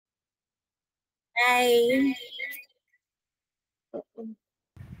Hi.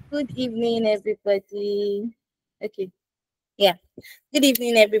 Good evening, everybody. Okay. Yeah. Good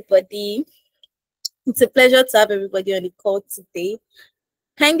evening, everybody. It's a pleasure to have everybody on the call today.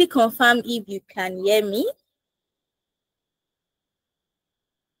 Kindly confirm if you can hear me.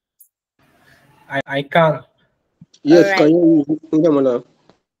 I can. All Yes, can right. you hear me now?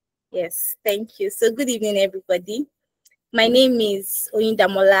 Yes. Thank you. So, good evening, everybody. My name is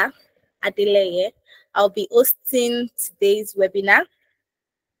Oyindamola Adeleye. I'll be hosting today's webinar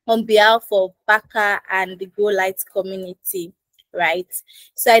on behalf of Baka and the Grow Light community, right?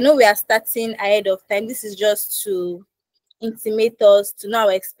 So I know we are starting ahead of time. This is just to intimate us to know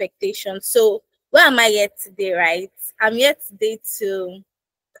our expectations. So where am I here today, right? I'm here today to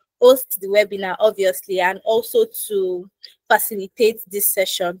host the webinar, obviously, and also to facilitate this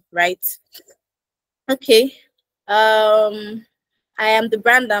session, right? Okay. I am the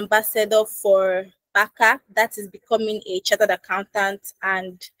brand ambassador for Baka, that is becoming a chartered accountant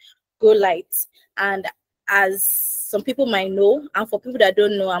and Go Light. And as some people might know, and for people that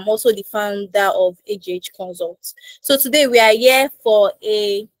don't know, I'm also the founder of AGH Consults. So today we are here for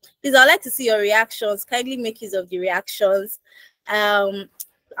please, I'd like to see your reactions. Kindly make use of the reactions. I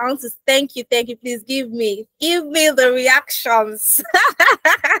want to thank you. Please give me the reactions.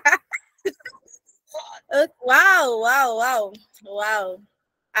 Wow.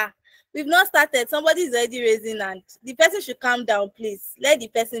 Ah, we've not started. Somebody is already raising hand. The person should calm down, please. Let the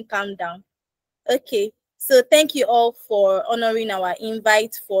person calm down. Okay. So thank you all for honoring our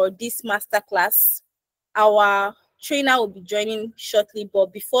invite for this masterclass. Our trainer will be joining shortly,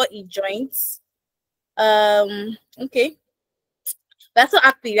 but before he joins, okay. We're so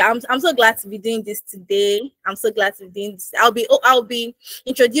happy. I'm so glad to be doing this today. I'm so glad to be doing this. I'll be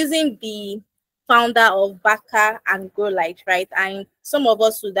introducing the founder of Baka and Grow Light, right? And some of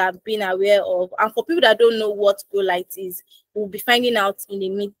us would have been aware of, and for people that don't know what Grow Light is, we'll be finding out in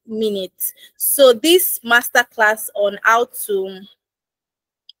a minute. So this masterclass on how to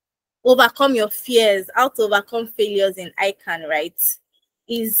overcome your fears, how to overcome failures in ICAN, right,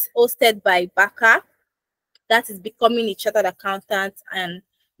 is hosted by Baka, that is becoming a chartered accountant, and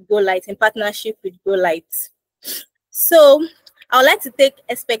Go Light in partnership with Go Light. So I would like to take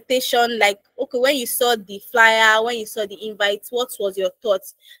expectation, like, okay, when you saw the flyer, when you saw the invite, what was your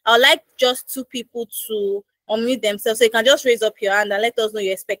thoughts? I would like just two people to unmute themselves. So you can just raise up your hand and let us know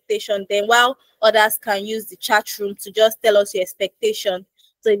your expectation. Then while others can use the chat room to just tell us your expectation.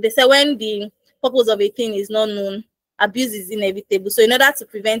 So if they say when the purpose of a thing is not known, abuse is inevitable. So in order to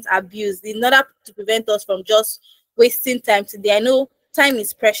prevent abuse, in order to prevent us from just wasting time today, I know time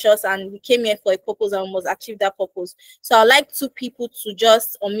is precious and we came here for a purpose and we must achieve that purpose. So I'd like two people to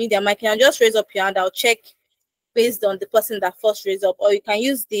just unmute their mic and just raise up your hand. I'll check based on the person that first raised up, or you can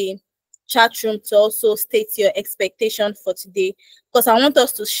use the chat room to also state your expectation for today, because I want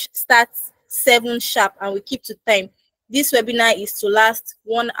us to start 7 sharp and we keep to time. This webinar is to last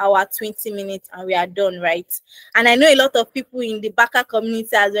 1 hour 20 minutes and we are done, right? And I know a lot of people in the Baka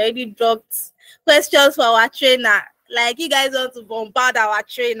community has already dropped questions for our trainer. Like, you guys want to bombard our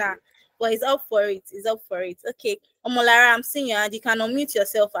trainer, but it's up for it. It's up for it. Okay, Omolara, I'm seeing you, and you can unmute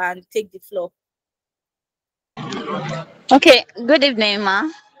yourself and take the floor. Okay, good evening, ma.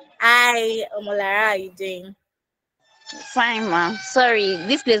 Hi, Omolara, how are you doing? Fine, ma. Sorry,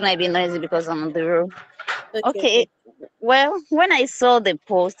 this place might be noisy because I'm on the road. Okay. Okay, well, when I saw the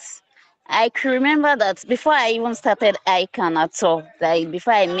posts, I could remember that before I even started ICAN at all, like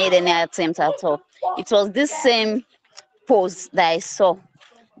before I made any attempt at all, it was this same post that I saw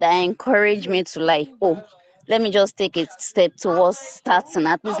that encouraged me to, like, oh, let me just take a step towards starting.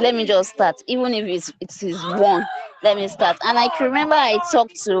 At least let me just start, even if it is one. Let me start. And I can remember I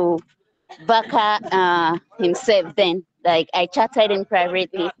talked to Baka himself then. Like, I chatted him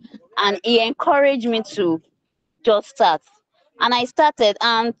privately, and he encouraged me to just start. And I started,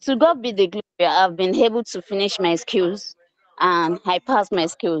 and to God be the glory, I've been able to finish my skills, and I passed my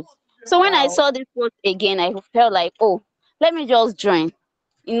skills. So when I Wow. saw this post again, I felt like, oh, let me just join.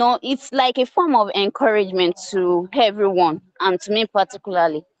 It's like a form of encouragement to everyone, and to me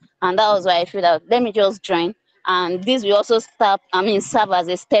particularly. And that was why I feel that let me just join. And this will also serve as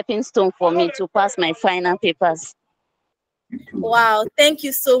a stepping stone for me to pass my final papers. Wow. Thank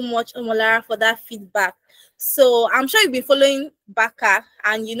you so much, Omolara, for that feedback. So I'm sure you've been following Baka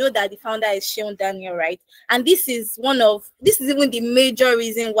and you know that the founder is Sean Daniel, right? And this is even the major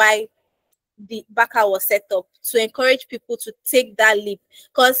reason why the Baka was set up, to encourage people to take that leap.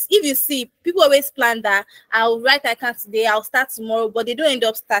 Because if you see, people always plan that I'll write account today, I'll start tomorrow, but they don't end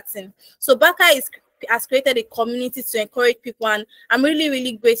up starting. So Baka is has created a community to encourage people, and I'm really,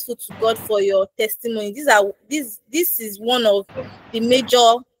 really grateful to God for your testimony. This is one of the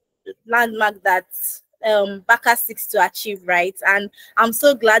major landmark that Baka seeks to achieve, right? And I'm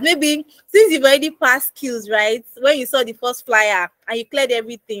so glad. Maybe since you've already passed skills, right? When you saw the first flyer and you cleared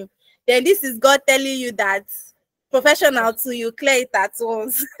everything, then this is God telling you that professional too, you clear it at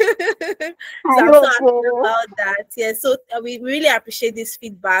once. So I I'm so hope happy so. about that. Yeah, so we really appreciate this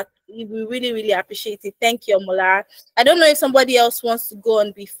feedback. We really, really appreciate it. Thank you, Omolara. I don't know if somebody else wants to go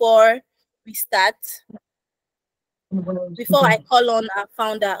on before we start. Before I call on our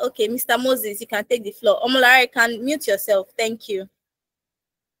founder. Okay, Mr. Moses, you can take the floor. Omolara, you can mute yourself. Thank you.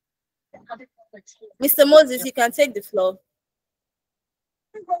 Mr. Moses, you can take the floor.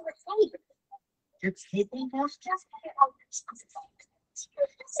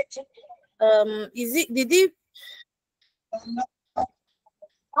 Is it, did he?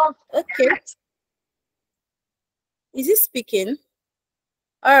 Okay. Is he speaking?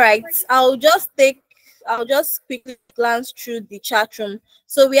 All right. I'll just quickly glance through the chat room.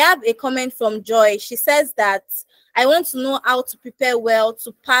 So we have a comment from Joy. She says that I want to know how to prepare well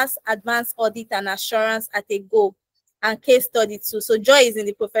to pass advanced audit and assurance at a go, and case study too. So Joy is in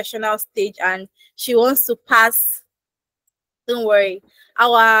the professional stage and she wants to pass. Don't worry.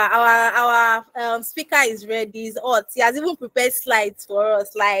 Our speaker is ready. He's hot. He has even prepared slides for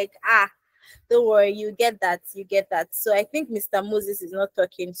us. Like, don't worry, you get that. You get that. So I think Mr. Moses is not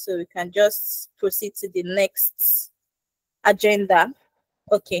talking, so we can just proceed to the next agenda.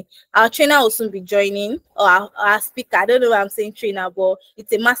 Okay, our trainer will soon be joining, or our speaker. I don't know why I'm saying trainer, but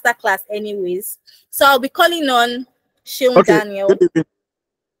it's a master class anyways. So I'll be calling on Sean Daniel. Good evening.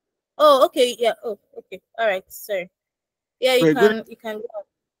 Oh, okay, yeah. Oh, okay. All right, sorry. Yeah, you Good can go on.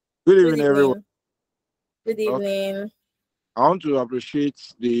 Good Good evening, everyone. evening. Good Okay. evening. I want to appreciate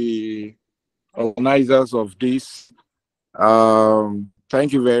the organizers of this.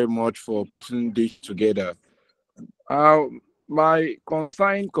 Thank you very much for putting this together. My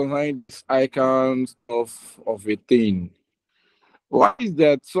concern this icons of a thing. Why is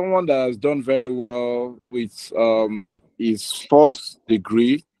that someone that has done very well with his first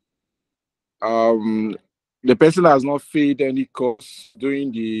degree, the person has not failed any course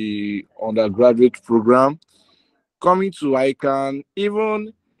during the undergraduate program, coming to ICAN,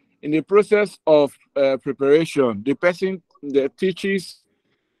 even in the process of preparation, the person that teaches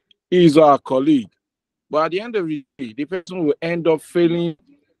is our colleague. But at the end of the day, the person will end up failing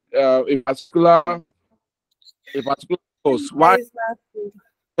a particular course. Why? Exactly.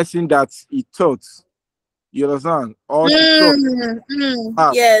 Person that he taught, you understand, or she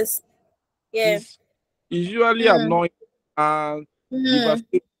taught, Yes. Yeah. is usually Mm, annoying and mm,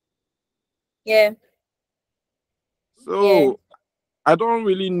 devastating. yeah. Yeah. So I don't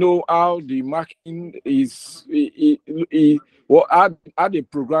really know how the marking is, well, how they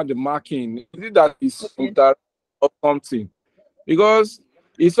program the marking. Is it that is Okay. or something? Because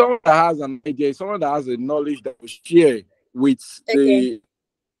it's someone that has an idea, it's someone that has a knowledge that will share with Okay. the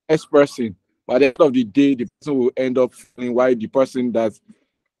next person. But at the end of the day, the person will end up feeling why the person that's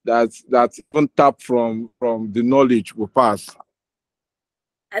even tapped from the knowledge will pass.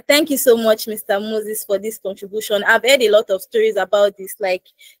 Thank you so much, Mr. Moses, for this contribution. I've heard a lot of stories about this. Like,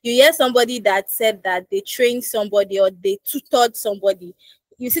 you hear somebody that said that they trained somebody or they tutored somebody.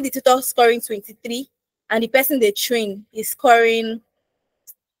 You see the tutor scoring 23, and the person they train is scoring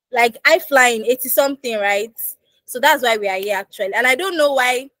like I flying 80 something, right? So that's why we are here actually. And I don't know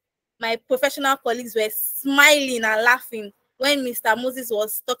why my professional colleagues were smiling and laughing when Mr. Moses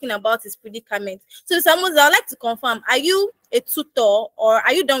was talking about his predicament. So Mr. Moses, I'd like to confirm, are you a tutor or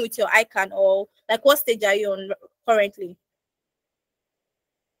are you done with your ICAN, or like what stage are you on currently?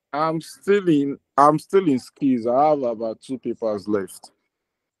 I'm still in skills. I have about 2 papers left.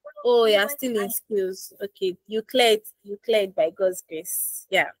 Oh, you're still in skills. Okay, you cleared by God's grace.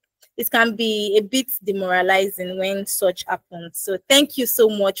 Yeah. It can be a bit demoralizing when such happens. So thank you so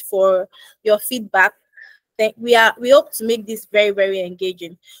much for your feedback. We hope to make this very, very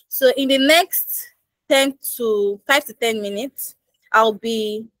engaging. So in the next 5 to 10 minutes, I'll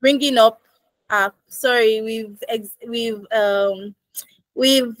be bringing up sorry, we've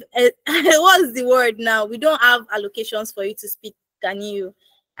what's the word now? We don't have allocations for you to speak. Can you?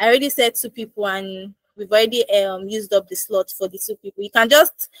 I already said 2 people and we've already used up the slot for the 2 people. You can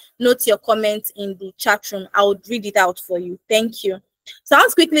just note your comment in the chat room. I would read it out for you. Thank you. So I'll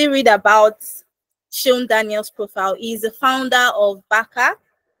quickly read about Sean Daniel's profile. He's the founder of Baka,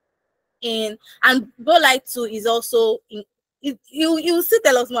 and Go Light 2 is also in. You'll still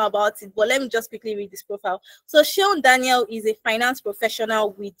tell us more about it, but let me just quickly read this profile. So Sean Daniel is a finance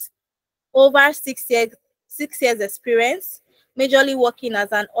professional with over 6 years experience, majorly working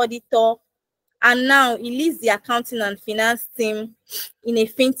as an auditor, and now he leads the accounting and finance team in a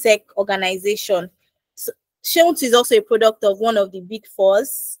fintech organization. So, Seun is also a product of one of the big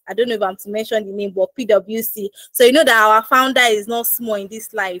fours. I don't know if I'm to mention the name, but PwC. So you know that our founder is not small in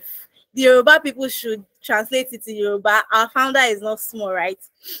this life. The Yoruba people should translate it to Yoruba. Our founder is not small, right?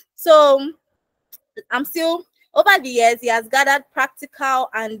 So over the years, he has gathered practical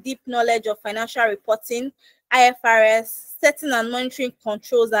and deep knowledge of financial reporting, IFRS, setting and monitoring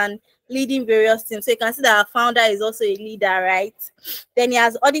controls, and leading various teams. So you can see that our founder is also a leader, right? Then he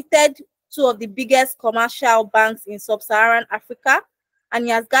has audited two of the biggest commercial banks in sub-Saharan Africa, and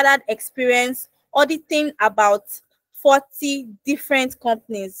he has gathered experience auditing about 40 different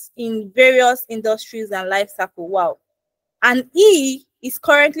companies in various industries and life cycle. Wow. And he is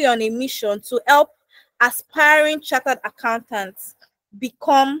currently on a mission to help aspiring chartered accountants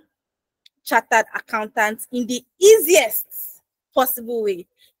become chartered accountants in the easiest possible way.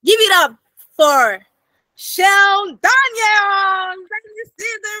 Give it up for Shell Daniel. Let me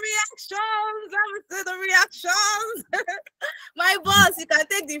see the reactions. Let me see the reactions. My boss, you can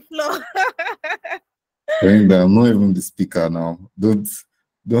take the floor. Brenda, I'm not even the speaker now. Don't.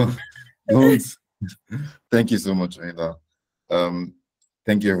 Thank you so much, Brenda.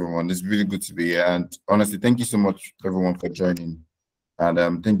 Thank you, everyone. It's really good to be here. And honestly, thank you so much, everyone, for joining.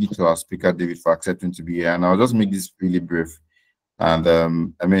 And thank you to our speaker, David, for accepting to be here. And I'll just make this really brief.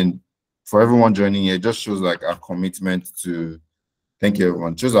 And I mean, for everyone joining here, it just shows like our commitment to, thank you,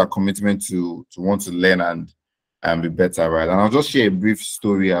 everyone, shows our commitment to want to learn and be better, right? And I'll just share a brief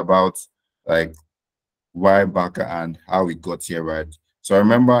story about like why Baka and how we got here, right? So I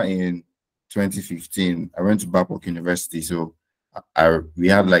remember in 2015, I went to Babcock University. So we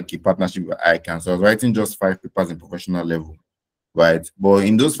had like a partnership with ICAN. So I was writing just 5 papers in professional level, right? But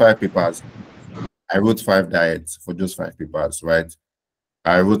in those 5 papers, I wrote 5 diets for those 5 papers, right?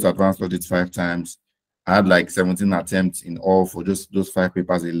 I wrote advanced audit 5 times. I had like 17 attempts in all for just those 5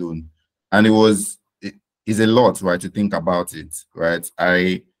 papers alone. And it's a lot, right, to think about it, right?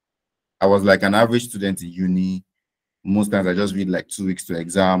 I was like an average student in uni. Most times I just read like 2 weeks to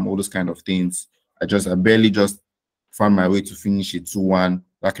exam, all those kind of things. I barely just found my way to finish it 2-1,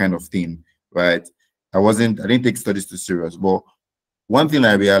 that kind of thing, right? I didn't take studies too serious. But one thing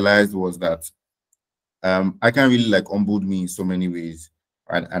I realized was that I can really like humbled me in so many ways.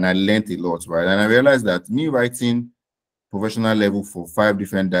 And I learned a lot, right? And I realized that me writing professional level for 5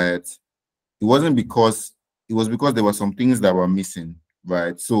 different diets, it was because there were some things that were missing,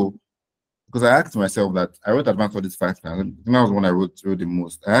 right? So because I asked myself that I wrote advanced audit 5 times. And that was when I wrote the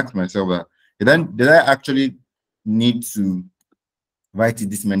most. I asked myself that did I actually need to write it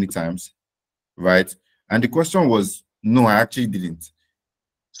this many times, right? And the question was, no, I actually didn't.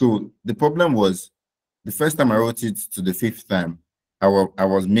 So the problem was, the first time I wrote it to the 5th time, I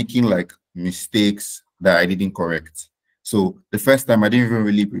was making like mistakes that I didn't correct. So the first time I didn't even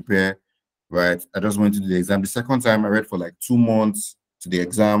really prepare, right? I just went to do the exam. The second time I read for like 2 months to the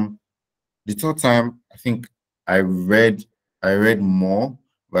exam. The third time, I think I read more,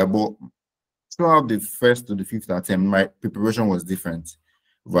 right? But throughout the 1st to the 5th attempt, my preparation was different,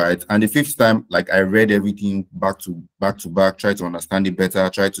 right? And the 5th time, like I read everything back to back, tried to understand it better,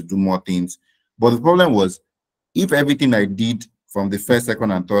 tried to do more things. But the problem was, if everything I did from the 1st,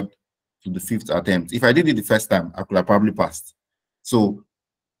 2nd, and 3rd to the 5th attempt, if I did it the first time, I could have probably passed. So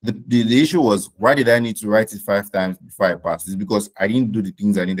the issue was, why did I need to write it 5 times before I passed? It's because I didn't do the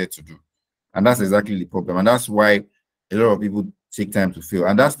things I needed to do. And that's exactly the problem. And that's why a lot of people take time to fail.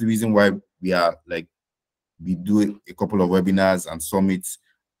 And that's the reason why we do a couple of webinars and summits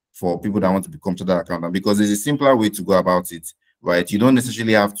for people that want to become chartered accountant, because there's a simpler way to go about it, right? You don't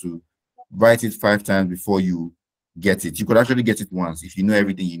necessarily have to write it 5 times before you get it. You could actually get it once if you know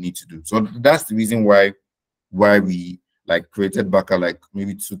everything you need to do. So that's the reason why we like created Baka like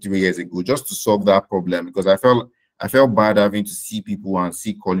maybe 2-3 years ago, just to solve that problem, because I felt bad having to see people and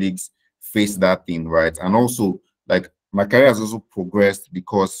see colleagues face that thing, right? And also, like, my career has also progressed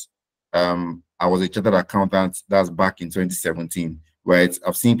because I was a chartered accountant. That's back in 2017, right?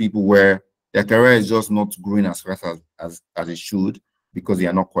 I've seen people where their career is just not growing as fast as it should, because they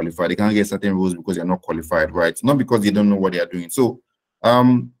are not qualified. They can't get certain roles because they are not qualified, right? Not because they don't know what they are doing. So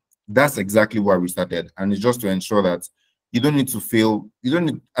that's exactly why we started. And it's just to ensure that you don't need to fail.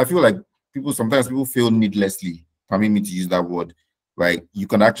 I feel like sometimes people fail needlessly. Permit me to use that word, right? You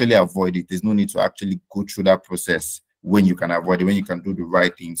can actually avoid it. There's no need to actually go through that process when you can avoid it, when you can do the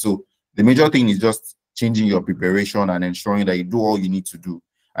right thing. So the major thing is just changing your preparation and ensuring that you do all you need to do.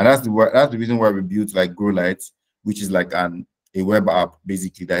 And that's the reason why we built like Grow Light, which is like an a web app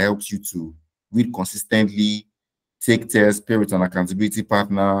basically that helps you to read consistently, take tests, pair with an accountability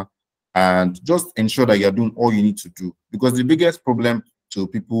partner, and just ensure that you're doing all you need to do. Because the biggest problem to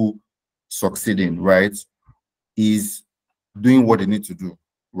people succeeding, right, is doing what they need to do,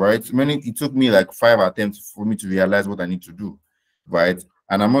 right? It took me like 5 attempts for me to realize what I need to do, right?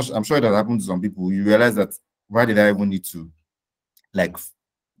 And I'm sure that happens to some people. You realize that, why did I even need to like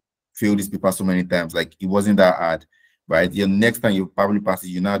fail this paper so many times? Like, it wasn't that hard, right? The next time you probably pass it,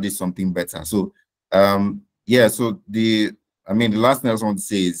 you now did something better. So yeah, so the last thing I just want to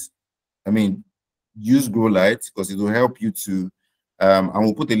say is, use Grow Light, because it will help you to and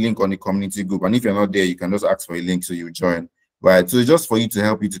we'll put a link on the community group, and if you're not there, you can just ask for a link so you join, right? So it's just for you to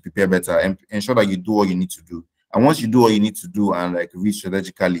help you to prepare better and ensure that you do what you need to do. And once you do what you need to do and like read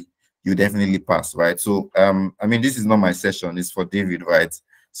strategically, you definitely pass, right? So this is not my session, it's for David, right?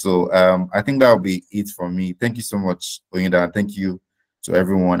 So I think that will be it from me. Thank you so much, Oyinda, and thank you to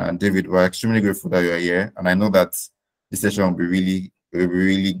everyone. And David, we're extremely grateful that you're here, and I know that this session will be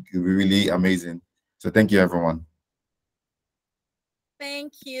really amazing. So thank you, everyone.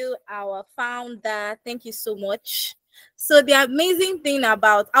 Thank you, our founder. Thank you so much. So the amazing thing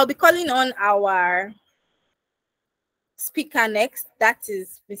about, I'll be calling on our speaker next. That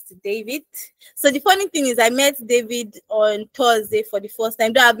is Mr. David. So the funny thing is, I met David on Thursday for the first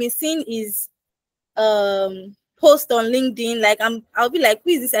time. Though I've been seeing his post on LinkedIn. Like I'll be like,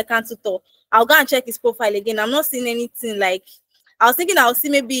 who is this account tutor? I'll go and check his profile again. I'm not seeing anything. Like, I was thinking I'll see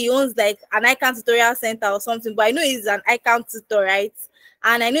maybe he owns like an ICAN tutorial center or something, but I know he's an ICAN tutor, right?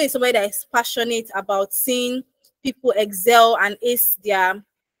 And I know he's somebody that is passionate about seeing people excel and ace their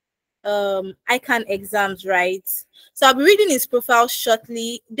ICAN exams, right? So I'll be reading his profile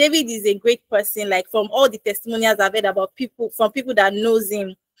shortly. David is a great person, like from all the testimonials I've heard about people, from people that knows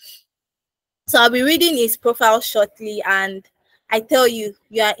him. So I'll be reading his profile shortly, and I tell you,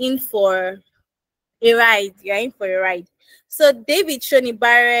 you are in for a ride. You are in for a ride. So David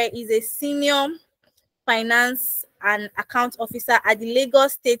Shonibare is a senior finance and account officer at the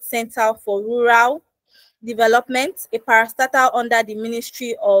Lagos State Center for Rural Development, a parastatal under the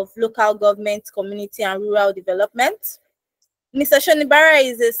Ministry of Local Government, Community and Rural Development. Mr. Shonibare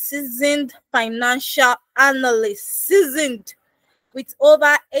is a seasoned financial analyst, with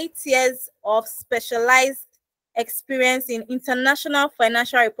over 8 years of specialized experience in international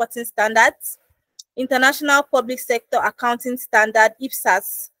financial reporting standards, International Public Sector Accounting Standard,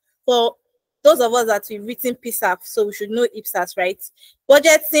 IPSAS, for those of us that we've written PSAF, so we should know IPSAS, right?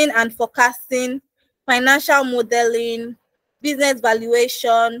 Budgeting and forecasting, financial modeling, business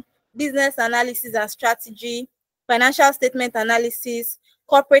valuation, business analysis and strategy, financial statement analysis,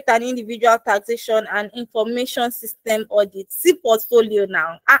 corporate and individual taxation, and information system audit. See portfolio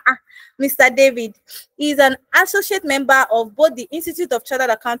now. Mr. David is an associate member of both the Institute of Chartered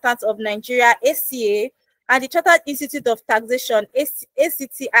Accountants of Nigeria, ACA, and the Chartered Institute of Taxation,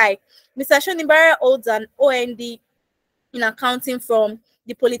 ACTI. Mr. Shonibare holds an OND in accounting from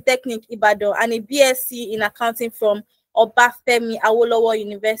the Polytechnic Ibadan and a BSc in accounting from Obafemi Awolowo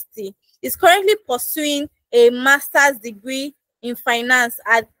University. He's currently pursuing a master's degree in finance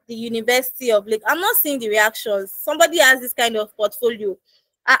at the University of Lagos. I'm not seeing the reactions. Somebody has this kind of portfolio.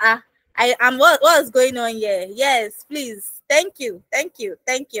 I am what's going on here? Yes, please. Thank you.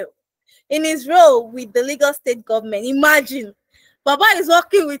 In his role with the Lagos State government, imagine, Baba is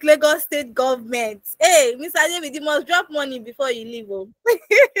working with Lagos State government. Hey, Mr. David, you must drop money before you leave. Oh.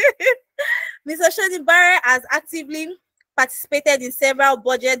 Mr. Shonibare has actively participated in several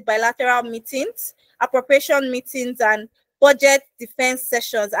budget bilateral meetings, appropriation meetings, and budget defense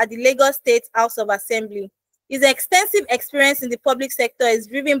sessions at the Lagos State House of Assembly. His extensive experience in the public sector is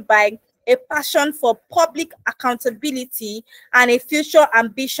driven by a passion for public accountability and a future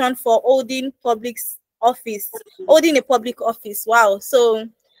ambition for holding a public office. Wow. So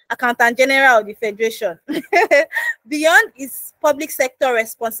Accountant General of the Federation. Beyond his public sector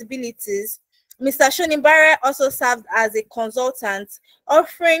responsibilities, Mr. Shonibare also served as a consultant,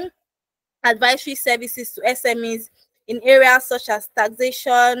 offering advisory services to SMEs in areas such as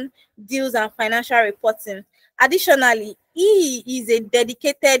taxation, deals, and financial reporting. Additionally, he is a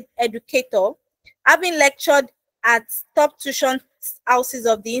dedicated educator, having lectured at top tuition houses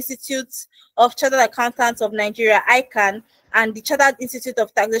of the Institute of Chartered Accountants of Nigeria, ICAN, and the Chartered Institute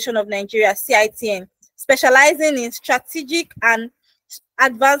of Taxation of Nigeria, CITN, specializing in strategic and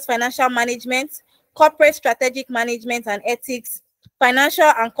advanced financial management, corporate strategic management and ethics,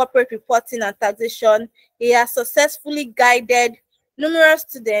 financial and corporate reporting and taxation. He has successfully guided numerous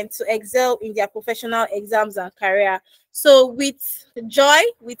students to excel in their professional exams and career. So with joy,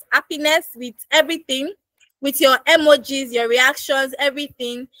 with happiness, with everything, with your emojis, your reactions,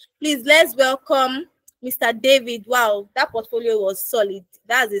 everything. Please, let's welcome Mr. David. Wow, that portfolio was solid.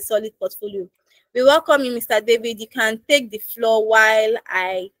 That's a solid portfolio. We welcome you, Mr. David. You can take the floor while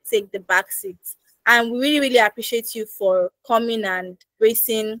I take the back seat. And we really, really appreciate you for coming and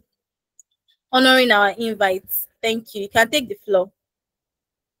honoring our invites. Thank you. You can take the floor.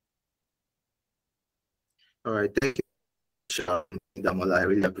 All right, thank you, Damola. I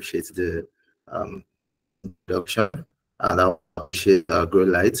really appreciate the introduction, and I appreciate Grow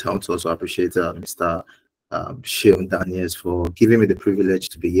Light. I want to also appreciate Mr. Sheon Daniels for giving me the privilege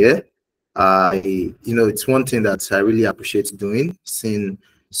to be here. It's one thing that I really appreciate doing, seeing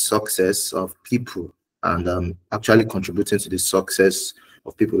success of people and actually contributing to the success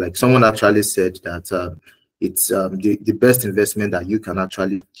of people. Like someone actually said that it's the best investment that you can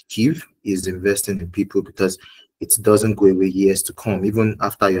actually give is investing in people, because it doesn't go away years to come. Even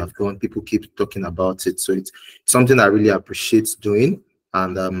after you have gone, people keep talking about it. So it's something I really appreciate doing.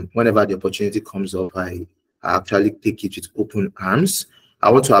 And whenever the opportunity comes up, I actually take it with open arms. I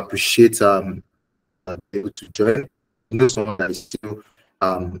want to appreciate able to join. You know, someone that is still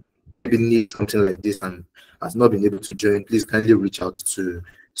maybe need something like this and has not been able to join. Please kindly reach out to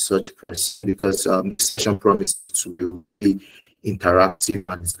such person, because the session promises to be interactive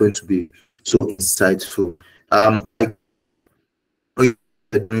and it's going to be so insightful.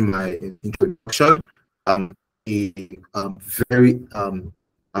 During my introduction, I'm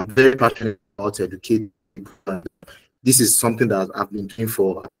very passionate about educating people. This is something that I've been doing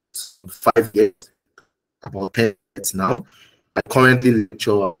for 5 years, about 10 years now. I currently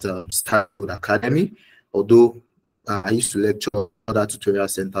lecture at Starwood Academy, although I used to lecture at other tutorial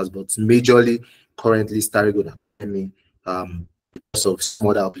centers, but majorly currently Starwood Academy. Because of some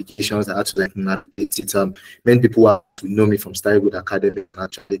other applications, I had to like navigate it. Many people who know me from Starwood Academy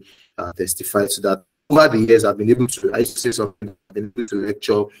actually testify to that. Over the years, I've been able to, I used to say something, I've been able to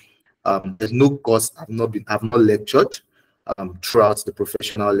lecture. There's no course I've not lectured throughout the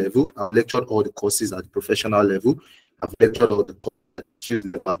professional level. I've lectured all the courses at the professional level. I've lectured all the courses.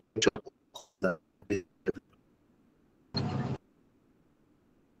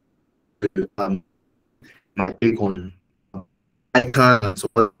 My take on ICAN and some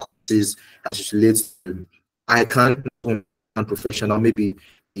other courses as it relates to ICAN and professional, maybe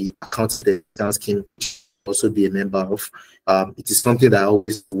the accounts scheme also be a member of. It is something that I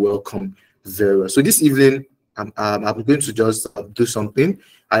always welcome very well. So this evening, I'm going to just do something.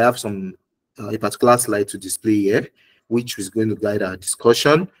 I have a particular slide to display here, which is going to guide our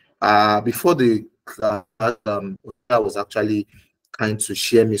discussion. Before the class, I was actually kind to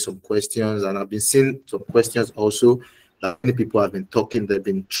share me some questions, and I've been seeing some questions also that many people have been talking, they've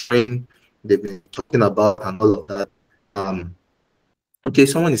been trained, they've been talking about, and all of that. Okay,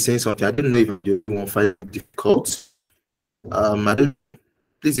 someone is saying something. I don't know if you want to find it difficult. I don't.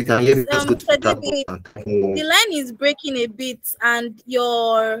 Please, you can hear me. The line is breaking a bit, and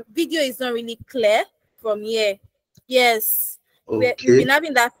your video is not really clear from here. Yes, okay. We've been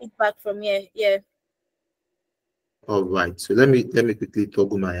having that feedback from here. Yeah. All right. So let me quickly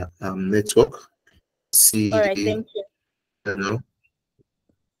toggle my network. See. All right. Thank you. You know,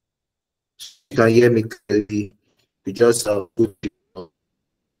 you can hear me clearly. You just put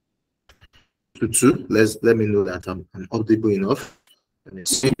to let me know that I'm audible enough. Let me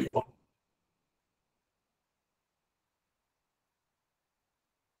see.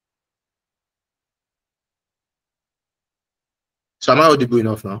 So am I audible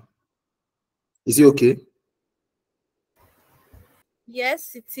enough now? Is it okay?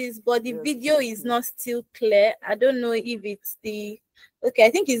 Yes, it is, but the video is not still clear. I don't know if it's okay, I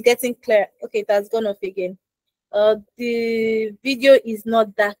think it's getting clear. Okay, it has gone off again. The video is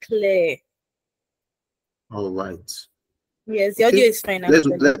not that clear. All right. Yes, the audio is fine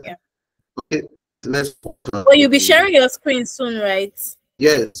actually. Okay, let's. Well, you'll be sharing your screen soon, right?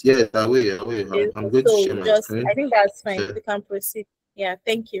 Yes, I will. I'm going to share my screen. I think that's fine. We can proceed. Yeah,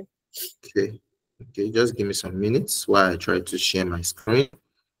 thank you. Okay, just give me some minutes while I try to share my screen.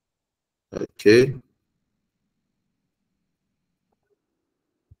 Okay.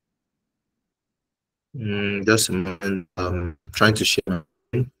 Just a moment. Trying to share my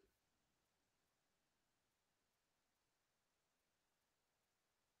screen.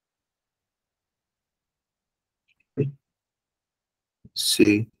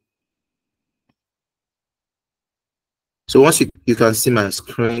 See. So once you can see my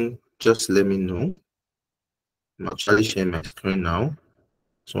screen, just let me know. I'm actually sharing my screen now.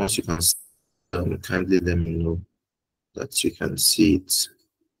 So once you can see, kindly let me know that you can see it.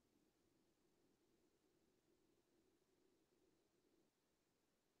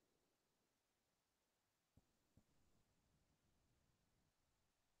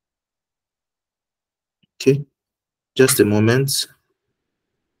 Okay, just a moment.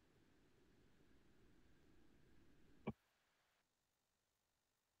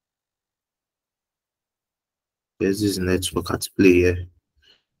 There's this network at play here.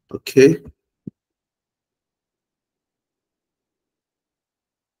 Okay.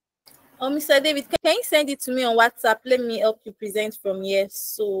 Oh, Mr. David, can you send it to me on WhatsApp? Let me help you present from here.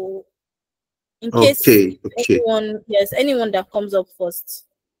 So in case anyone that comes up first.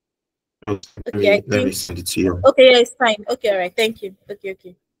 Okay, Let me send it to you. Okay, yeah, it's fine. Okay, all right. Thank you. Okay.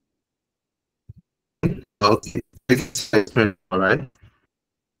 Okay. All right.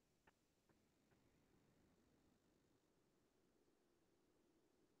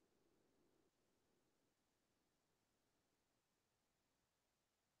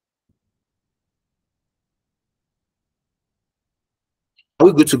 Are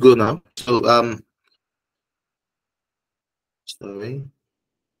we good to go now? So sorry.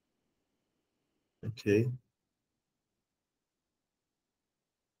 Okay.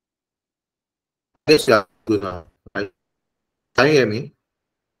 I guess you are good now, right? Can you hear me?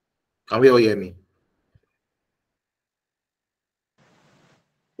 Can we all hear me?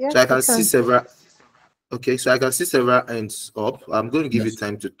 Yes, so I can see several. Okay, so I can see several hands up. I'm going to give you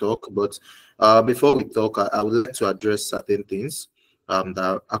time to talk, but before we talk, I would like to address certain things that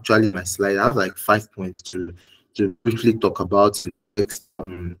are actually in my slide. I have like 5 points to briefly talk about.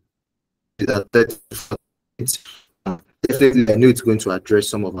 Definitely, I know it's going to address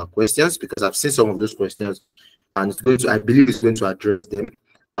some of our questions because I've seen some of those questions, and it's going to. I believe it's going to address them.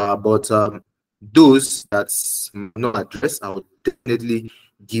 But those that's not addressed, I will definitely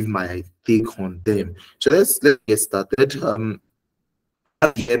give my take on them. So let's get started. On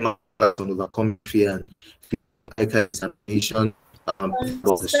overcome fear and examination.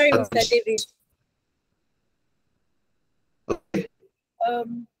 Sorry, Mr. David. Okay.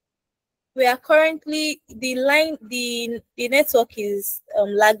 We are currently the network is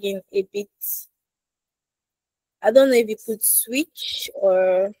lagging a bit. I don't know if you could switch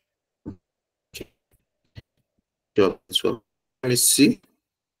or. Sure. So let me see.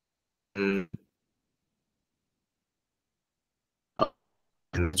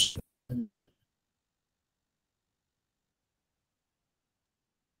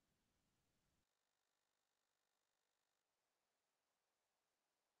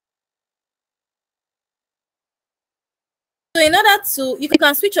 So in order to, you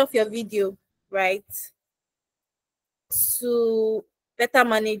can switch off your video, right? To better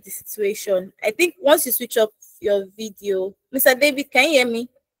manage the situation. I think once you switch off your video, Mr. David, can you hear me?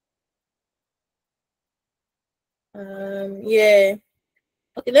 Yeah.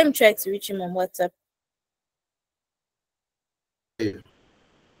 Okay, let me try to reach him on WhatsApp.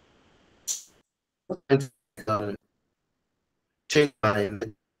 Change my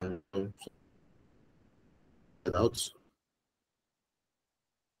out.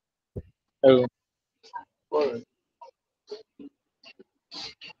 Hello.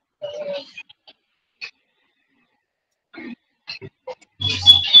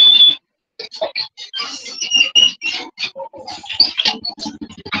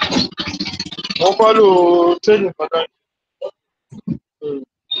 Mo follow training for that.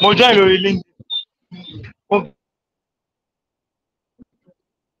 Mo join lórí LinkedIn.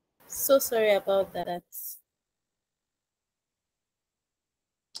 So sorry about that.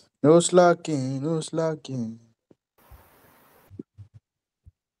 No slacking, no slacking.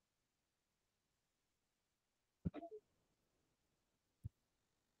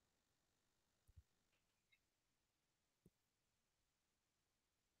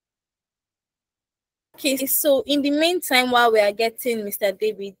 Okay, so in the meantime, while we are getting Mr.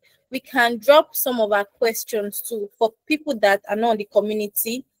 David, we can drop some of our questions too for people that are not on the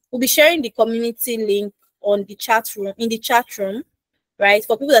community. We'll be sharing the community link on the chat room, in the chat room, right?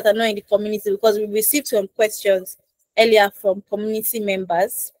 For people that are not in the community, because we received some questions earlier from community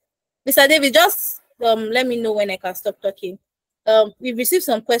members. Mr. David, just let me know when I can stop talking. We've received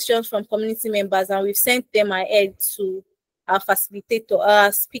some questions from community members and we've sent them ahead to our facilitator,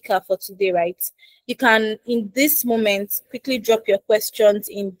 our speaker for today, right? You can, in this moment, quickly drop your questions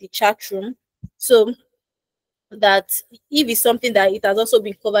in the chat room. So that if it's something that it has also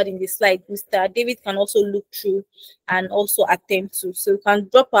been covered in the slide, Mr. David can also look through and also attend to. So you can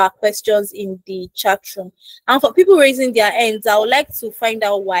drop our questions in the chat room. And for people raising their hands, I would like to find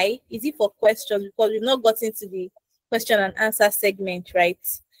out why. Is it for questions? Because we've not gotten to the question and answer segment, right?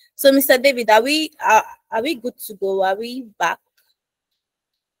 So Mr. David, are we good to go? Are we back?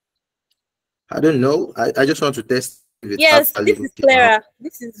 I don't know. I just want to test if it's yes, this is clearer. Out.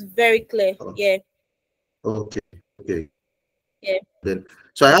 This is very clear. Yeah. Okay. Yeah. Then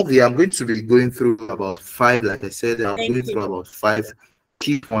So I'm going to be going through about five, like I said, I'm Thank going you. through about five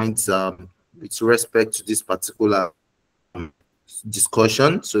key points with respect to this particular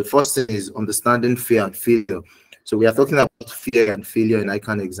discussion. So first thing is understanding fear and failure. So we are talking about fear and failure in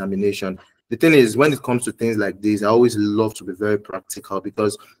ICANN examination. The thing is, when it comes to things like this, I always love to be very practical,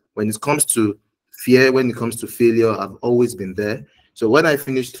 because when it comes to fear, when it comes to failure, I've always been there. So when I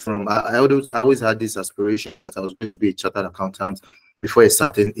finished from, I always had this aspiration that I was going to be a chartered accountant before a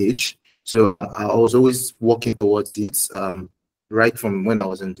certain age. So I was always working towards it, right from when I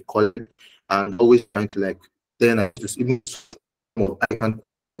was in the college, and always trying to like, then I just even more ICANN,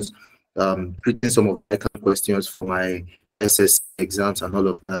 creating some of ICANN questions for my SS exams and all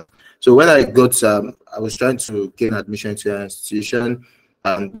of that. So when I got, I was trying to gain admission to an institution,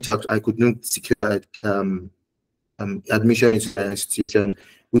 and I could not secure admission into an institution,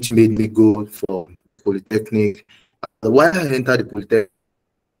 which made me go for polytechnic. While I entered the polytechnic,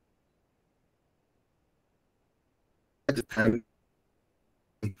 at the time,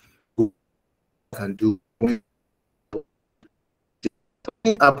 go and do.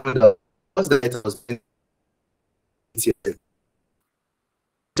 Happened, what's the night I was doing it,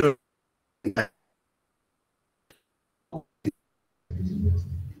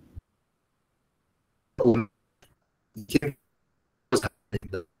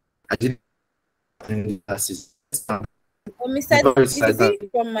 I didn't classes. Oh, Mr. Is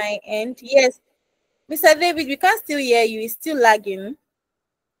it from my end? Yes. Mr. David, we can still hear you. It's still lagging.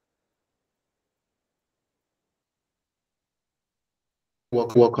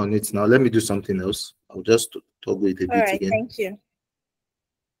 Work on it now. Let me do something else. I'll just toggle it a All bit right, again. thank you.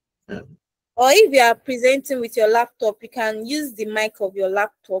 Yeah. Or if you are presenting with your laptop, you can use the mic of your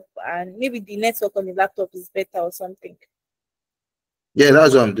laptop, and maybe the network on the laptop is better or something. Yeah,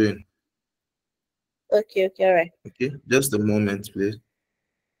 that's what I'm doing. Okay, all right. Okay, just a moment, please.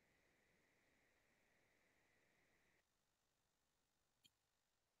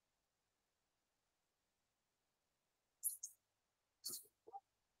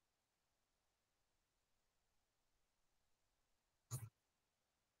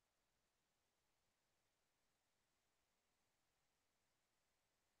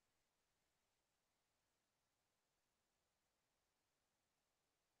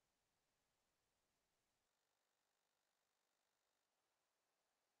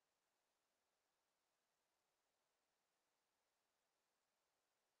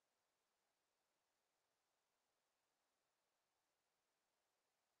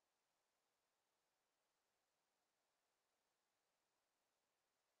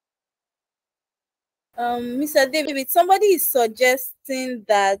 Mr. David, somebody is suggesting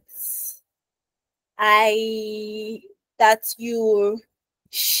that I that you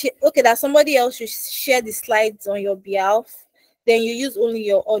okay, that somebody else should share the slides on your behalf, then you use only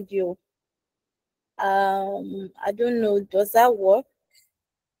your audio. I don't know, does that work?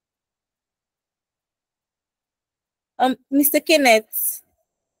 Mr. Kenneth,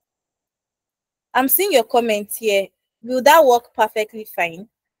 I'm seeing your comments here. Will that work perfectly fine?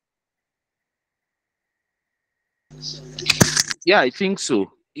 Yeah, I think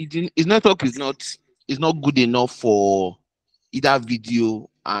so. His network is not good enough for either video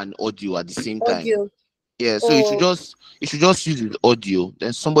and audio at the same time. Audio. Yeah, so Oh, he should just use his audio.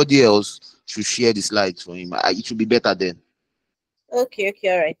 Then somebody else should share the slides for him. It should be better then. okay,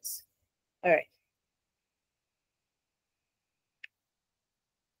 all right. All right.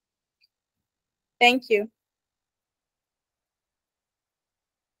 Thank you.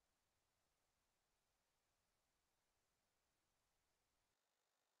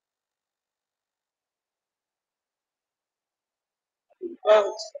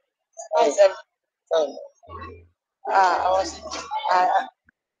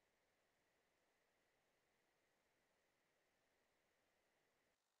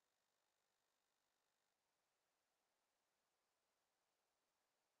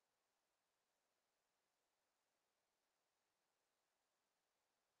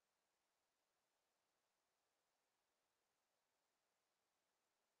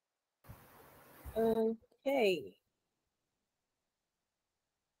 Okay.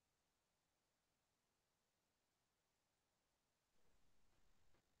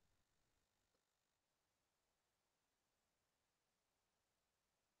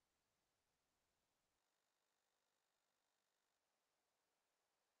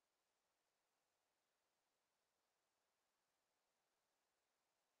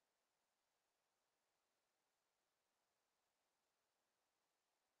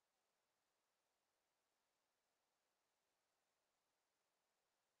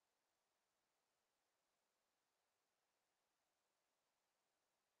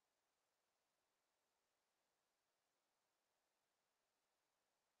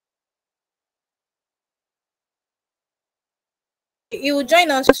 He will join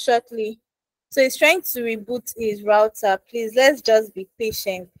us shortly. So he's trying to reboot his router. Please, let's just be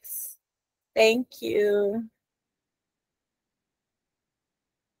patient. Thank you.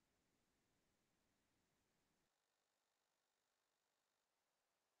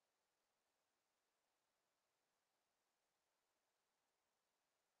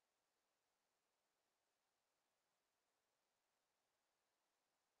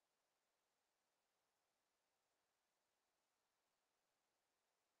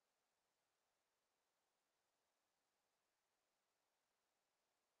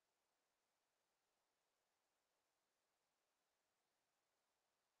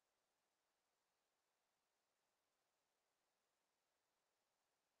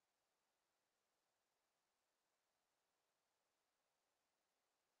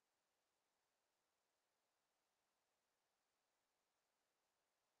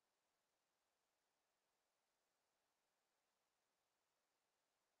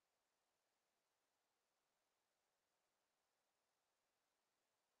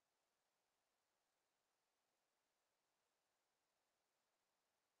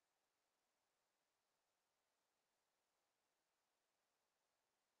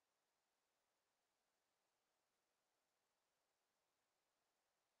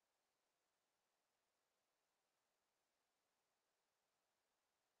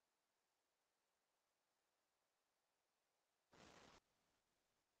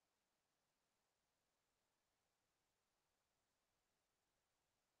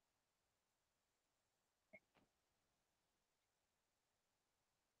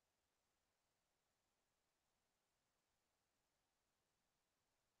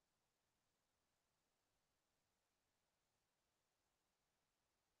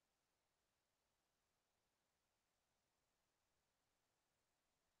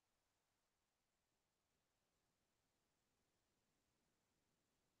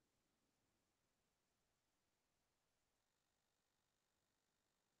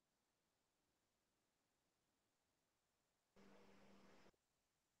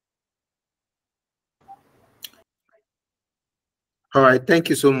 All right, thank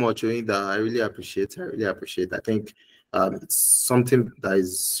you so much, Oinda. I really appreciate. I really appreciate. I think it's something that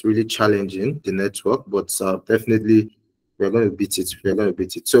is really challenging the network, but definitely we're going to beat it. We're going to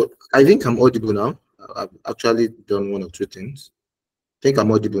beat it. So I think I'm audible now. I've actually done one or two things. I think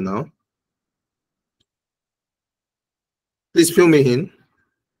I'm audible now. Please fill me in.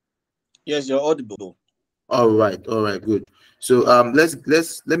 Yes, you're audible. All right, good. So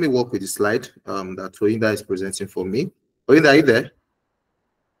let me work with the slide that Oinda is presenting for me. Oinda, are you there?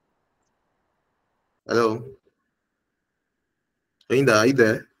 Hello, Oinda, are you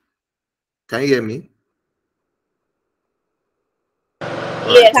there? Can you hear me? All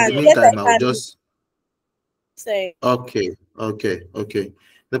right. Yes, In the yes, I meantime, I'll can. just Sorry. okay.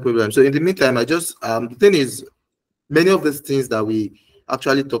 No problem. So in the meantime, I just the thing is, many of the things that we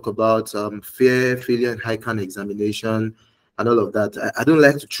actually talk about, fear, failure, and ICAN examination, and all of that, I don't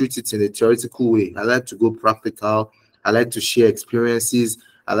like to treat it in a theoretical way. I like to go practical. I like to share experiences.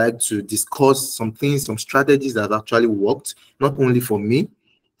 I like to discuss some things, some strategies that have actually worked, not only for me,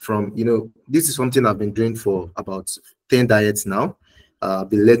 from, this is something I've been doing for about 10 diets now.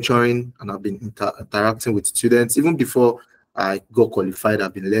 I've been lecturing and I've been interacting with students. Even before I got qualified,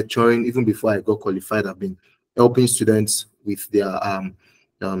 I've been lecturing. Even before I got qualified, I've been helping students with their um,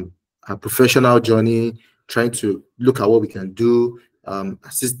 professional journey, trying to look at what we can do,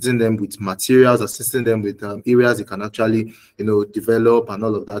 assisting them with materials, assisting them with areas they can actually, develop and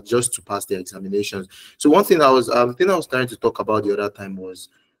all of that, just to pass their examinations. So one thing I was trying to talk about the other time was,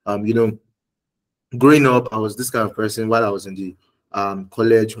 growing up, I was this kind of person. While I was in the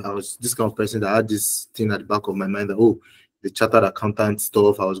college, I was this kind of person that had this thing at the back of my mind that, oh, the chartered accountant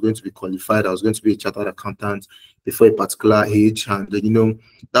stuff, I was going to be qualified, I was going to be a chartered accountant before a particular age. And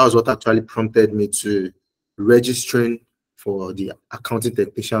that was what actually prompted me to registering for the accounting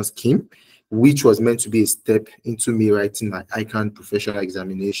technician scheme, which was meant to be a step into me writing my ICAN professional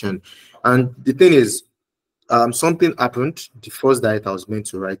examination. And the thing is, something happened. The first diet I was meant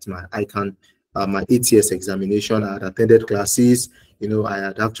to write my ICAN, my ATS examination. I had attended classes. I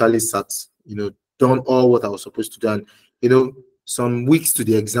had actually sat, done all what I was supposed to do. And, some weeks to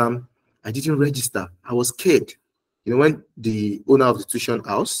the exam, I didn't register. I was scared. When the owner of the tuition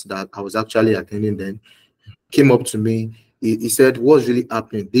house that I was actually attending then came up to me, he said, "What's really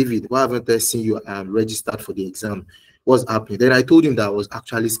happening, David? Why haven't I seen you registered for the exam? What's happening?" Then I told him that I was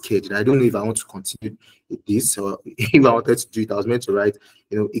actually scared, and I don't know if I want to continue with this, or if I wanted to do it. I was meant to write,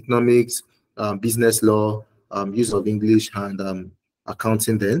 economics, business law, use of English, and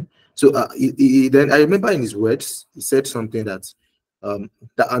accounting then. So then I remember in his words, he said something that And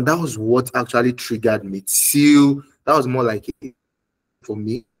that was what actually triggered me. Till that was more like for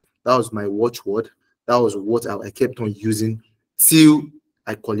me. That was my watchword. That was what I kept on using till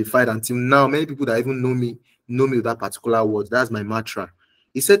I qualified. Until now, many people that even know me with that particular word. That's my mantra.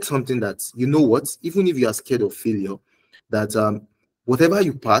 He said something that, you know what, even if you are scared of failure, that whatever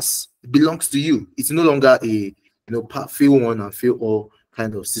you pass belongs to you. It's no longer a fail one and fail all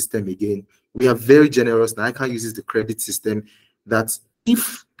kind of system again. We are very generous now. I can use the credit system that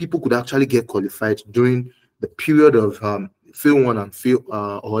if people could actually get qualified during the period of fail one and fail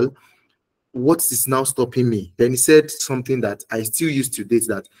all, what is now stopping me? Then he said something that I still use to date,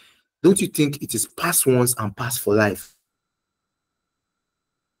 that don't you think it is pass once and pass for life?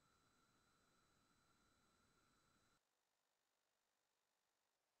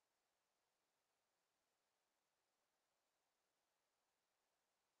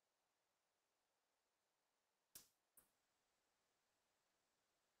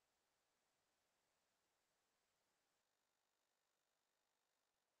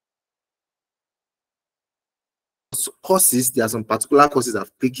 Courses, there are some particular courses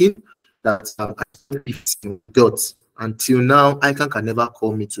I've taken that I got. Until now, ICAN can never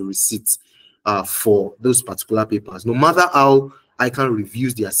call me to receipt for those particular papers. No matter how ICAN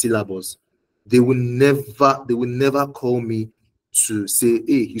reviews their syllabus, they will never call me to say,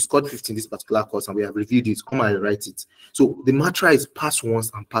 hey, you scored 15 in this particular course and we have reviewed it, come and write it. So the mantra is pass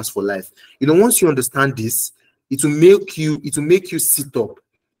once and pass for life. Once you understand this, it will make you sit up.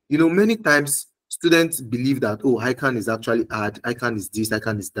 Many times students believe that, oh, ICAN is actually hard, ICAN is this,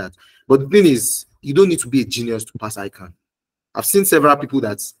 ICAN is that. But the thing is, you don't need to be a genius to pass ICAN. I've seen several people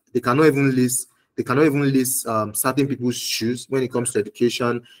that they cannot even list certain people's shoes when it comes to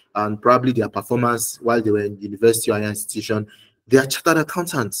education and probably their performance while they were in university or higher institution. They are chartered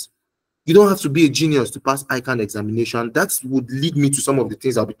accountants. You don't have to be a genius to pass ICAN examination. That would lead me to some of the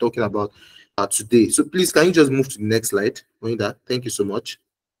things I'll be talking about today. So please, can you just move to the next slide? Thank you so much.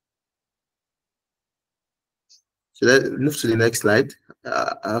 So let's move to the next slide.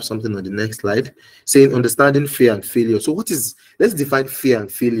 I have something on the next slide saying understanding fear and failure. So let's define fear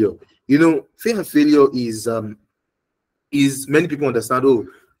and failure. Fear and failure is many people understand, oh,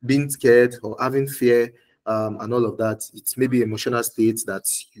 being scared or having fear and all of that. It's maybe emotional states that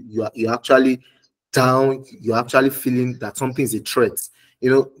you're actually down, you're actually feeling that something is a threat.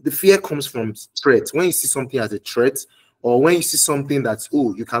 The fear comes from threat. When you see something as a threat, or when you see something that,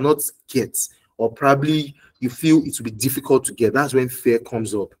 oh, you cannot get, or probably you feel it will be difficult to get, that's when fear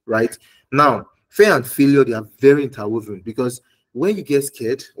comes up, right? Now, fear and failure, they are very interwoven, because when you get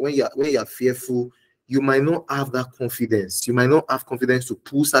scared, when you're fearful, you might not have that confidence. You might not have confidence to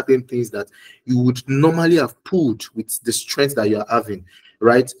pull certain things that you would normally have pulled with the strength that you're having,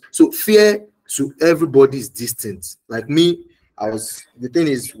 right? So fear to everybody is distant. Like me, the thing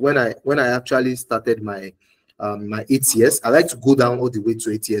is, when I actually started my ATS, I like to go down all the way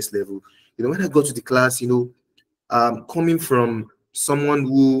to ATS level. When I go to the class, coming from someone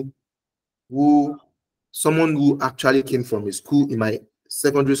who actually came from a school, in my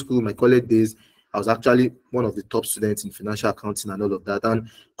secondary school, my college days, I was actually one of the top students in financial accounting and all of that. And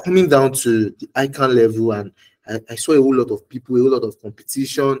coming down to the ICAN level, and I saw a whole lot of people, a whole lot of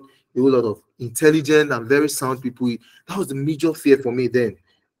competition, a whole lot of intelligent and very sound people. That was the major fear for me then.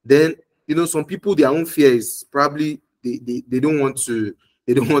 Then, some people, their own fear is probably they don't want to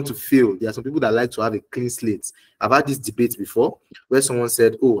fail. There are some people that like to have a clean slate. I've had this debate before where someone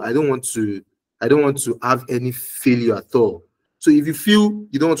said, oh, I don't want to have any failure at all. So if you feel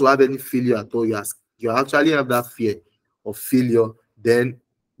you don't want to have any failure at all, you actually have that fear of failure, then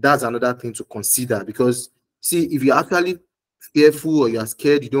that's another thing to consider. Because see, if you're actually fearful or you're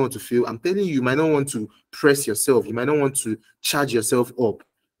scared, you don't want to fail, I'm telling you, you might not want to press yourself. You might not want to charge yourself up,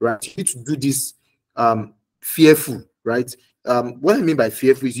 right? You need to do this fearful, right? What I mean by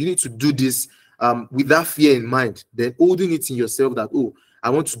fearful is you need to do this with that fear in mind, then holding it in yourself that, oh,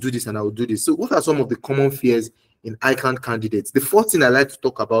 I want to do this and I will do this. So what are some of the common fears in ICAN candidates? The first thing I like to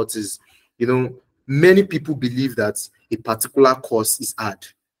talk about is, many people believe that a particular course is hard.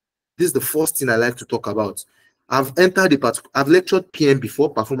 This is the first thing I like to talk about. I've lectured PM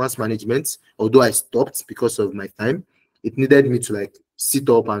before, performance management, although I stopped because of my time. It needed me to sit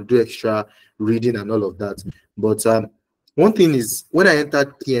up and do extra reading and all of that. But one thing is, when I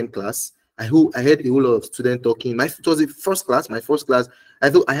entered PM class, I heard a whole lot of students talking. It was my first class.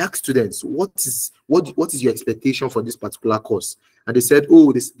 I asked students, what is your expectation for this particular course? And they said,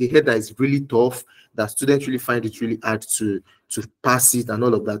 oh, they heard that it's really tough, that students really find it really hard to pass it and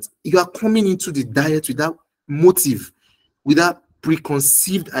all of that. You are coming into the diet with that motive, with that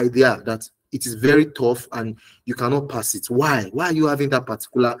preconceived idea that it is very tough and you cannot pass it. Why? Why are you having that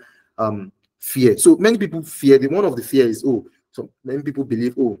particular fear? So many people fear, one of the fear is, oh, so many people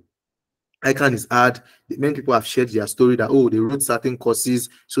believe, oh, ICAN is hard. Many people have shared their story that, oh, they wrote certain courses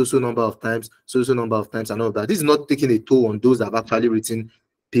so number of times, so number of times, and all of that. This is not taking a toll on those that have actually written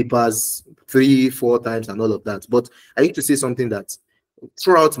papers 3-4 times and all of that. But I need to say something that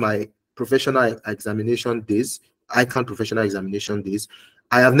throughout my professional examination days, ICAN professional examination days,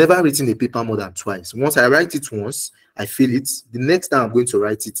 I have never written a paper more than twice. Once I write it once, I fail it. The next time I'm going to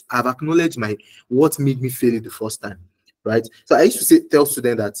write it, I've acknowledged what made me fail it the first time. Right? So I used to tell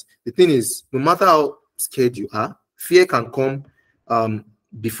students that the thing is, no matter how scared you are, fear can come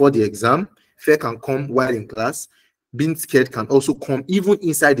before the exam, fear can come while in class, being scared can also come even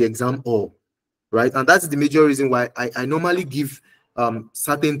inside the exam hall, right? And that's the major reason why I normally give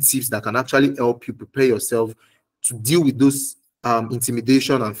certain tips that can actually help you prepare yourself to deal with those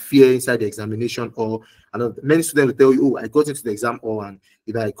intimidation and fear inside the examination hall. And many students will tell you, oh, I got into the exam hall and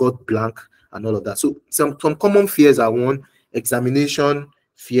I got blank and all of that. So some common fears are, one, examination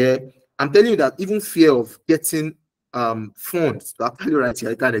fear. I'm telling you that even fear of getting funds to actually write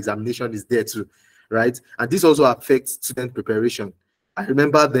your ICAN examination is there too, right? And this also affects student preparation. I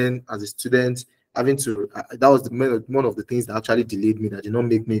remember then as a student having to, that was one of the things that actually delayed me, that did not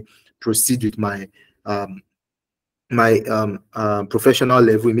make me proceed with my professional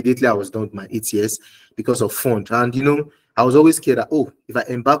level immediately I was done with my ATS because of fund. And you know, I was always scared that, oh, if I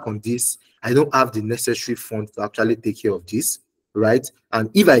embark on this, I don't have the necessary funds to actually take care of this, right? And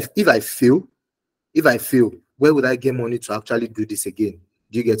if I fail, where would I get money to actually do this again?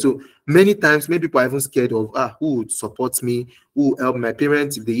 Do you get? So many times, many people are even scared of, who would support me, who will help my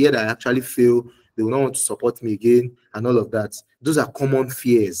parents. If the year that I actually fail, they will not want to support me again, and all of that. Those are common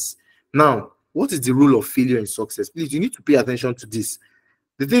fears. Now, what is the role of failure in success? Please, you need to pay attention to this.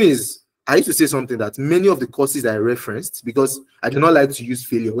 The thing is, I used to say something that many of the courses I referenced, because I do not like to use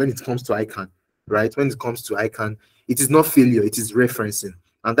failure when it comes to ICAN, right? When it comes to ICAN, it is not failure, it is referencing.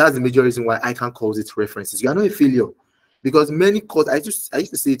 And that's the major reason why ICAN calls it references. You are not a failure. Because many courses, I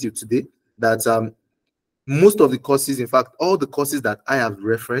used to say to you today that most of the courses, in fact, all the courses that I have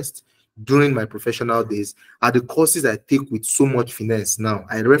referenced during my professional days are the courses I take with so much finesse. Now,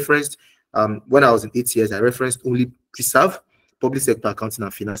 I referenced, when I was in 8 years, I referenced only Preserve, public sector accounting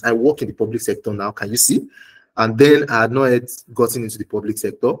and finance. I work in the public sector now, can you see? And then I had not yet gotten into the public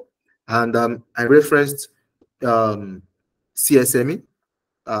sector. And I referenced CSME,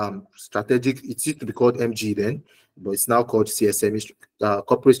 strategic, it used to be called MG then, but it's now called CSME,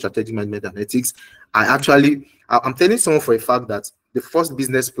 Corporate Strategic Management and Ethics. I'm telling someone for a fact that the first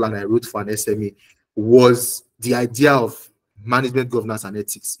business plan I wrote for an SME was the idea of management governance and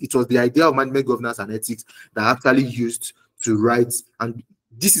ethics. It was the idea of management governance and ethics that I actually used to write, and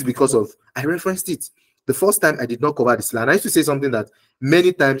this is because of I referenced it. The first time I did not cover the syllabus. I used to say something that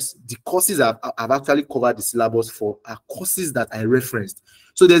many times the courses I've actually covered the syllabus for are courses that I referenced.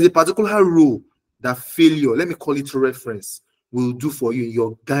 So there's a particular rule that failure, let me call it reference, will do for you in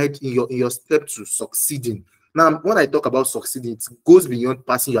your guide, in your step to succeeding. Now, when I talk about succeeding, it goes beyond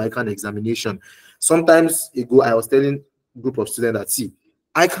passing your ICAN examination. Sometimes ago, I was telling a group of students that, see,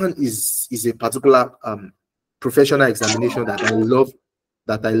 ICAN is a particular professional examination that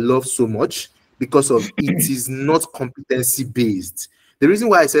I love so much, because of it is not competency based. The reason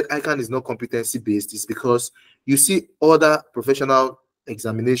why I said ICAN is not competency based is because you see other professional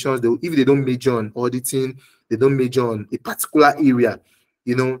examinations, if they don't major on auditing, they don't major on a particular area,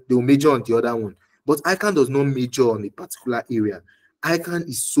 you know, they will major on the other one. But ICAN does not major on a particular area. ICAN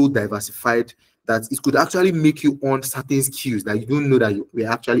is so diversified that it could actually make you earn certain skills that you don't know that we're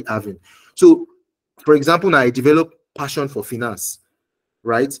actually having. So, for example, now I developed passion for finance,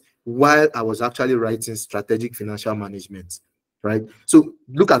 right? While I was actually writing strategic financial management, right? So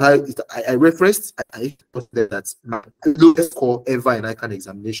look at how I referenced, I that my lowest score ever in ICAN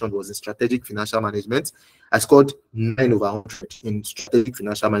examination was in strategic financial management. I scored 9/100 in strategic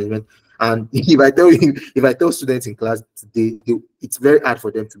financial management. And if I tell students in class, it's very hard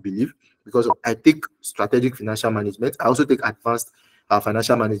for them to believe, because I take strategic financial management. I also take advanced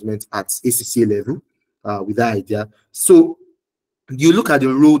financial management at ACCA level with that idea. So you look at the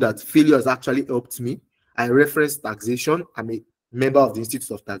role that failure has actually helped me. I referenced taxation. I'm a member of the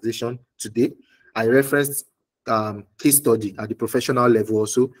Institute of Taxation today. I referenced case study at the professional level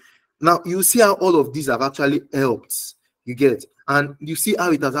also. Now, you see how all of these have actually helped, you get, and you see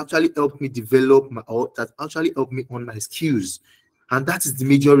how it has actually helped me develop that actually helped me on my skills. And that is the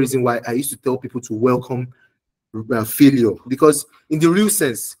major reason why I used to tell people to welcome failure, because in the real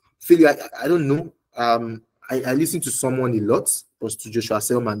sense, failure, I don't know, I listened to someone a lot, was to Joshua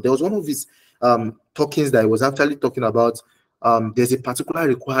Selman. There was one of his talkings that he was actually talking about. There's a particular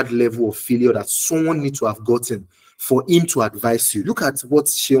required level of failure that someone needs to have gotten for him to advise you. Look at what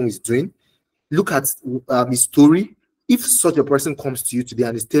Sheon is doing. Look at his story. If such a person comes to you today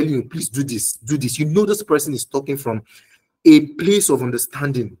and is telling you, please do this, you know this person is talking from a place of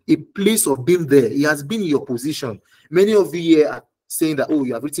understanding, a place of being there. He has been in your position. Many of you here are saying that, oh,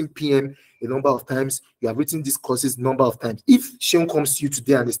 you have written PM a number of times, you have written these courses a number of times. If Sheon comes to you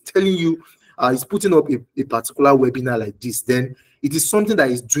today and is telling you, he's putting up a particular webinar like this, then it is something that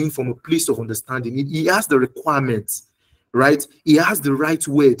he's doing from a place of understanding. He has the requirements, right? He has the right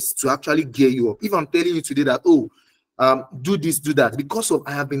words to actually gear you up. If I'm telling you today that, oh, do this, do that, because of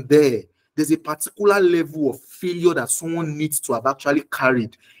I have been there, there's a particular level of failure that someone needs to have actually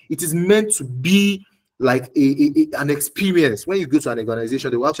carried. It is meant to be like an experience. When you go to an organization,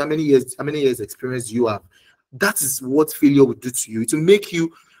 they will ask how many years experience you have. That is what failure will do to you. It will make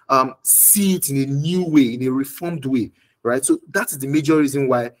you see it in a new way, in a reformed way, right? So that is the major reason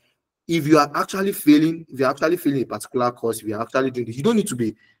why, if you are actually failing, if you're actually failing a particular course, if you're actually doing this, you don't need to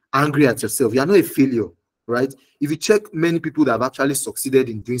be angry at yourself. You are not a failure, right? If you check many people that have actually succeeded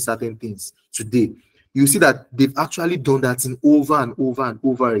in doing certain things today, you see that they've actually done that in over and over and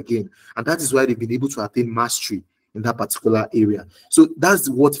over again. And that is why they've been able to attain mastery in that particular area. So that's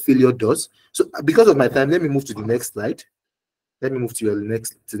what failure does. So because of my time, let me move to the next slide. Let me move to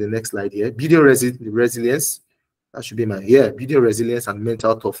the next slide here. Building resilience. That should be building resilience and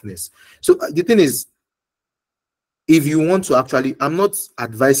mental toughness. So the thing is, if you want to actually, I'm not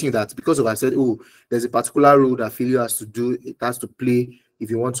advising you that because of I said, oh, there's a particular role that failure has to do, it has to play. If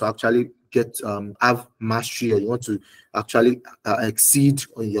you want to actually get have mastery, or you want to actually exceed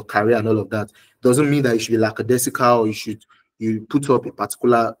in your career and all of that, doesn't mean that you should be lackadaisical, or you put up a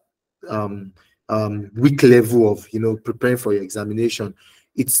particular weak level of preparing for your examination.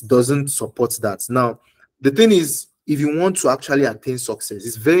 It doesn't support that. Now, the thing is, if you want to actually attain success,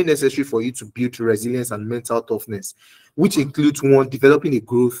 it's very necessary for you to build resilience and mental toughness, which includes 1, developing a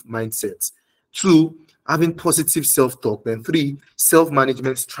growth mindset, 2, having positive self-talk, and 3,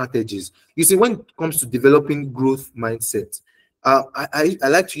 self-management strategies. You see, when it comes to developing growth mindset, I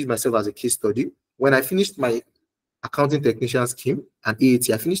like to use myself as a case study. When I finished my accounting technician scheme and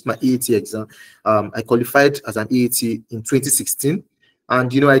AAT, I finished my AAT exam. I qualified as an AAT in 2016,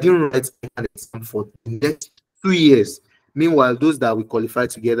 and I didn't write an exam for the next 2 years. Meanwhile, those that we qualified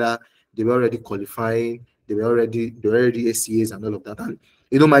together, they were already qualifying, they were already SCAs and all of that. And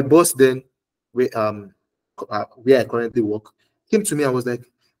my boss then, where I currently work, came to me and was like,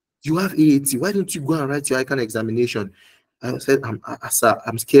 you have AAT, why don't you go and write your ICAN examination? I said,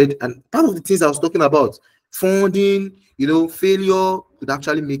 I'm scared. And part of the things I was talking about, funding, failure could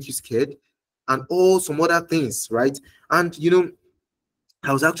actually make you scared, and all some other things, right? And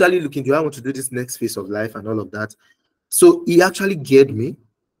I was actually looking, do I want to do this next phase of life and all of that? So he actually geared me.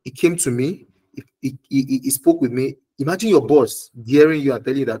 He came to me. He spoke with me. Imagine your boss gearing you and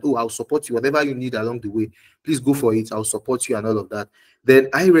telling you that, oh, I'll support you, whatever you need along the way. Please go for it. I'll support you and all of that. Then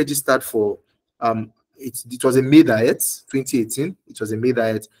I registered for, it was a May diet, 2018. It was a May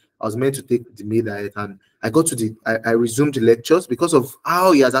diet. I was meant to take the May diet, and I got to I resumed the lectures because of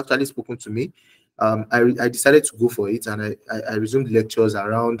how he has actually spoken to me. I decided to go for it, and I resumed lectures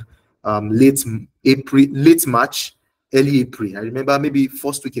around late March, early April. I remember maybe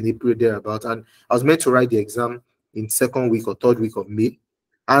first week in April thereabout, and I was meant to write the exam in second week or third week of May.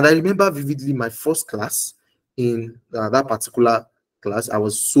 And I remember vividly my first class in that particular class. I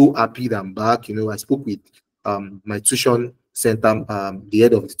was so happy that I'm back. I spoke with my tuition center, the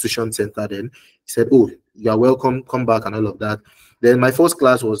head of the tuition center. Then he said, "Oh, you are welcome. Come back," and all of that. Then my first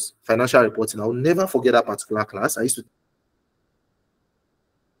class was financial reporting. I will never forget that particular class. I used to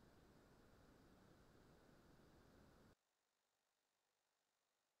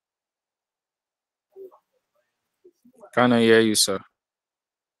Can I hear you, sir?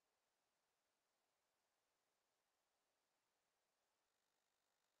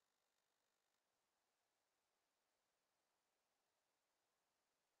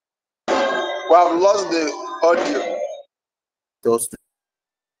 We have lost the audio. just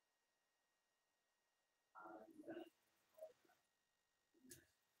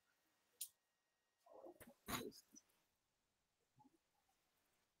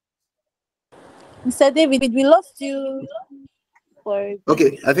Mr. David, we lost you for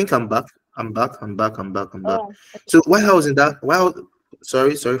okay. I think I'm back. I'm back. oh, So while I was in that,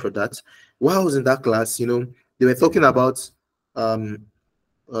 sorry for that. While I was in that class, they were talking about um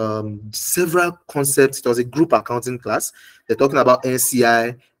several concepts. It was a group accounting class. They're talking about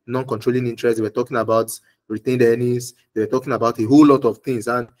NCI, non-controlling interest. They were talking about retained earnings. They were talking about a whole lot of things,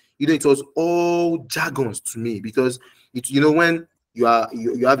 and it was all jargons to me, because when you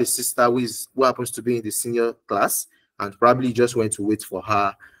have a sister who happens to be in the senior class, and probably you just went to wait for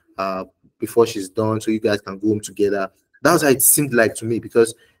her before she's done, so you guys can go home together. That's how it seemed like to me,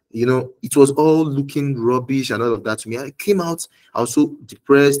 because it was all looking rubbish and all of that to me. I came out, I was so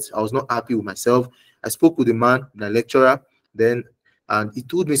depressed, I was not happy with myself. I spoke with the man, my lecturer, then, and he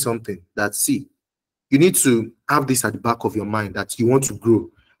told me something that, see, you need to have this at the back of your mind, that you want to grow.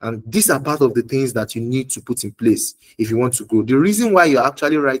 And these are part of the things that you need to put in place if you want to grow. The reason why you're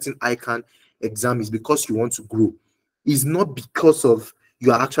actually writing ICAN exam is because you want to grow. It's not because of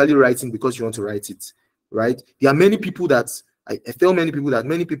you are actually writing because you want to write it, right? There are many people that, I tell many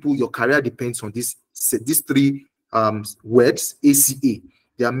people, your career depends on these three words, ACA.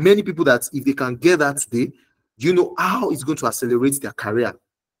 There are many people that if they can get that today, you know how it's going to accelerate their career.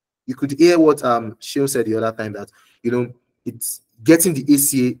 You could hear what Sheon said the other time, that it's getting the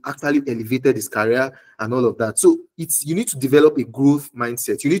ACA actually elevated his career and all of that. So you need to develop a growth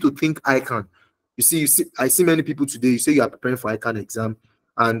mindset. You need to think ICAN. You see, I see many people today, you say you are preparing for ICAN exam,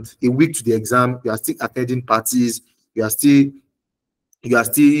 and a week to the exam, you are still attending parties, you are still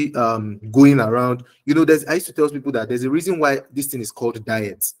going around. I used to tell people that there's a reason why this thing is called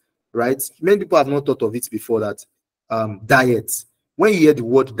diet, right? Many people have not thought of it before, that diet. When you hear the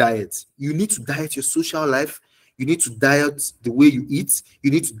word diet, you need to diet your social life, you need to diet the way you eat,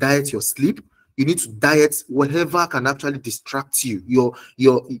 you need to diet your sleep, you need to diet whatever can actually distract you.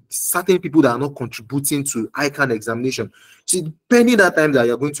 Your certain people that are not contributing to ICAN examination. So depending that time that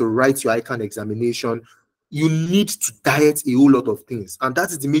you're going to write your ICAN examination, you need to diet a whole lot of things, and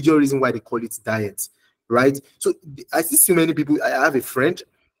that is the major reason why they call it diet, right? So I still see many people. I have a friend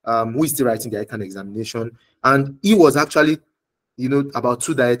who is still writing the ICAN examination, and he was actually, about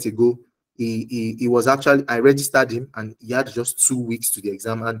 2 diets ago, he was actually, I registered him, and he had just 2 weeks to the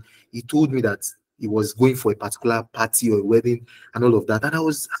exam, and he told me that he was going for a particular party or a wedding and all of that, and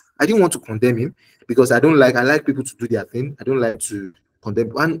I didn't want to condemn him, because I like people to do their thing. I don't like to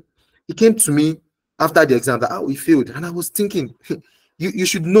condemn. And he came to me after the exam that he failed, and I was thinking, you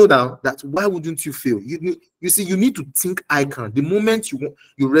should know now that why wouldn't you fail? You see, you need to think ICAN. The moment you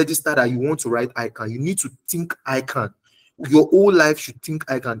register that you want to write ICAN, you need to think ICAN. Your whole life should think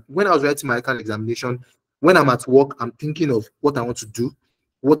ICAN. When I was writing my ICAN examination, when I'm at work, I'm thinking of what I want to do,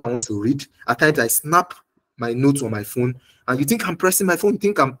 what I want to read. At times I snap my notes on my phone, and you think I'm pressing my phone, you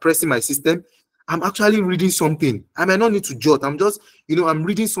think I'm pressing my system. I'm actually reading something. I might not need to jot. I'm just, I'm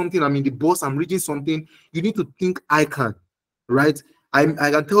reading something. I'm in the bus. I'm reading something. You need to think ICAN, right? I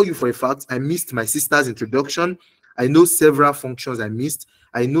can tell you for a fact, I missed my sister's introduction. I know several functions I missed.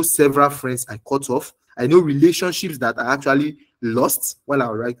 I know several friends I cut off. I know relationships that I actually lost while I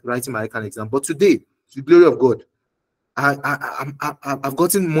was writing my ICAN exam. But today, to the glory of God, I've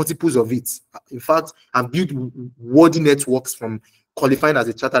gotten multiples of it. In fact, I've built worthy networks from qualifying as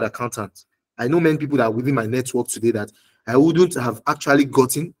a chartered accountant. I know many people that are within my network today that I wouldn't have actually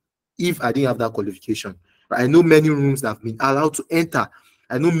gotten if I didn't have that qualification. But I know many rooms that have been allowed to enter.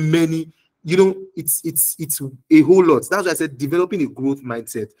 I know many, it's a whole lot. That's why I said developing a growth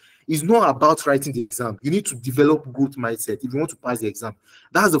mindset is not about writing the exam. You need to develop growth mindset if you want to pass the exam.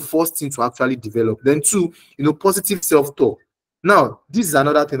 That's the first thing to actually develop. Then 2, positive self-talk. Now, this is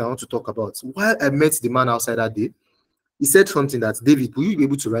another thing I want to talk about. While I met the man outside that day, he said something that, David, will you be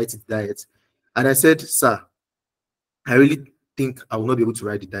able to write it diet? And I said, sir, I really think I will not be able to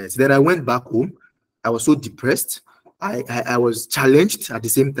write the diet. Then I went back home. I was so depressed. I was challenged at the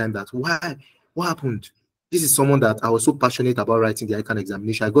same time that why? What happened? This is someone that I was so passionate about writing the ICAN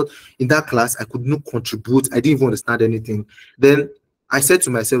examination. I got in that class, I could not contribute. I didn't even understand anything. Then I said to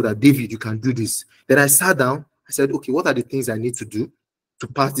myself that, David, you can do this. Then I sat down. I said, okay, what are the things I need to do to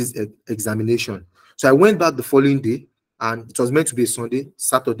pass this examination? So I went back the following day, and it was meant to be a Sunday,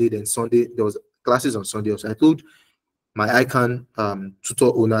 Saturday, then Sunday. There was classes on Sunday. So I told my ICAN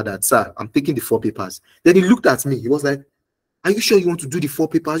tutor owner that, sir, I'm taking the 4 papers. Then he looked at me. He was like, are you sure you want to do the 4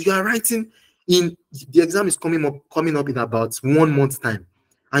 papers? You are writing in, the exam is coming up in about 1 month's time.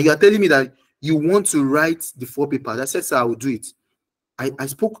 And you are telling me that you want to write the 4 papers. I said, sir, I will do it. I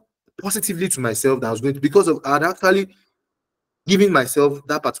spoke positively to myself that I was going to, because of I had actually given myself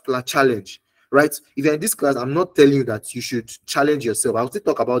that particular challenge, right? If you're in this class, I'm not telling you that you should challenge yourself. I'll still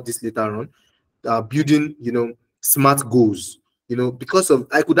talk about this later on, building, smart goals, because of,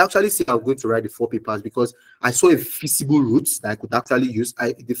 I could actually say I'm going to write the 4 papers because I saw a feasible route that I could actually use.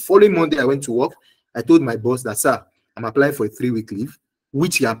 The following Monday I went to work. I told my boss that, sir, I'm applying for a 3-week leave,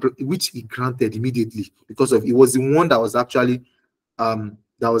 which he granted immediately because of, it was the one that was actually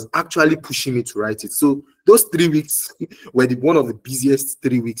that was actually pushing me to write it. So those 3 weeks were one of the busiest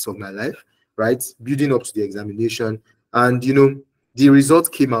 3 weeks of my life, right? Building up to the examination. And, you know, the results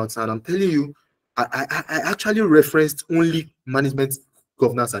came out, and I'm telling you, I actually referenced only management,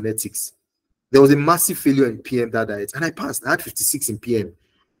 governance, and ethics. There was a massive failure in PM that diet, and I passed. I had 56 in PM.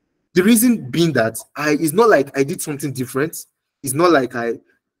 The reason being that it's not like I did something different. It's not like I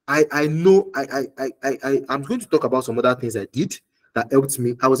know I'm going to talk about some other things I did that helped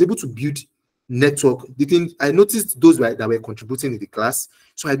me. I was able to build network. The thing I noticed those that were contributing in the class,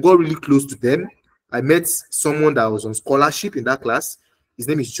 so I got really close to them. I met someone that was on scholarship in that class. His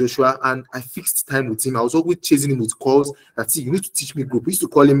name is Joshua, and I fixed time with him. I was always chasing him with calls that, see, you need to teach me group. We used to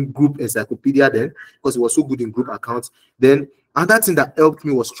call him Group Encyclopedia then, because he was so good in group accounts. Then another thing that helped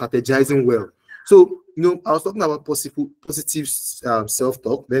me was strategizing well. So, you know, I was talking about positive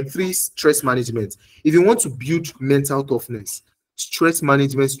self-talk. Then 3, stress management. If you want to build mental toughness, stress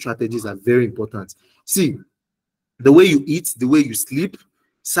management strategies are very important. See, the way you eat, the way you sleep,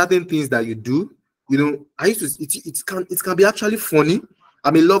 certain things that you do, you know, I used to, it can be actually funny.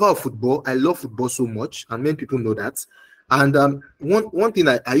 I'm a lover of football. I love football so much, and many people know that. And one thing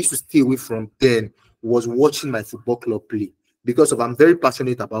I used to stay away from then was watching my football club play, because I'm very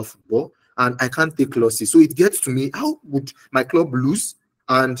passionate about football and I can't take losses. So it gets to me, how would my club lose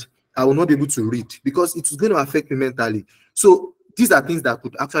and I will not be able to read, because it's going to affect me mentally. So these are things that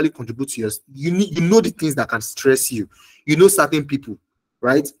could actually contribute to yours. You know the things that can stress you. You know certain people,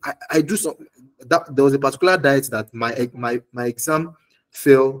 right? I do some that there was a particular diet that my exam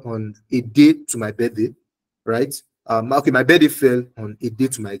fell on a day to my birthday, right? Okay, my birthday fell on a day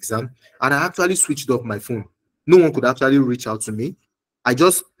to my exam, and I actually switched off my phone. No one could actually reach out to me. I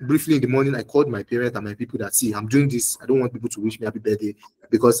just briefly in the morning, I called my parents and my people that, see, I'm doing this. I don't want people to wish me happy birthday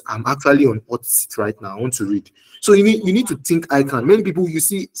because I'm actually on hot seat right now. I want to read. So you need to think ICAN. Many people you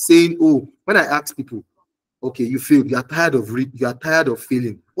see saying, oh, when I ask people, okay, you feel you are tired of reading, you are tired of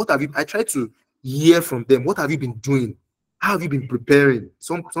failing. What have you? I try to hear from them. What have you been doing? How have you been preparing?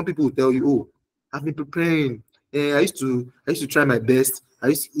 Some people will tell you, oh, I've been preparing. I used to try my best. I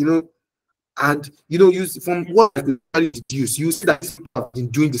used, you know, and you know, from what I could deduce, you see that people have been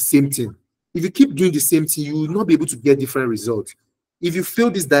doing the same thing. If you keep doing the same thing, you will not be able to get different results. If you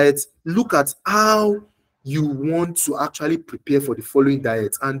fail this diet, look at how you want to actually prepare for the following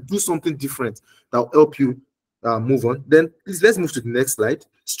diet and do something different that will help you move on. Then please let's move to the next slide.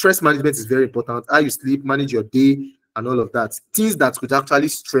 Stress management is very important. How you sleep, manage your day, and all of that. Things that could actually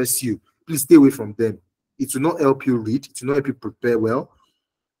stress you, please stay away from them. It will not help you read. It will not help you prepare well.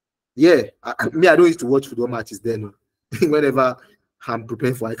 Yeah, I don't used to watch football matches then. Whenever I'm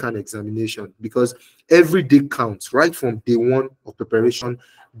preparing for ICAN examination, because every day counts, right from day one of preparation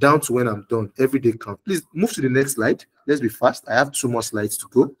down to when I'm done. Every day counts. Please move to the next slide. Let's be fast. I have 2 more slides to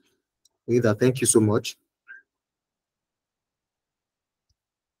go. Either, thank you so much.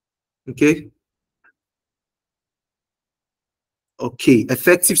 Okay. Okay,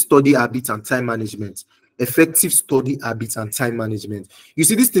 effective study habits and time management. Effective study habits and time management. You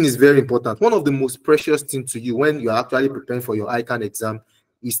see, this thing is very important. One of the most precious things to you when you're actually preparing for your ICAN exam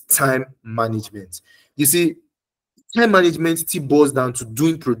is time management. You see, time management still boils down to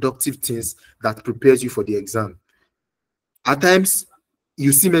doing productive things that prepares you for the exam. At times,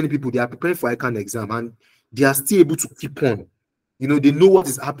 you see many people, they are preparing for ICAN exam and they are still able to keep on. You know, they know what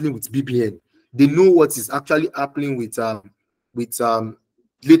is happening with BBN. They know what is actually happening with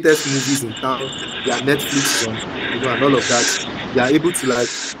latest movies in town, their Netflix on, you know, and all of that. They are able to, like,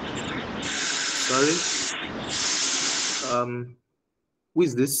 sorry, who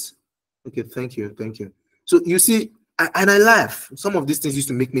is this? Okay, thank you. So you see, and I laugh. Some of these things used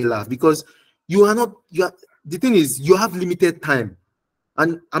to make me laugh because the thing is, you have limited time.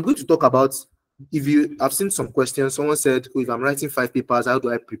 And I'm going to talk about, I've seen some questions. Someone said, oh, if I'm writing 5 papers, how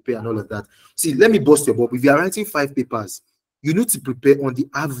do I prepare and all of that? See, let me bust your bubble. If you are writing 5 papers, you need to prepare on the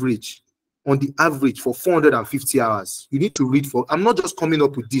average for 450 hours. You need to read for, I'm not just coming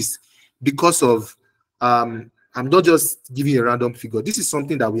up with this because of, I'm not just giving a random figure. This is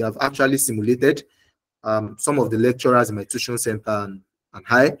something that we have actually simulated. Some of the lecturers in my tuition center and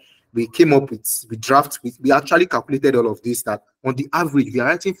high, we came up with, we actually calculated all of this, that on the average, if you are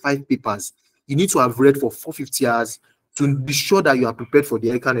writing 5 papers, you need to have read for 450 hours to be sure that you are prepared for the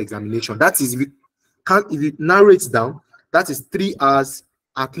ICAN examination. That is, if you narrow it down, that is 3 hours,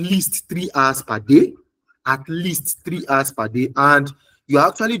 at least 3 hours per day, and you're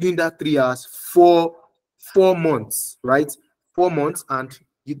actually doing that 3 hours for 4 months, right? 4 months, and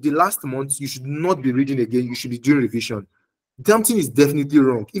the last month, you should not be reading again, you should be doing revision. Something is definitely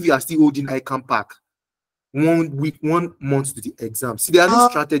wrong if you are still holding ICAN pack. 1 week, 1 month to the exam. See, there are no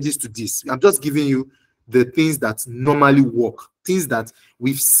strategies to this. I'm just giving you the things that normally work, things that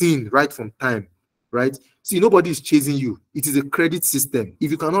we've seen right from time, right? See, nobody is chasing you. It is a credit system.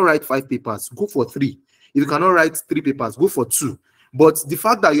 If you cannot write 5 papers, go for 3. If you cannot write 3 papers, go for 2. But the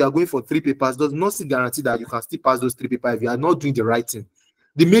fact that you are going for 3 papers does not guarantee that you can still pass those 3 papers if you are not doing the writing.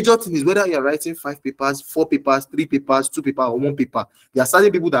 The major thing is whether you are writing 5 papers, 4 papers, 3 papers, 2 papers, or 1 paper. There are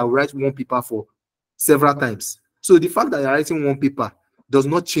certain people that will write 1 paper for several times. So the fact that you're writing 1 paper does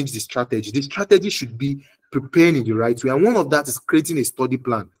not change the strategy. The strategy should be preparing in the right way. And one of that is creating a study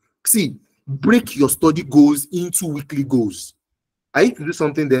plan. See, break your study goals into weekly goals. I used to do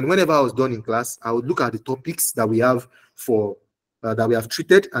something then. Whenever I was done in class, I would look at the topics that we have for that we have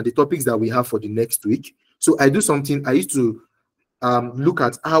treated and the topics that we have for the next week. So I do something. I used to look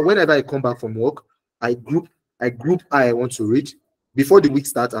at how whenever I come back from work, I group I want to read. Before the week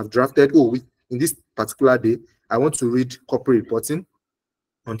starts, I've drafted, in this particular day, I want to read corporate reporting.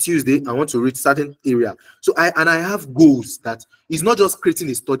 On Tuesday, I want to read certain area. So I have goals that it's not just creating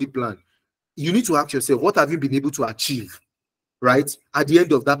a study plan. You need to ask yourself, what have you been able to achieve, right? At the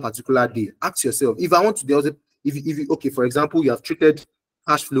end of that particular day, ask yourself, if I want to, okay, for example, you have treated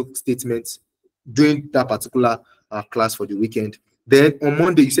cash flow statements during that particular class for the weekend. Then on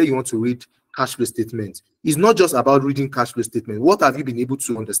Monday, you say you want to read cash flow statement. It's not just about reading cash flow statement. What have you been able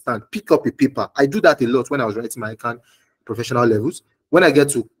to understand? Pick up a paper. I do that a lot when I was writing my ICAN professional levels. When I get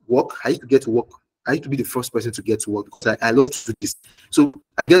to work, I used to get to work. I used to be the first person to get to work because I love to do this. So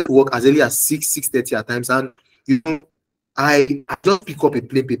I get to work as early as 6:30 at times, and I just pick up a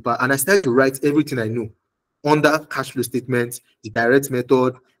plain paper and I start to write everything I know under cash flow statement, the direct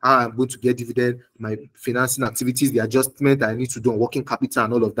method, how I'm going to get dividend, my financing activities, the adjustment I need to do on working capital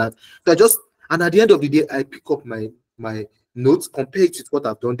and all of that. So and at the end of the day, I pick up my notes, compare it with what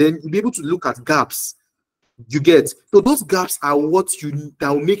I've done. Then you'll be able to look at gaps. You get, so those gaps are that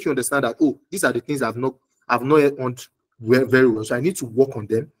will make you understand that, these are the things I've not yet on very well. So I need to work on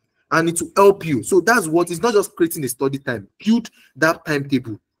them. I need to help you. So that's what it's not just creating a study time. Build that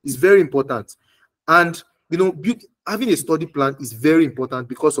timetable. It's very important. And having a study plan is very important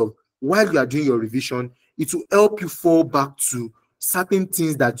because of while you are doing your revision, it will help you fall back to certain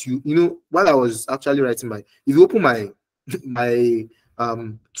things that while I was actually writing if you open my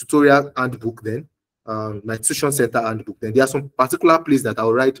tutorial handbook, then my tuition center handbook, then there are some particular places that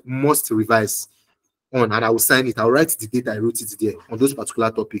I'll write must revise on, and I will sign it. I'll write the date I wrote it there on those particular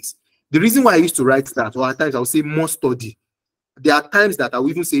topics. The reason why I used to write that, or at times I'll say must study. There are times that I will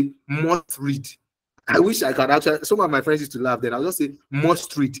even say must read. I wish I could actually, some of my friends used to laugh, then I'll just say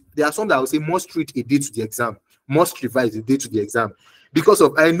must read. There are some that I will say must read a day to the exam, must revise a day to the exam. Because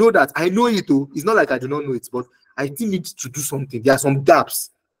I know it too. It's not like I do not know it, but I still need to do something. There are some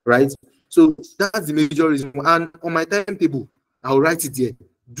gaps, right? So that's the major reason. And on my timetable, I'll write it there.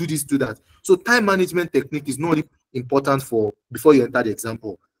 Do this, do that. So time management technique is not important before you enter the exam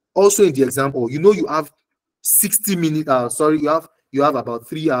hall. Also in the exam hall, you have 60 minutes. You have about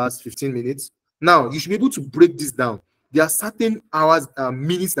 3 hours, 15 minutes. Now you should be able to break this down. There are certain hours,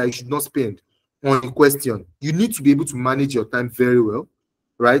 minutes that you should not spend on a question. You need to be able to manage your time very well,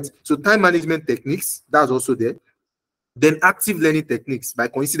 right? So time management techniques, that's also there. Then active learning techniques. By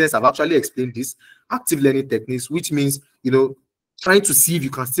coincidence, I've actually explained this. Active learning techniques, which means, trying to see if you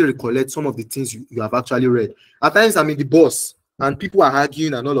can still recollect some of the things you have actually read. At times, I'm in the bus and people are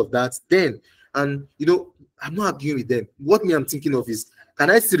arguing and all of that. I'm not arguing with them. What I'm thinking of is, can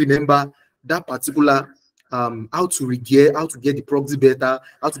I still remember that particular how to regear, how to get the proxy better,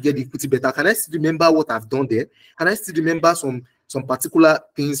 how to get the equity better? Can I still remember what I've done there? Can I still remember some particular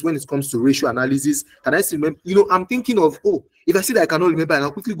things when it comes to ratio analysis? Can I still remember? I'm thinking of, if I see that I cannot remember, and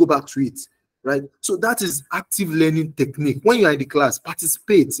I'll quickly go back to it, right? So that is active learning technique. When you are in the class,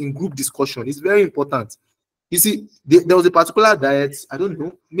 participate in group discussion. It's very important. You see, there was a particular diet, I don't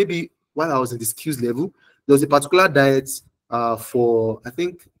know, maybe while I was in the skills level, there was a particular diet for, I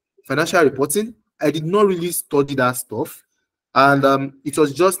think, financial reporting. I did not really study that stuff. And it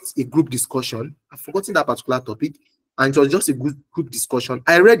was just a group discussion. I've forgotten that particular topic. And it was just a good group discussion.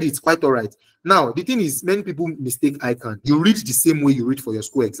 I read it quite all right. Now, the thing is, many people mistake ICAN. You read the same way you read for your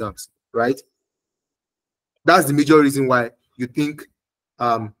school exams, right? That's the major reason why you think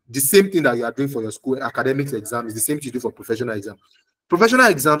the same thing that you are doing for your school academics exam is the same thing you do for professional exam. Professional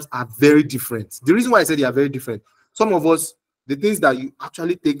exams are very different. The reason why I said they are very different, some of us, the things that you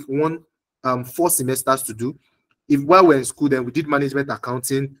actually take 4 semesters to do, while we're in school, then we did management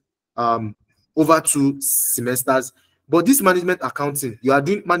accounting over 2 semesters. But this management accounting, you are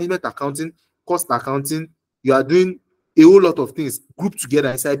doing management accounting, cost accounting, you are doing a whole lot of things grouped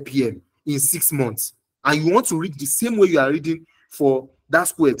together inside PM in 6 months. and you want to read the same way you are reading for that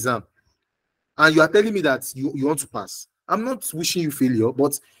school exam, and you are telling me that you want to pass. I'm not wishing you failure,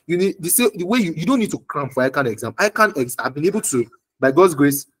 but you need the way you don't need to cram for ICAN exam. I've been able to, by God's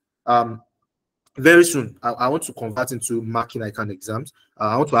grace, very soon I want to convert into marking ICAN exams.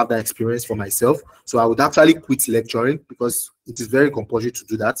 I want to have that experience for myself. So I would actually quit lecturing, because it is very compulsory to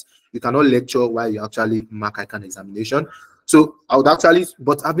do that. You cannot lecture while you actually mark ICAN examination. So I would actually,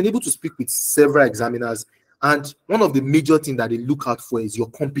 but I've been able to speak with several examiners, and one of the major things that they look out for is your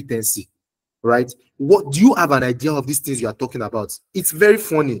competency, right? What do you have an idea of these things you are talking about? It's very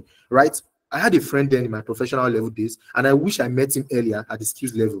funny, right? I had a friend then in my professional level days, and I wish I met him earlier at the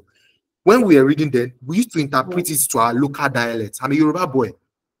skills level. When we were reading then, we used to interpret it to our local dialect. I'm a Yoruba boy.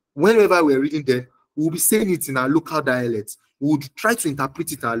 Whenever we're reading then, we'll be saying it in our local dialect. We would try to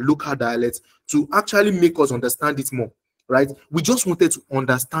interpret it in our local dialect to actually make us understand it more, right? We just wanted to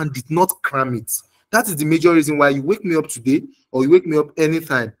understand it, not cram it. That is the major reason why you wake me up today, or you wake me up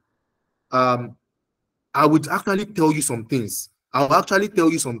anytime. I would actually tell you some things. I'll actually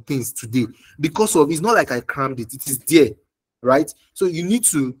tell you some things today, because of, it's not like I crammed it. It is there, right? So you need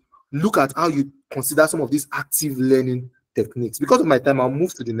to look at how you consider some of these active learning techniques. Because of my time, I'll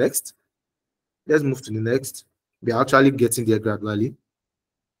move to the next. Let's move to the next. We're actually getting there gradually.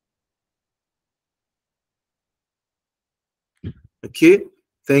 Okay,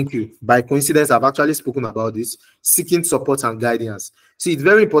 thank you. By coincidence, I've actually spoken about this, seeking support and guidance. See, it's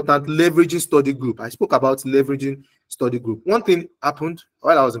very important, leveraging study group. I spoke about leveraging study group. One thing happened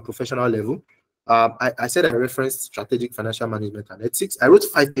while I was in professional level. I said I referenced strategic financial management and ethics. I wrote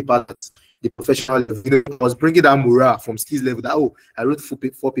 5 papers at the professional level. You know, I was bringing that morale from skills level that, oh, I wrote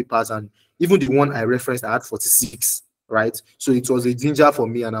 4 papers, and even the one I referenced, I had 46, right? So it was a ginger for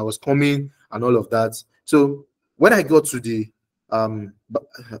me, and I was coming and all of that. So when I got to the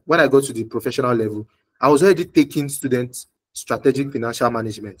professional level, I was already taking students strategic financial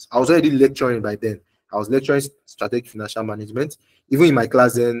management. I was already lecturing by then. I was lecturing strategic financial management. Even in my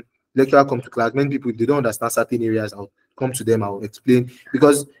class then, lecturer come to class, many people, they don't understand certain areas, I'll come to them, I'll explain,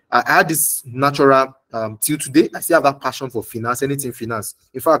 because I had this natural, till today, I still have that passion for finance, anything finance.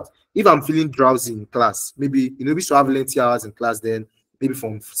 In fact, if I'm feeling drowsy in class, maybe, we used to have lengthy hours in class then, maybe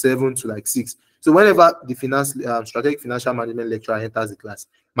from 7 to like 6. So whenever the strategic financial management lecturer enters the class,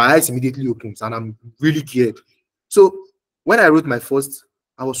 my eyes immediately opens, and I'm really geared. So when I wrote my first,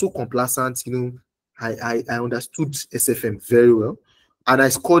 I was so complacent, I understood SFM very well, and I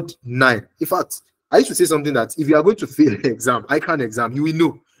scored 9. In fact, I used to say something that if you are going to fail the exam, ICAN exam, you will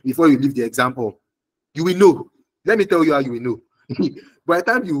know before you leave the exam hall. You will know. Let me tell you how you will know. By the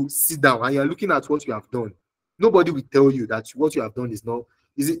time you sit down and you're looking at what you have done, nobody will tell you that what you have done is not.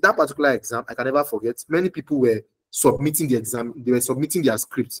 Is it that particular exam? I can never forget. Many people were submitting the exam. They were submitting their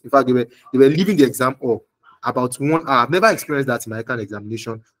scripts. In fact, they were leaving the exam hall about 1 hour. I've never experienced that in my ICAN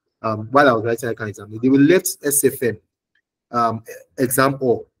examination. While I was writing ICAN exam, they were left SFM exam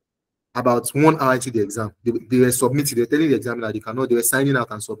hall about 1 hour into the exam. They were submitting. They were telling the examiner they cannot. They were signing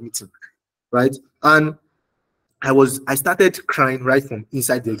out and submitting, right? And I started crying right from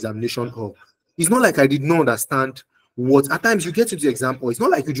inside the examination hall. It's not like I did not understand what. At times you get into the exam hall, it's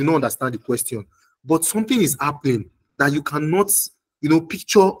not like you do not understand the question, but something is happening that you cannot,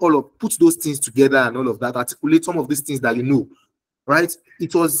 picture put those things together and all of that, articulate some of these things that right?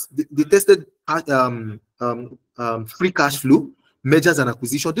 It was they tested free cash flow, mergers and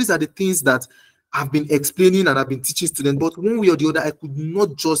acquisition. These are the things that I've been explaining and I've been teaching students, but one way or the other, I could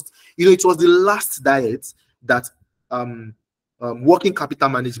not just, it was the last diet that working capital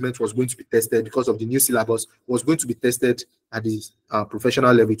management was going to be tested because of the new syllabus, was going to be tested at the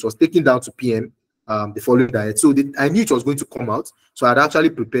professional level. It was taken down to PM the following diet. So I knew it was going to come out. So I'd actually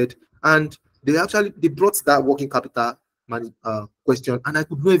prepared, and they brought that working capital question, and I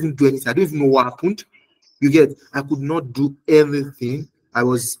could not even do anything. I don't even know what happened. I could not do anything. I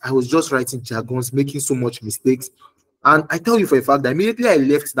was just writing jargons, making so much mistakes. And I tell you for a fact that immediately I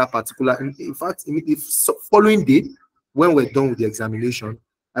left that particular, in fact, the following day, when we're done with the examination,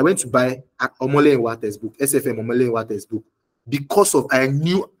 I went to buy Omole and Waters book, SFM Omole and Waters book, because I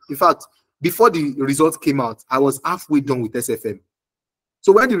knew, in fact, before the results came out, I was halfway done with SFM.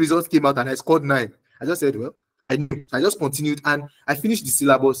 So when the results came out and I scored 9, I just said, well, I just continued, and I finished the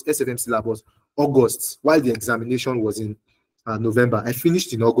syllabus, SFM syllabus, August, while the examination was in November. I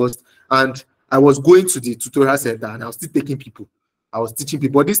finished in August, and I was going to the tutorial center, and I was still taking people. I was teaching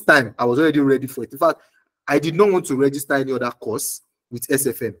people. But this time, I was already ready for it. In fact, I did not want to register any other course with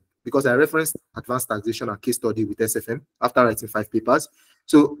SFM because I referenced advanced taxation and case study with SFM after writing 5 papers.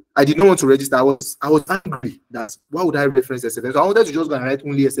 So I did not want to register. I was angry that why would I reference SFM? So I wanted to just go and write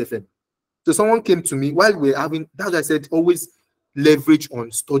only SFM. So someone came to me while we're having, that's why I said always leverage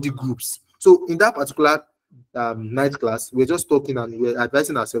on study groups. So in that particular night class, we're just talking and we're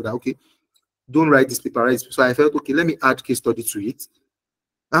advising ourselves that, okay, don't write this paper, right? So I felt, okay, let me add case study to it.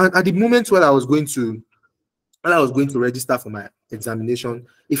 And at the moment when I was going to register for my examination,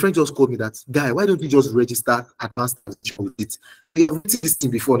 a friend just called me that, guy, why don't you just register advanced with it? We've written this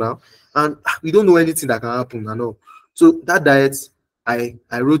thing before now, and we don't know anything that can happen. I know. So that diet, I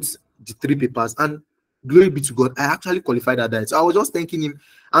wrote the 3 papers, and glory be to God, I actually qualified that diet. So I was just thanking him,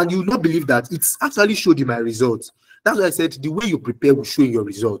 and you will not believe that it's actually showed in my results. That's why I said the way you prepare will show in your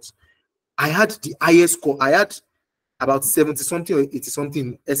results. I had the highest score. I had about 70 something or 80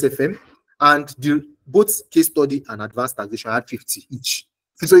 something SFM, and the both case study and advanced taxation I had 50 each.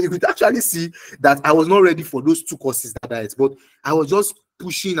 So you could actually see that I was not ready for those 2 courses that diet, but I was just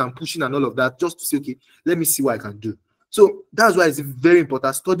pushing and all of that just to say, okay, let me see what I can do. So that's why it's very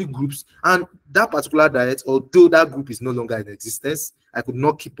important. Study groups, and that particular diet, although that group is no longer in existence, I could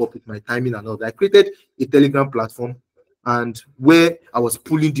not keep up with my timing and all that. I created a Telegram platform, and where I was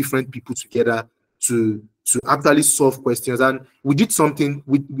pulling different people together to actually solve questions. And we did something.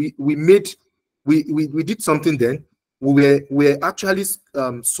 We did something then. We were actually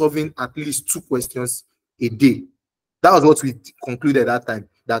solving at least 2 questions a day. That was what we concluded at that time,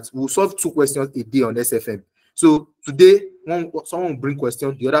 that we'll solve 2 questions a day on SFM. So today, someone will bring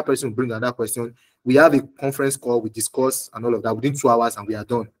question, the other person will bring another question. We have a conference call, we discuss and all of that within 2 hours, and we are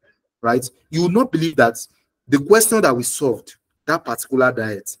done, right? You will not believe that the question that we solved, that particular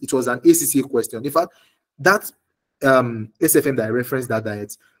diet, it was an ACCA question. In fact, that SFM that I referenced, that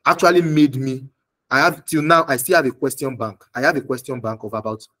diet, actually made me, till now, I still have a question bank. I have a question bank of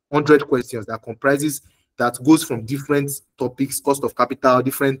about 100 questions that goes from different topics, cost of capital,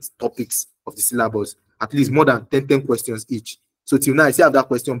 different topics of the syllabus, at least more than 10 questions each. So till now, I still have that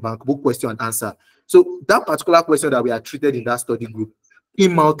question bank, book question and answer. So that particular question that we are treated in that study group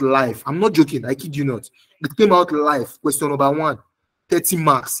came out live. I'm not joking, I kid you not. It came out live, question number 1, 30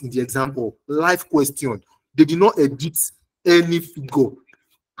 marks in the example, live question. They did not edit any figure.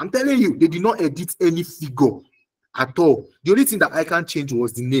 I'm telling you, they did not edit any figure at all. The only thing that I can change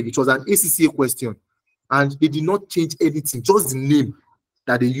was the name. It was an ACCA question, and they did not change anything, just the name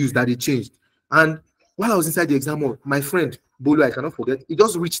that they used, that they changed. And while I was inside the exam hall, my friend Bolo, I cannot forget, he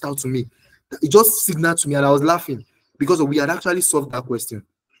just reached out to me. He just signaled to me, and I was laughing because we had actually solved that question.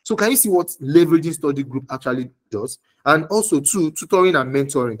 So can you see what leveraging study group actually does? And also too, tutoring and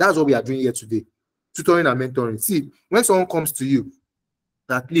mentoring. That's what we are doing here today. Tutoring and mentoring. See, when someone comes to you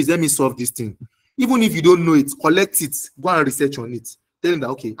that, please let me solve this thing, even if you don't know it, collect it, go and research on it. Tell them that,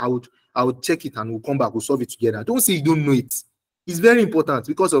 okay, I would check it and we'll come back, we'll solve it together. Don't say you don't know it. It's very important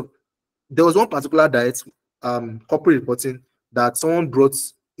because there was one particular diet, corporate reporting, that someone brought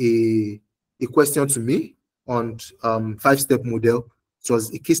a question to me on 5-step model. It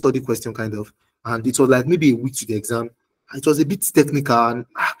was a case study question kind of, and it was like maybe a week to the exam. It was a bit technical, and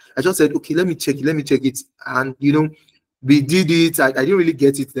I just said, okay, let me check it. And we did it. I didn't really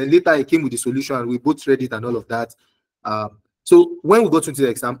get it. Then later I came with the solution, and we both read it and all of that. So when we got into the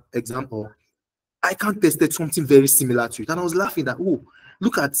exam hall, I can't tested something very similar to it, and I was laughing that, oh,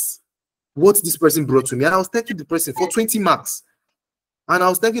 look at what this person brought to me. And I was thanking the person for 20 marks. And I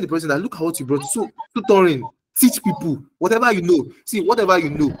was thanking the person that, look at what you brought. So tutoring, teach people whatever you know. See, whatever you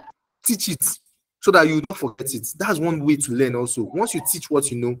know, teach it so that you don't forget it. That's one way to learn also. Once you teach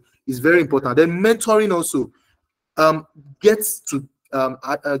what you know, it's very important. Then mentoring also,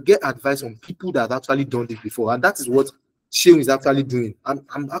 get advice on people that have actually done this before. And that is what Sheung is actually doing.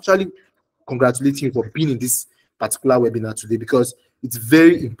 I'm actually congratulating you for being in this particular webinar today, because it's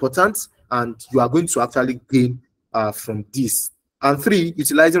very important and you are going to actually gain from this. And 3,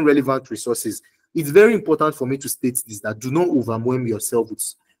 utilizing relevant resources. It's very important for me to state this, that do not overwhelm yourself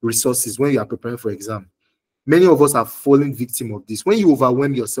with resources when you are preparing for exam. Many of us are falling victim of this. When you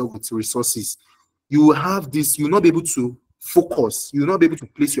overwhelm yourself with resources, you will have this, you will not be able to focus, you will not be able to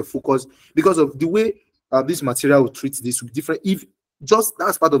place your focus, because of the way this material will treat this will be different. If just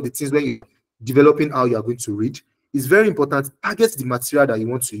that's part of the things when you're developing how you are going to read, it's very important. Target the material that you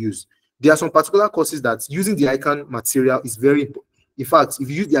want to use. There are some particular courses that using the ICAN material is very important. In fact, if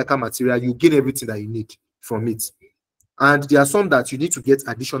you use the ICAN material, you gain everything that you need from it. And there are some that you need to get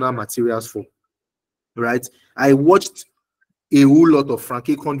additional materials for, right? I watched a whole lot of Frank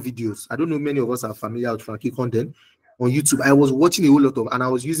ICAN videos. I don't know, many of us are familiar with Frank ICAN then on YouTube. I was watching a whole lot of, and I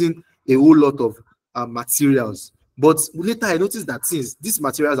was using a whole lot of materials. But later I noticed that since these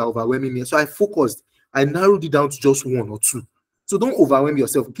materials are overwhelming me, so I focused. I narrowed it down to just 1 or 2. So don't overwhelm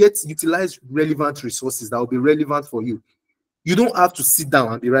yourself. Utilize relevant resources that will be relevant for you. You don't have to sit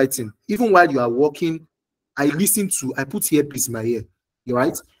down and be writing. Even while you are walking, I put earpiece in my ear,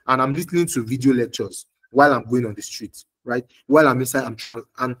 right? And I'm listening to video lectures while I'm going on the street, right? While I'm inside,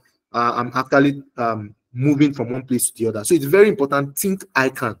 I'm actually moving from one place to the other. So it's very important. Think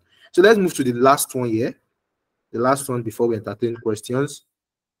ICAN. So let's move to the last one here. The last one before we entertain questions.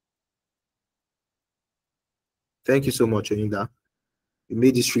 Thank you so much, Oninda. You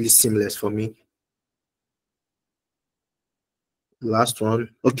made this really seamless for me. Last one.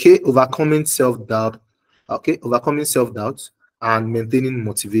 Okay, overcoming self-doubt. Okay, overcoming self-doubt and maintaining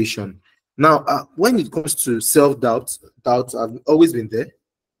motivation. Now, when it comes to self-doubt, I've always been there.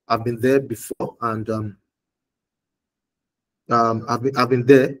 I've been there before, and I've been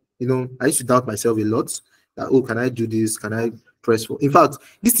there. You know, I used to doubt myself a lot. That, oh, can I do this? Can I press for? In fact,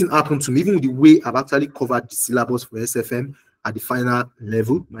 this thing happened to me even with the way I've actually covered the syllabus for SFM at the final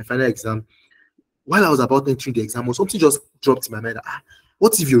level, my final exam. While I was about entering the exam, something just dropped in my mind.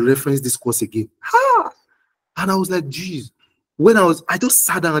 What if you reference this course again? And I was like, geez. I just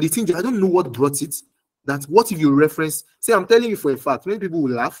sat down and the thing, I don't know what brought it. That what if you reference? Say, I'm telling you for a fact, many people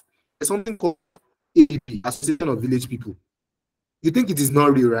will laugh. There's something called AVP, Association of Village People. You think it is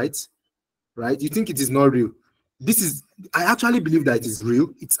not real, right? Right? You think it is not real. I actually believe that it is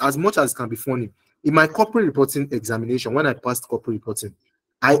real. It's as much as it can be funny. In my corporate reporting examination, when I passed corporate reporting,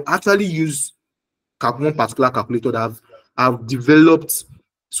 I actually used one particular calculator that I've developed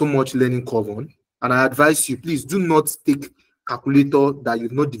so much learning curve on. And I advise you, please do not take calculator that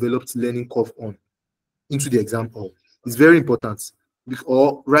you've not developed learning curve on into the exam hall. It's very important.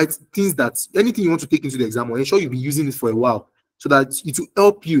 Or write things that anything you want to take into the exam hall, ensure you'll be using it for a while so that it will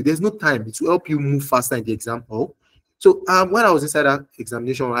help you. There's no time. It will help you move faster in the exam hall. So when I was inside that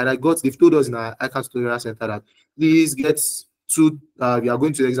examination, and they've told us in our ICAN Tutorial Center that please get we are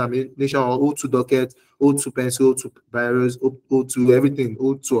going to the examination or 02 docket, 02 pencil, 02 biros, 02 everything,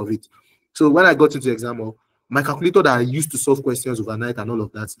 02 of it. So when I got into the exam hall, my calculator that I used to solve questions overnight and all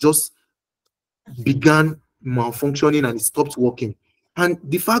of that just began malfunctioning and it stopped working. And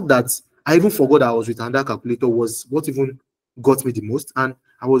the fact that I even forgot I was with another calculator was what even got me the most. And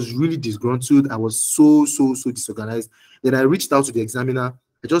I was really disgruntled. I was so disorganized. Then I reached out to the examiner.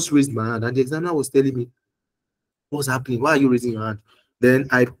 I just raised my hand and the examiner was telling me, what's happening? Why are you raising your hand? Then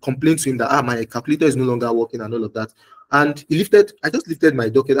I complained to him that my calculator is no longer working and all of that. And I just lifted my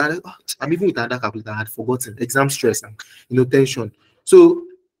docket and I'm even with another calculator. I had forgotten exam stress and tension. So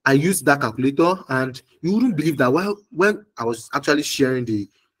I used that calculator, and you wouldn't believe that when I was actually sharing the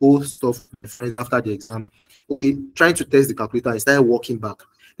whole stuff with my friends after the exam, trying to test the calculator, I started walking back.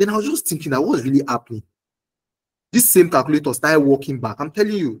 Then I was just thinking that what's really happening? This same calculator started walking back. I'm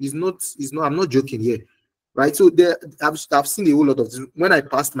telling you, I'm not joking here. Right, so I've seen a whole lot of this. When I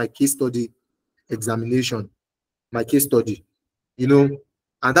passed my case study examination, and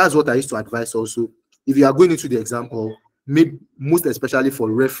that's what I used to advise also. If you are going into the exam hall, most especially for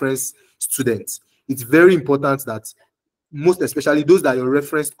reference students, it's very important that most especially those that your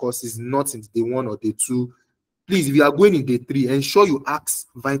reference course is not in day 1 or day 2. Please, if you are going in day 3, ensure you ask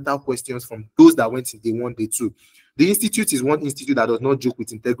vital questions from those that went in day 1, day 2. The institute is one institute that does not joke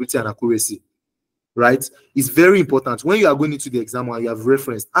with integrity and accuracy. Right? It's very important. When you are going into the exam and you have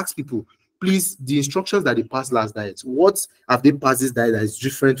referenced, ask people, please, the instructions that they passed last diet, what have they passed this diet that is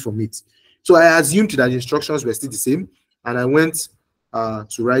different from it? So I assumed that the instructions were still the same, and I went to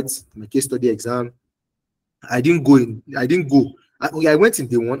write my case study exam. I didn't go. I went in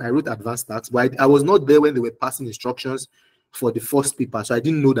day 1, I wrote advanced tax, but I was not there when they were passing instructions for the first paper. So I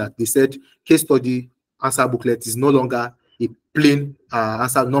didn't know that they said case study answer booklet is no longer a plain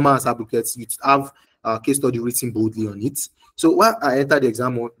normal answer booklet. You have case study written boldly on it. So while I entered the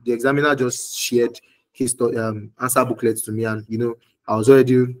exam, the examiner just shared case study answer booklets to me, and I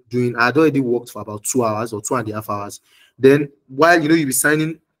had already worked for about 2 hours or 2.5 hours. Then while you'll be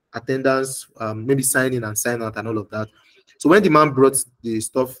signing attendance, maybe sign in and sign out and all of that. So when the man brought the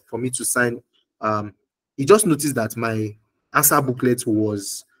stuff for me to sign, he just noticed that my answer booklet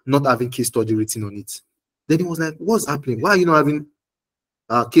was not having case study written on it. Then he was like, what's happening? Why are you not having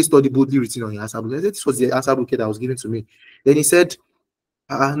case study boldly written on your answer booklet? This was the answer booklet that was given to me. Then he said,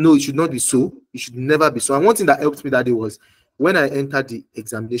 no, it should not be so. It should never be so. And one thing that helped me that day was when I entered the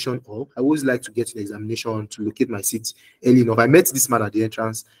examination hall, I always like to get to the examination to locate my seat early enough. I met this man at the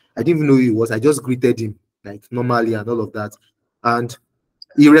entrance. I didn't even know who he was. I just greeted him like normally and all of that. And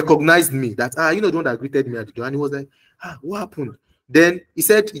he recognized me that, the one that greeted me at the door. And he was like, what happened? Then he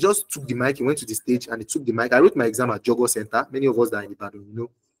said he just took the mic. He went to the stage and he took the mic. I wrote my exam at Jogo Center. Many of us that are in Ibadan,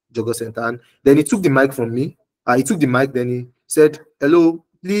 Jogo Center. And then he took the mic from me. He took the mic. Then he said, hello,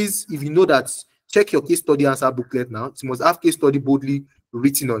 please, if you know that check your case study answer booklet now. It must have case study boldly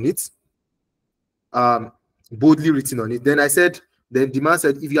written on it. Then I said, then the man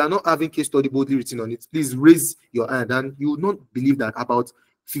said, if you are not having case study boldly written on it, please raise your hand. And you would not believe that about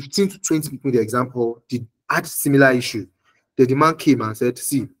 15 to 20 people in the exam hall did had similar issue. The man came and said,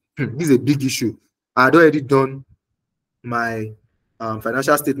 see, this is a big issue. I had already done my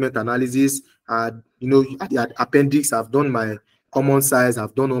financial statement analysis. The appendix, I've done my common size,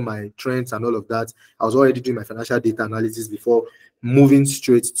 I've done all my trends and all of that. I was already doing my financial data analysis before moving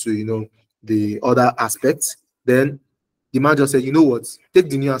straight to, the other aspects. Then the man just said, you know what, take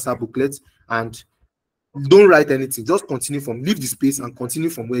the new answer booklet and don't write anything. Just continue leave the space and continue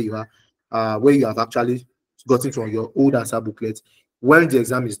from where you are, where you have actually gotten from your old answer booklet. When the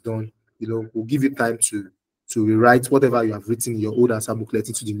exam is done, we'll give you time to rewrite whatever you have written in your old answer booklet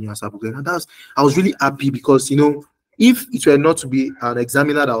into the new answer booklet. And I was really happy because, if it were not to be an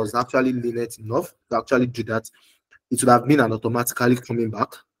examiner that was actually lenient enough to actually do that, it would have been an automatically coming back,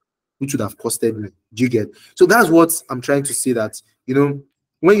 which would have costed me. Do you get? So that's what I'm trying to say, that,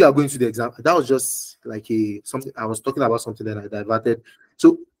 when you are going to the exam, that was just like something I was talking about, something that I diverted.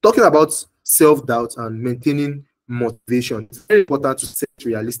 So talking about self-doubt and maintaining motivation, it's very important to set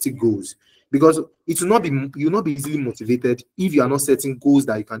realistic goals, because you'll not be easily motivated if you are not setting goals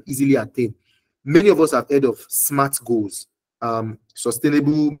that you can easily attain. Many of us have heard of SMART goals,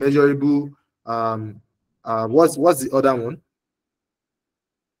 sustainable, measurable. What's the other one?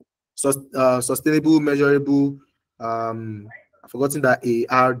 Sustainable, measurable. I've forgotten that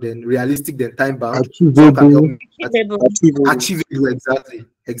AR, then realistic, then time bound. Achievable. Achievable.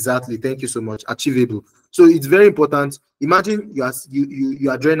 Exactly. Thank you so much. Achievable. So it's very important. Imagine you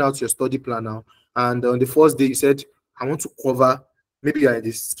are drawing out your study plan now, and on the first day you said, I want to cover, maybe you are in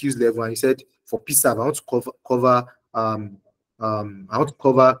the skills level, and you said, for PSAV, I want to cover I want to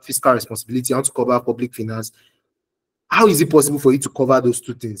cover fiscal responsibility, I want to cover public finance. How is it possible for you to cover those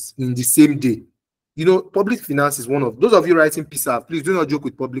two things in the same day? Public finance is one of those of you writing PSAV. Please do not joke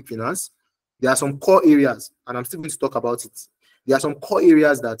with public finance. There are some core areas, and I'm still going to talk about it. There are some core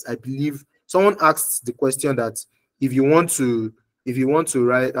areas that I believe someone asked the question that if you want to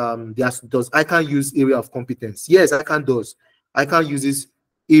write, does ICAN use area of competence? Yes, ICAN does. ICAN uses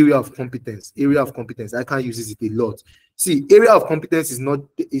area of competence. ICAN uses it a lot. See, area of competence is not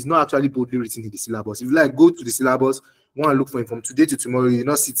actually boldly written in the syllabus. If you go to the syllabus, want to look for it from today to tomorrow, you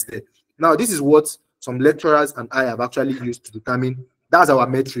not sit there. Now, this is what some lecturers and I have actually used to determine. That's our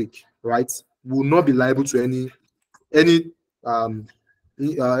metric, right? We will not be liable to anything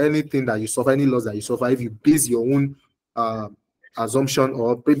that you suffer, any loss that you suffer, if you base your own assumption,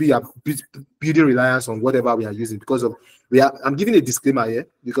 or maybe you are building reliance on whatever we are using. Because I'm giving a disclaimer here,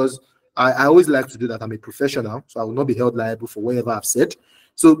 because I always like to do that. I'm a professional, so I will not be held liable for whatever I've said.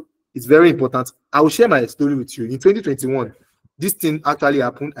 So it's very important. I will share my story with you. In 2021, this thing actually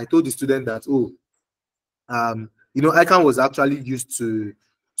happened. I told the student that, ICAN was actually used to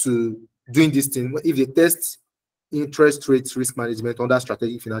doing this thing. If they test interest rates risk management under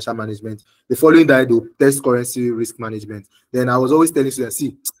strategic financial management, the following day they'll test currency risk management. Then I was always telling students,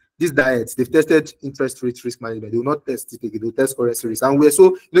 see, these diets, they've tested interest rate risk management. They will not test it again. They'll test currency risk. And we're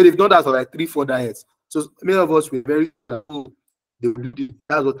so, they've done that for like 3-4 diets. So many of us were very, that's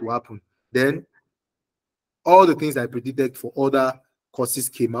what will happen. Then all the things I predicted for other courses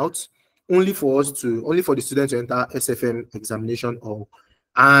came out, only for the students to enter SFM examination hall.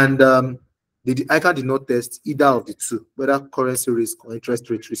 And the ICAN did not test either of the two, whether currency risk or interest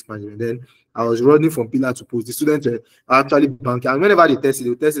rate risk management. Then I was running from pillar to post. The students were actually banking, and whenever they test it,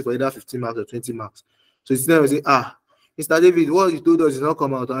 they'll test it for either 15 marks or 20 marks. So the student will say, Mr. David, what you told us is not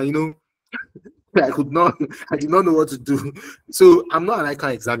come out. And I did not know what to do. So I'm not an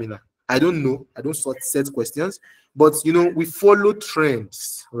ICAN examiner. I don't know. I don't set questions, but we follow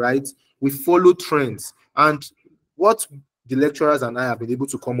trends, right? We follow trends, and what the lecturers and I have been able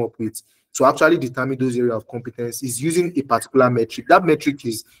to come up with to actually determine those areas of competence is using a particular metric. That metric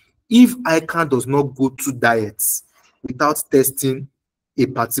is, if ICAN does not go to diets without testing a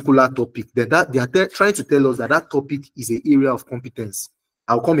particular topic, then they are trying to tell us that topic is an area of competence.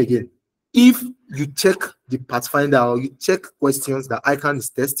 I'll come again. If you check the Pathfinder or you check questions that ICAN is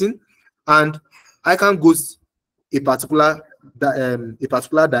testing, and ICAN goes a particular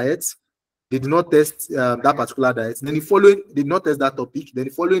diet, they do not test that particular diet. Then they did not test that topic. Then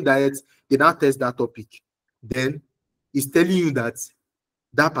the following diet, they now test that topic. Then it's telling you that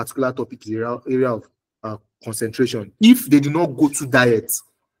particular topic is area of concentration. If they do not go to diet,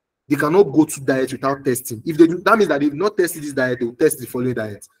 they cannot go to diet without testing. If they do, that means that they've not tested this diet, they will test the following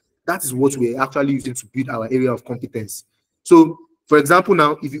diet. That is what we're actually using to build our area of competence. So, for example,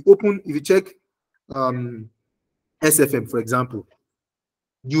 now if you check SFM, for example,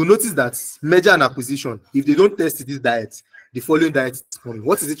 you notice that merger and acquisition, if they don't test this diet, the following diet is coming.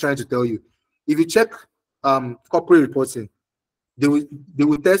 What is it trying to tell you? If you check corporate reporting, they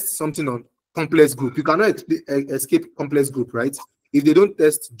will test something on complex group. You cannot escape complex group, right? If they don't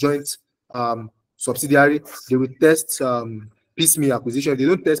test joint subsidiary, they will test piecemeal acquisition. If they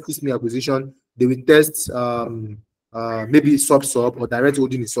don't test piecemeal acquisition, they will test maybe sub or direct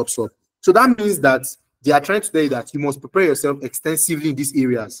holding in sub. So that means that they are trying to tell you that you must prepare yourself extensively in these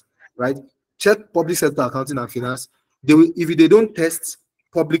areas, right? Check public sector accounting and finance. If they don't test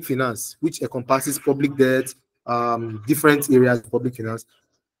public finance, which encompasses public debt, different areas of public finance,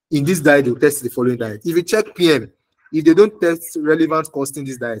 in this diet, they'll test the following diet. If you check PM, if they don't test relevant cost in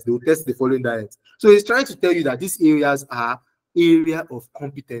this diet, they'll test the following diet. So it's trying to tell you that these areas are area of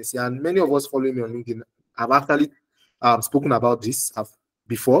competency. And many of us following me on LinkedIn have actually spoken about this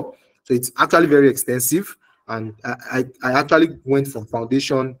before. So it's actually very extensive. And I actually went from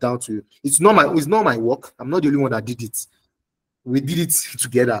foundation down to it's not my work. I'm not the only one that did it. We did it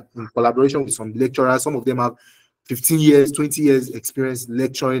together in collaboration with some lecturers. Some of them have 15 years, 20 years experience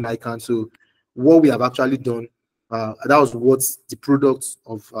lecturing ICAN. So what we have actually done, that was what's the product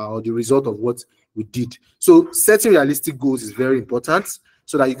of or the result of what we did. So setting realistic goals is very important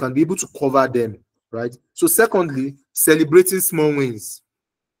so that you can be able to cover them, right? So secondly, celebrating small wins.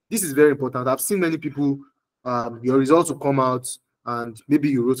 This is very important. I've seen many people, your results will come out and maybe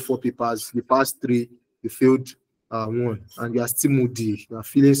you wrote 4 papers, you passed 3, you failed 1, and you are still moody, you are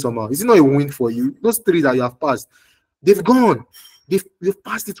feeling somehow. Is it not a win for you? Those 3 that you have passed, they've gone. You've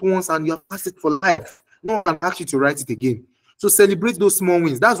passed it once and you have passed it for life. No one can ask you to write it again. So celebrate those small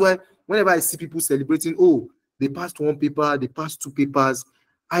wins. That's why whenever I see people celebrating, oh, they passed 1 paper, they passed 2 papers,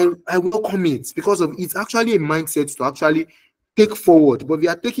 I welcome it because of it's actually a mindset to actually take forward. But we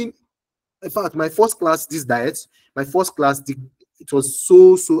are taking, in fact, my first class, this diet, my first class, it was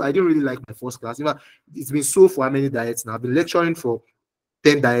so I didn't really like my first class. In fact, it's been so for how many diets now? I've been lecturing for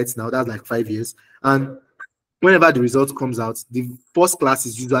 10 diets now. That's like 5 years. And whenever the result comes out, the first class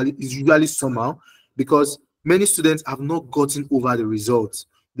is usually somehow because many students have not gotten over the results.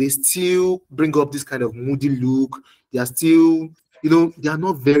 They still bring up this kind of moody look. They are still, they are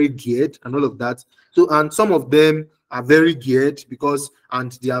not very geared and all of that. So, and some of them are very geared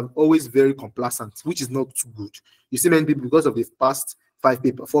and they are always very complacent, which is not too good. You see many people, because of the past 5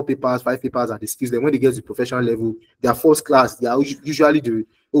 papers are the skills. Then when they get to the professional level, they are first class. They are usually they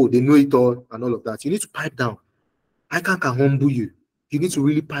know it all and all of that. You need to pipe down. ICAN can humble you. You need to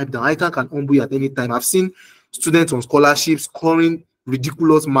really pipe down. ICAN can humble you at any time. I've seen students on scholarships scoring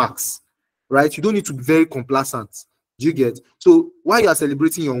ridiculous marks, right? You don't need to be very complacent. Do you get? So while you are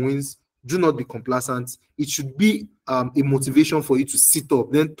celebrating your wins, do not be complacent. It should be a motivation for you to sit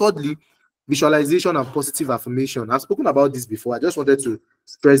up. Then thirdly, visualization and positive affirmation. I've spoken about this before. I just wanted to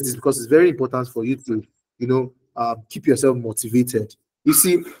stress this because it's very important for you to, keep yourself motivated. You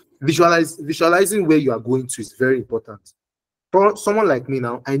see, visualizing where you are going to is very important. For someone like me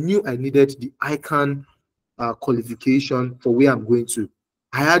now, I knew I needed the ICAN qualification for where I'm going to.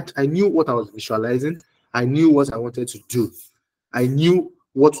 I knew what I was visualizing. I knew what I wanted to do. I knew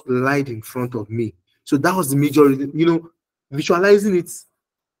what lied in front of me. So that was the major reason. Visualizing it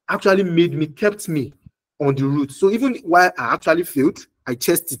actually kept me on the route. So even while I actually failed, I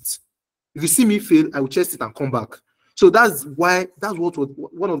chased it. If you see me fail, I will chase it and come back. So that's what was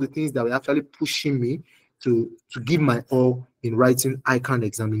one of the things that were actually pushing me to give my all in writing ICAN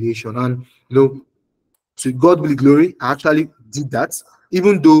examination. And to God be the glory, I actually did that,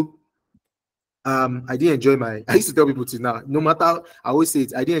 even though I didn't enjoy I used to tell people to now, no matter, I always say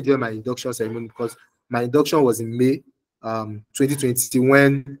it, I didn't enjoy my induction ceremony because my induction was in May 2020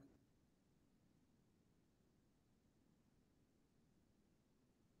 when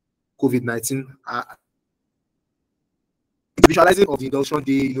COVID-19. Visualizing of the induction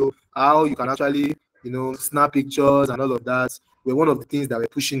day, how you can actually, snap pictures and all of that were one of the things that were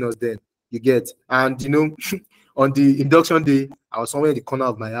pushing us then. You get, and on the induction day, I was somewhere in the corner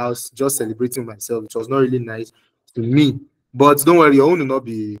of my house just celebrating myself. It was not really nice to me, but don't worry, your own will not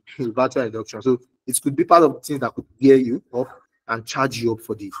be virtual induction. So it could be part of the things that could gear you up and charge you up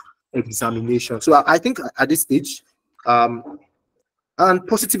for the examination. So I think at this stage, and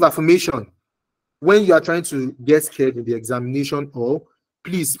positive affirmation. When you are trying to get scared in the examination hall,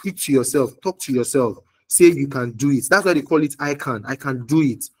 please speak to yourself, talk to yourself, say you can do it. That's why they call it I can do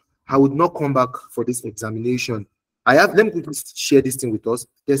it. I would not come back for this examination. Let me quickly share this thing with us.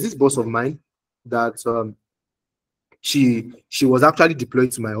 There's this boss of mine that she was actually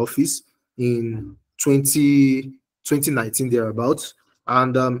deployed to my office in 2019 thereabouts.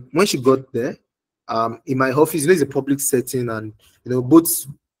 And when she got there, in my office, it's a public setting, and both.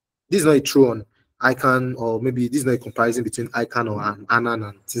 This is not a true on ICAN, or maybe this is not a comparison between ICAN or ANAN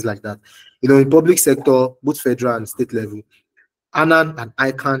and things like that. In public sector, both federal and state level, ANAN and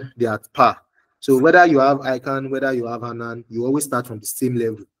ICAN, they are at par. So whether you have ICAN, whether you have ANAN, you always start from the same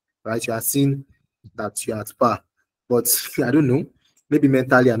level, right? You are seeing that you are at par. But I don't know, maybe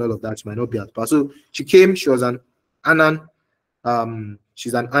mentally and all of that, you might not be at par. So she came, she was an ANAN,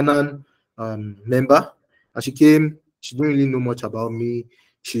 she's an ANAN member, and she came, she didn't really know much about me.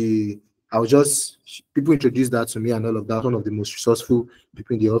 People introduced that to me and all of that, one of the most resourceful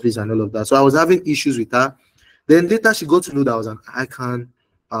people in the office and all of that. So I was having issues with her. Then later she got to know that I was an ICAN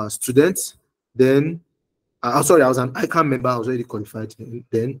student. Then, I was an ICAN member. I was already qualified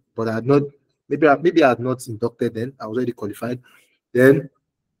then, but I had not, maybe I had not inducted then. I was already qualified. Then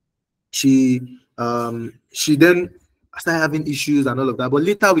she then started having issues and all of that. But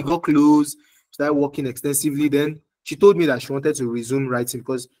later we got close, started working extensively. Then she told me that she wanted to resume writing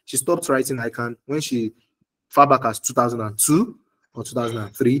because she stopped writing ICAN when she far back as 2002 or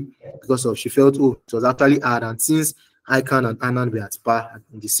 2003 because she felt, it was actually hard. And since ICAN and ANAN were at par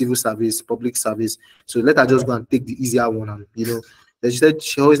in the civil service, public service, so let her just go and take the easier one. And then she said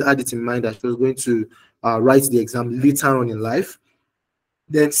she always had it in mind that she was going to write the exam later on in life.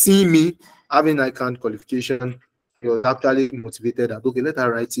 Then seeing me having ICAN qualification, she was actually motivated that, okay, let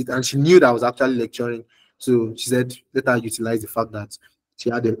her write it. And she knew that I was actually lecturing. So she said, let her utilize the fact that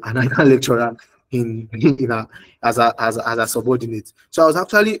she had an ICAN lecturer as a subordinate. So I was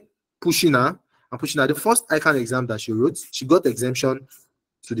actually pushing her. The first ICAN exam that she wrote, she got exemption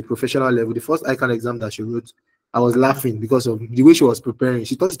to the professional level. The first ICAN exam that she wrote, I was laughing because of the way she was preparing.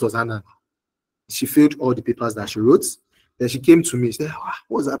 She thought it was Anna. She failed all the papers that she wrote. Then she came to me. She said,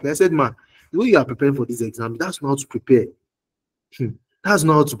 what's happening? I said, man, the way you are preparing for this exam, that's not how to prepare. That's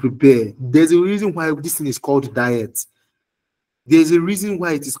not how to prepare. There's a reason why this thing is called diet. There's a reason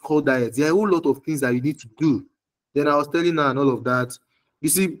why it is called diet. There are a whole lot of things that you need to do. Then I was telling her and all of that. You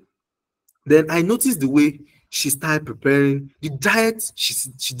see, then I noticed the way she started preparing. The diet,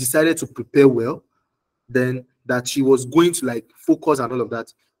 she decided to prepare well. Then that she was going to focus and all of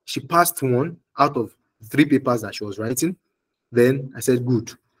that. She passed one out of 3 papers that she was writing. Then I said,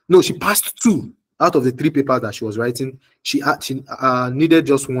 good. No, she passed 2 out of the 3 papers that she was writing. She needed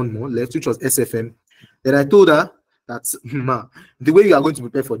just 1 more left, which was SFM. Then I told her that, ma, the way you are going to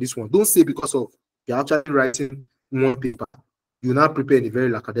prepare for this one, don't say because of you're actually writing 1 paper, you now prepare in a very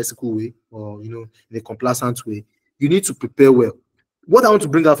lackadaisical way or in a complacent way. You need to prepare well. What I want to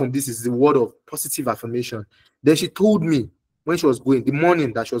bring out from this is the word of positive affirmation. Then she told me when she was going, the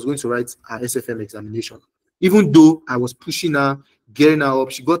morning that she was going to write her SFM examination, even though I was pushing her, getting her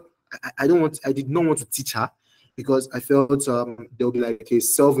up, she got, I did not want to teach her because I felt there will be a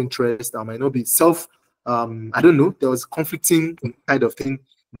self-interest. I might not be I don't know, there was conflicting kind of thing.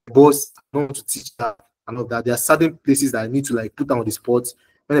 The boss, I don't want to teach her and all that. There are certain places that I need to put down on the spot.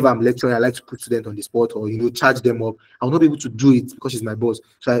 Whenever I'm lecturing, I like to put students on the spot or charge them up. I will not be able to do it because she's my boss.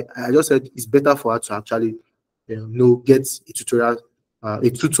 So I just said it's better for her to actually get a tutorial, a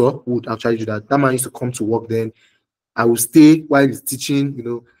tutor who would actually do that. That man used to come to work. Then I will stay while he's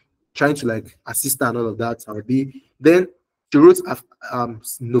teaching, trying to assist her and all of that. I will be. Then she wrote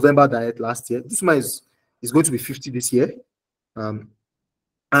November diet last year. This man is going to be 50 this year.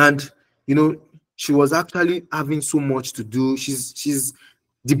 And she was actually having so much to do. She's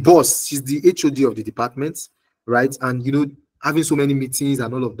the boss, she's the HOD of the department, right? And having so many meetings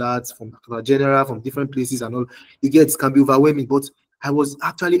and all of that from general, from different places and all, it can be overwhelming. But I was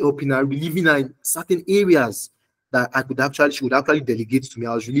actually helping her, relieving her in certain areas that she would actually delegate to me.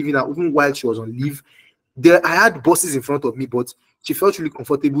 I was relieving her even while she was on leave. I had bosses in front of me, but she felt really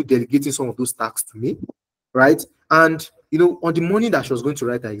comfortable delegating some of those tasks to me, right? And on the morning that she was going to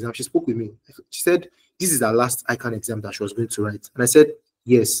write her exam, she spoke with me. She said, this is her last ICAN exam that she was going to write. And I said,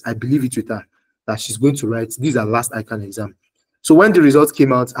 yes, I believe it with her, that she's going to write. This is her last ICAN exam. So when the results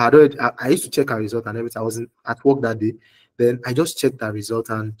came out, I used to check her result and everything. I wasn't at work that day. Then I just checked her result,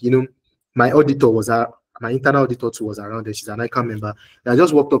 and my auditor was my internal auditor too was around there. She's an ICAN member. And I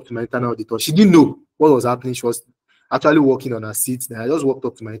just walked up to my internal auditor. She didn't know what was happening. She was actually walking on her seat. Then I just walked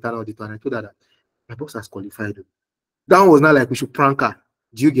up to my internal auditor and I told her that my boss has qualified. That one was not we should prank her.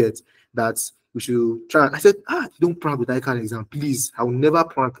 Do you get that? We should try. I said, don't prank with ICAN exam, please. I will never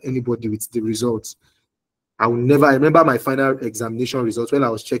prank anybody with the results. I will never. I remember my final examination results when I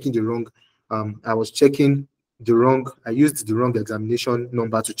was checking the wrong. I used the wrong examination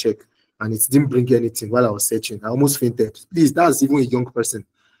number to check, and it didn't bring anything while I was searching. I almost fainted. Please, that's even a young person.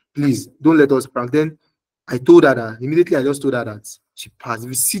 Please don't let us prank. Then I told her that immediately. I just told her that she passed. If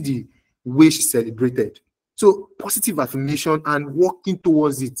you see way she celebrated. So positive affirmation and working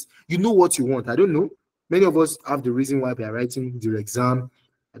towards it. You know what you want. I don't know. Many of us have the reason why we are writing the exam.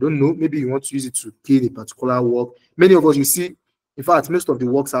 I don't know. Maybe you want to use it to kill a particular work. Many of us, you see, in fact, most of the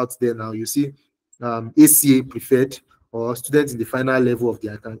works out there now, you see ACA preferred or students in the final level of the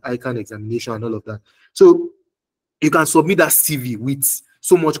ICAN examination and all of that. So you can submit that CV with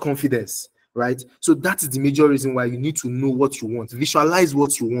so much confidence, right? So that is the major reason why you need to know what you want, visualize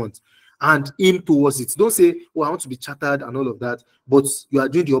what you want, and aim towards it. Don't say, "Oh, I want to be chartered and all of that," but you are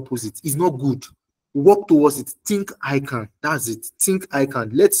doing the opposite. It's not good. Work towards it. Think I can. That's it. Think I can.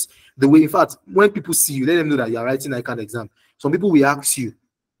 Let's the way. In fact, when people see you, let them know that you are writing ICAN exam. Some people will ask you.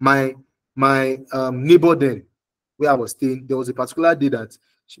 My neighbor then, where I was staying, there was a particular day that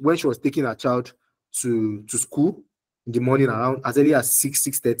when she was taking her child to school in the morning around as early as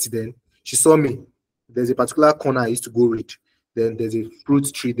 6:30, then she saw me. There's a particular corner I used to go read. Then there's a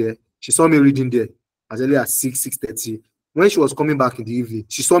fruit tree there. She saw me reading there as early as 6:30. When she was coming back in the evening,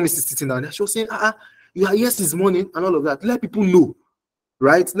 she saw me sitting down there. She was saying, you are here since morning and all of that. Let people know,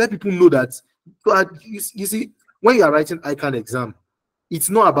 right? Let people know that. You see, when you are writing ICAN exam, it's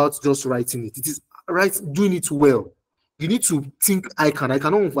not about just writing it. It is doing it well. You need to think I cannot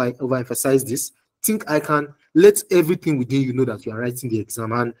overemphasize this. Think I can. Let everything within you know that you are writing the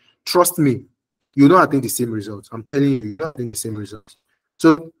exam. And trust me, you will not attain the same results. I'm telling you, you will not attain the same results.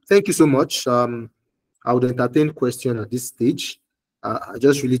 So thank you so much. I would entertain question at this stage. I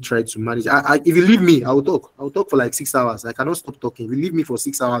just really try to manage. If you leave me, I will talk. I will talk for like 6 hours. I cannot stop talking. If you leave me for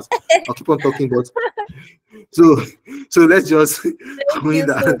 6 hours, I'll keep on talking. But so let's just Thank you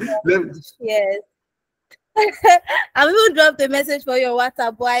so much. Yes. I even dropped a message for your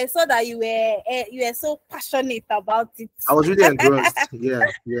WhatsApp, but I saw that you were so passionate about it. I was really engrossed. Yeah.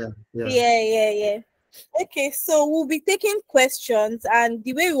 Okay, so we'll be taking questions, and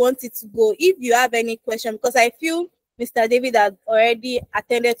the way we want it to go, if you have any question, because I feel Mr. David has already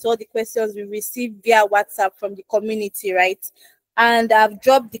attended to all the questions we received via WhatsApp from the community, right? And I've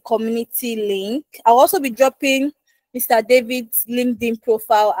dropped the community link. I'll also be dropping Mr. David's LinkedIn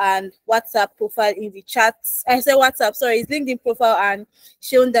profile and WhatsApp profile in the chat. I said WhatsApp, sorry, his LinkedIn profile and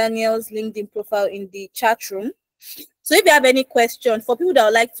Sean Daniel's LinkedIn profile in the chat room. So if you have any question for people that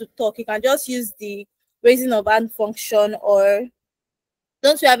would like to talk, you can just use the raising of hand function, or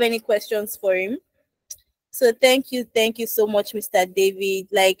don't you have any questions for him? So thank you so much, Mr. David.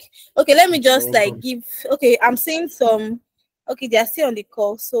 Okay, let me just I'm seeing some. Okay, they are still on the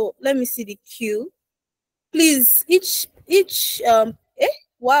call, so let me see the queue. Please,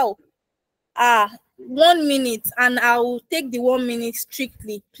 wow. 1 minute, and I will take the 1 minute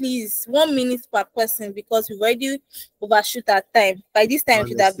strictly, please. 1 minute per person, because we've already overshoot our time. By this time,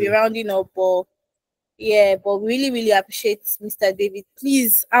 should have been rounding up, but really, really appreciate Mr. David.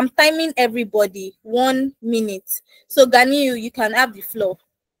 Please, I'm timing everybody 1 minute. So Ganiyu, you can have the floor.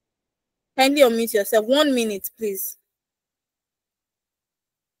 Kindly unmute yourself. 1 minute, please.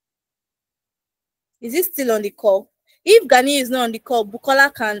 Is it still on the call? If Gani is not on the call,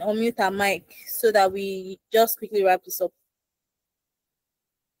 Bukola can unmute her mic so that we just quickly wrap this up.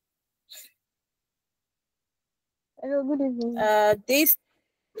 Hello, good evening. This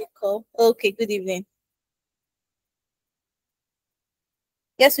call. Okay, good evening.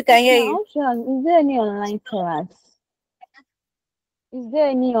 Yes, we can hear you. Is there any online class?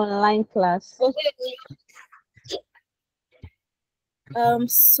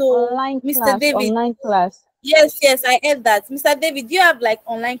 So online Mr. class, David. Online class. Yes, I heard that. Mr. David, do you have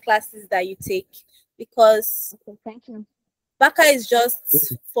online classes that you take? Because okay, thank you. Baka is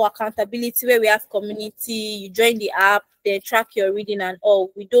just for accountability, where we have community, you join the app, they track your reading and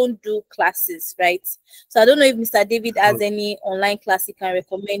all. We don't do classes, right? So I don't know if Mr. David has any online class he can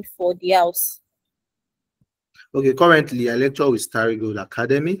recommend for the house. Okay, currently I lecture with Starry Gold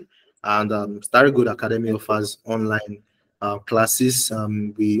Academy, and Starry Gold Academy offers online classes.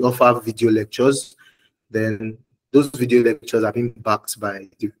 We offer video lectures. Then those video lectures are being backed by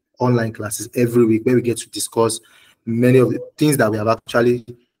the online classes every week, where we get to discuss many of the things that we have actually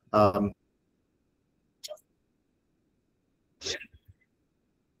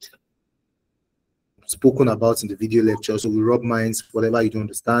spoken about in the video lecture. So we rub minds, whatever you don't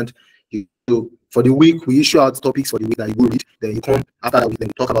understand. So for the week, we issue out topics for the week that you go read. Then you come after that week, then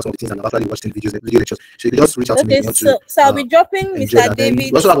we talk about some of the things that I've actually watched in video lectures. So you can just reach out to me. So I'll be dropping Mr. David.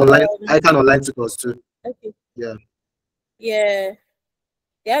 We also have online, ICAN online tutors too. Okay. Yeah.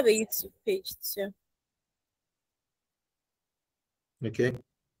 They have a YouTube page too. Okay.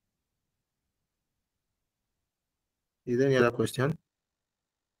 Is there any other question?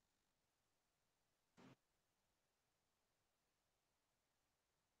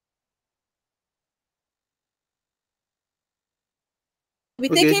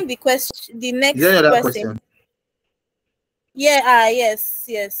 We're Okay. taking the question, the next Is there any other question. question? Yeah, yes,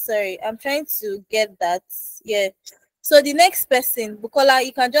 sorry. I'm trying to get that. Yeah. So the next person, Bukola,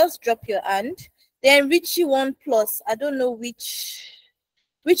 you can just drop your hand. Then Richie 1 plus. I don't know which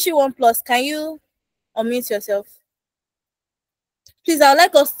Richie 1 plus. Can you unmute yourself? Please, I would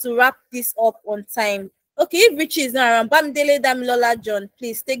like us to wrap this up on time. Okay, if Richie is not around, Bamdele Damilola John,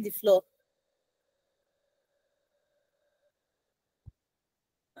 please take the floor.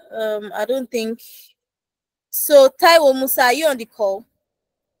 I don't think so. Taiwo Musa, are you on the call?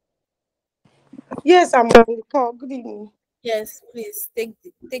 Yes, I'm on the call. Good evening. Yes, please take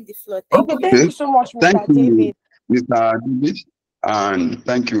the floor. Thank you. Thank you so much, Thank Mr. David. you, Mr. David, and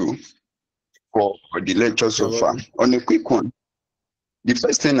thank you for the lecture so far. On a quick one, the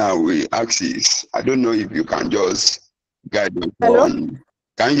first thing I will ask is, I don't know if you can just guide us Hello? on.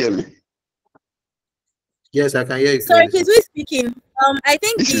 Can you hear me? Yes, I can hear you. Sorry, please, who is speaking? I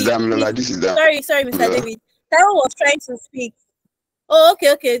think This is Damilola. This is Sorry, Mr. David. Taiwo was trying to speak. Oh,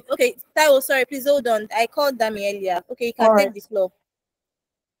 okay. Taiwo, sorry, please hold on. I called Dami earlier. Okay, you can take the floor.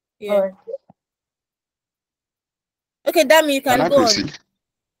 Yeah. All right. Okay, Dami, you can I go proceed? on.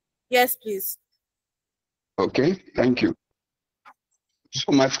 Yes, please. Okay, thank you.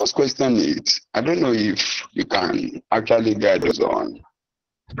 So my first question is, I don't know if you can actually guide us on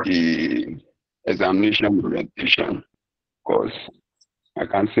the examination orientation, because I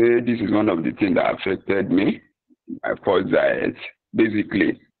can say this is one of the things that affected me. My first diet,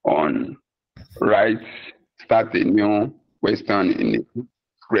 basically on start a new question in a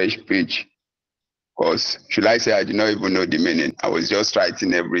fresh page. Because should I say I did not even know the meaning? I was just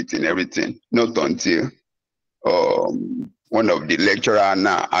writing everything. Not until one of the lecturer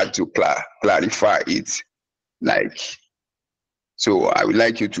now had to clarify it. So I would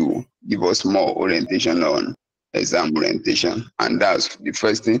like you to give us more orientation on exam orientation, and that's the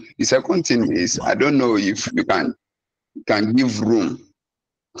first thing. The second thing is, I don't know if you can give room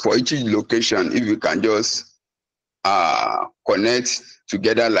for each location, if you can just connect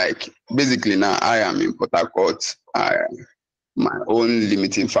together. Like basically now I am in Port Harcourt. My own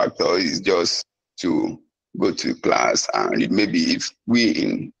limiting factor is just to go to class, and maybe if we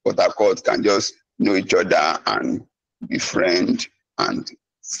in Port Harcourt can just know each other and be friends and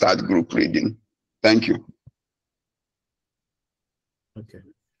start group reading. Thank you. Okay.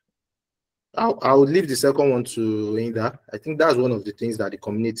 I'll leave the second one to Linda. I think that's one of the things that the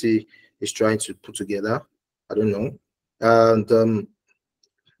community is trying to put together. I don't know. And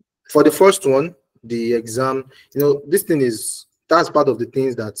for the first one, the exam, this thing that's part of the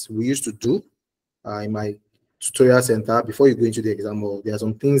things that we used to do in my tutorial center before you go into the exam hall. There are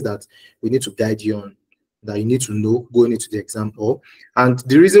some things that we need to guide you on, that you need to know going into the exam hall. And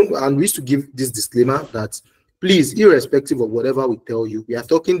the reason, and we used to give this disclaimer that please, irrespective of whatever we tell you, we are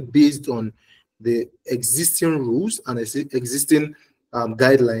talking based on the existing rules and existing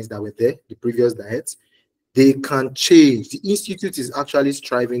guidelines that were there, the previous diets. They can change. The institute is actually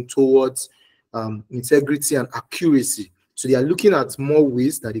striving towards integrity and accuracy. So they are looking at more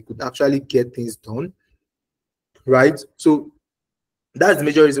ways that they could actually get things done, right? So that's the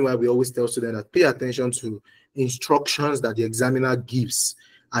major reason why we always tell students that pay attention to instructions that the examiner gives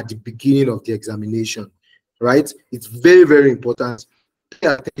at the beginning of the examination, right? It's very, very important. Pay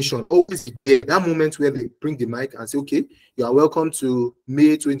attention. Always be there. That moment where they bring the mic and say, okay, you are welcome to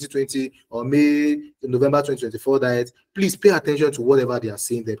May 2020 or November 2024 diet. Please pay attention to whatever they are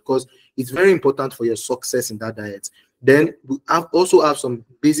saying there, because it's very important for your success in that diet. Then we also have some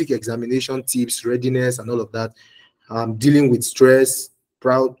basic examination tips, readiness, and all of that. Dealing with stress,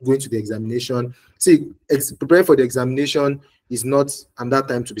 going to the examination. See, preparing for the examination is not at that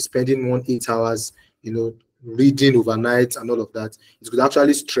time to be spending 8 hours, reading overnight and all of that. It could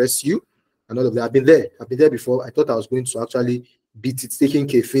actually stress you and all of that. I've been there before. I thought I was going to actually beat it, taking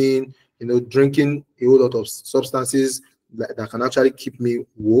caffeine, drinking a whole lot of substances that can actually keep me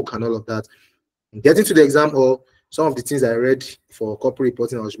woke and all of that. And getting to the exam, or some of the things I read for corporate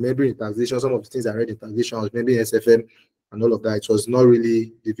reporting, I was remembering in taxation. Some of the things I read in taxation, I was remembering SFM and all of that. It was not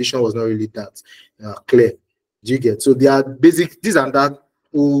really, the vision was not really that clear. Do you get? So they are basic, these and that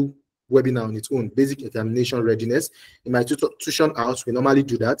whole webinar on its own, basic examination readiness. In my tuition house, we normally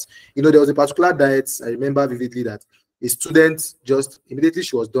do that. There was a particular diet, I remember vividly, that a student just immediately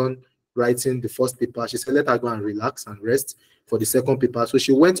she was done writing the first paper, she said, let her go and relax and rest for the second paper. So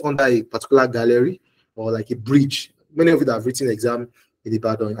she went under a particular gallery or like a bridge. Many of you that have written exam in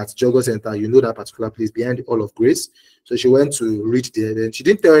Ibadan at Jogo Center, that particular place behind the Hall of Grace. So she went to read there. Then she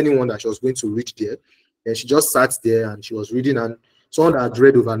didn't tell anyone that she was going to read there. And she just sat there and she was reading, and someone that had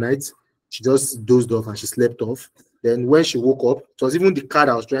read overnight, she just dozed off and she slept off. Then when she woke up, it was even the car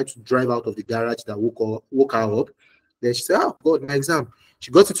that was trying to drive out of the garage that woke her up. Then she said, "Oh God, my exam."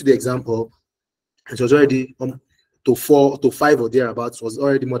 She got into the exam hall. It was already to 4 to 5 or thereabouts. It was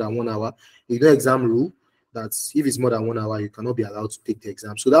already more than 1 hour. You know, exam rule that if it's more than 1 hour, you cannot be allowed to take the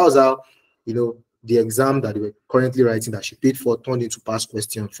exam. So that was how, the exam that they were currently writing that she paid for turned into past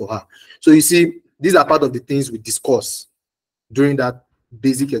question for her. So you see, these are part of the things we discuss during that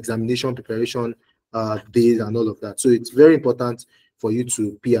basic examination preparation days and all of that. So it's very important for you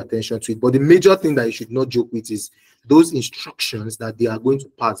to pay attention to it. But the major thing that you should not joke with is those instructions that they are going to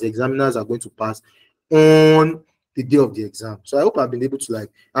pass, the examiners are going to pass on the day of the exam. So I hope I've been able to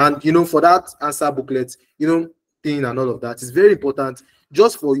and for that answer booklet, thing and all of that, it's very important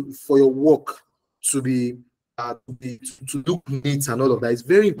just for your work to be to look neat and all of that. It's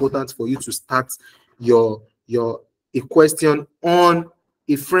very important for you to start a question on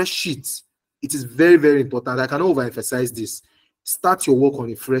a fresh sheet. It is very, very important. I cannot overemphasize this. Start your work on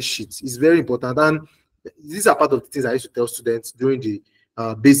a fresh sheet. It's very important. And these are part of the things I used to tell students during the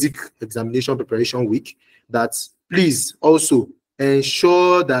basic examination preparation week, that please also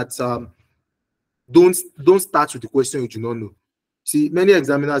ensure that don't start with the question you do not know. See, many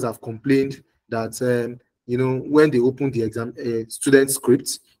examiners have complained that when they open the exam student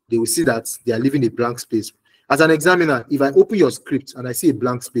script, they will see that they are leaving a blank space. As an examiner, if I open your script and I see a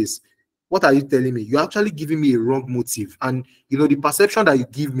blank space, what are you telling me? You're actually giving me a wrong motive. And the perception that you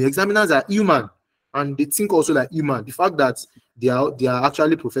give me, examiners are human and they think also like human. The fact that they are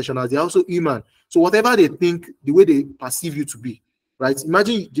actually professionals, they are also human. So whatever they think, the way they perceive you to be, right?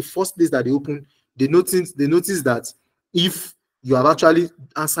 Imagine the first place that they open, they notice that if you have actually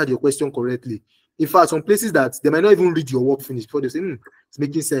answered your question correctly. In fact, some places that they might not even read your work finish before they say, it's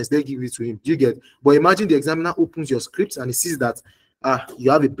making sense, they give it to him. Do you get? But imagine the examiner opens your script and he sees that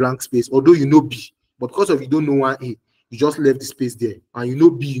you have a blank space, although you know B, but because of you don't know 1A, you just left the space there, and you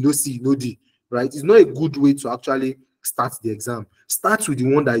know B, you know C, you know D, right? It's not a good way to actually start the exam. Start with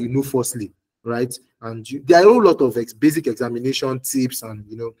the one that you know firstly, right? And there are a whole lot of basic examination tips and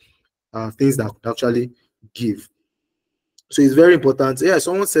things that could actually give. So it's very important. Yeah,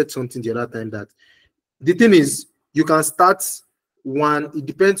 someone said something the other time that the thing is, you can start one. It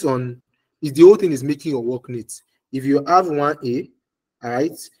depends on if the whole thing is making your work neat. If you have 1A, all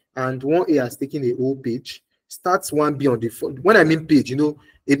right, and 1A has taken a whole page, start 1B on the front. When I mean page,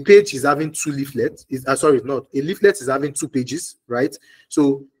 a page is having 2 leaflets. A leaflet is having 2 pages, right?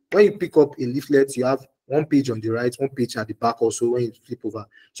 So when you pick up a leaflet, you have 1 page on the right, 1 page at the back also when you flip over.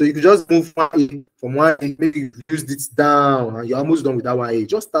 So you can just move 1A from 1A, maybe you used it down and you're almost done with that 1A.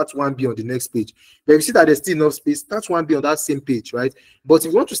 Just start 1B on the next page. But if you see that there's still enough space, start 1B on that same page, right? But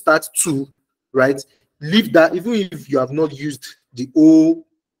if you want to start 2, right, leave that, even if you have not used the whole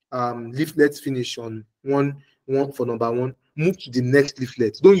leaflet finish on one for number 1, move to the next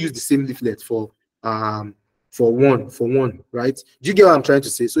leaflet. Don't use the same leaflet for one, right? Do you get what I'm trying to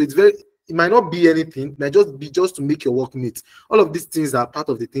say? So it might not be anything, it might just be to make your work neat. All of these things are part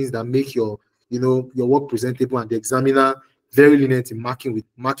of the things that make your work presentable, and the examiner very lenient in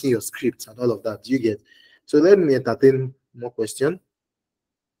marking your script and all of that. Do you get? So let me entertain more question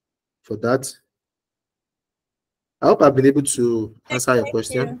for that. I hope I've been able to answer your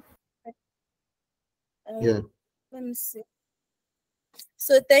question. Yeah. Let me see.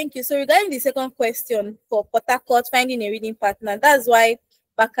 So thank you. So regarding the second question for Port Harcourt, finding a reading partner, that's why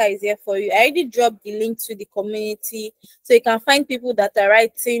Baka is here for you. I already dropped the link to the community, so you can find people that are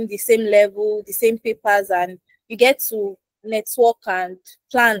writing the same level, the same papers, and you get to network and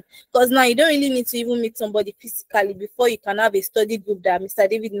plan. Because now you don't really need to even meet somebody physically before you can have a study group that Mr.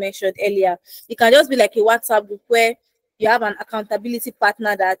 David mentioned earlier. It can just be like a WhatsApp group where you have an accountability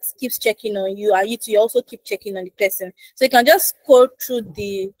partner that keeps checking on you, and you also keep checking on the person. So you can just scroll through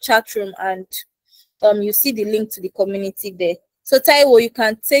the chat room and you see the link to the community there. So Taiwo, you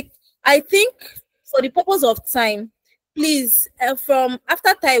can take, I think for the purpose of time, please, from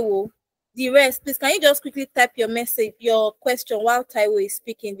after Taiwo, the rest, please, can you just quickly type your message, your question while Taiwo is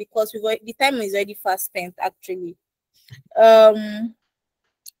speaking, because the time is already fast spent actually. Taiwo,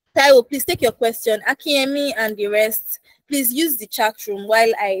 please take your question. Akiemi and the rest, please use the chat room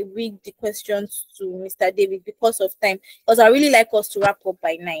while I read the questions to Mr. David because of time, because I really like us to wrap up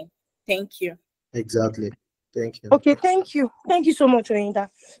by 9. Thank you. Exactly. Thank you. Okay, thank you. Thank you so much, Oinda.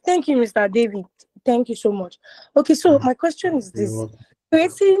 Thank you, Mr. David. Thank you so much. Okay, so my question is this.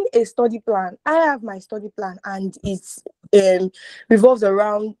 Creating a study plan. I have my study plan and it's revolves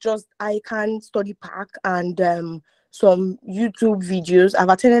around just ICAN study pack and some YouTube videos. I've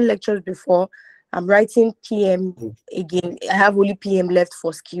attended lectures before. I'm writing PM again. I have only PM left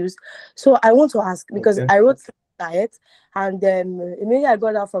for skills. So I want to ask, because I wrote diet. And immediately I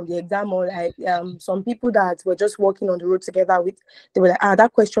got out from the exam hall, some people that were just walking on the road together with, they were like,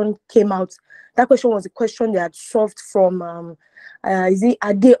 that question came out. That question was a question they had solved from is it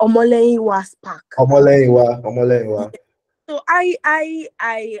Ade Omoleyiwa Spark? Omoleyiwa. So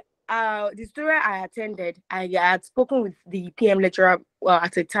the story I attended, I had spoken with the PM lecturer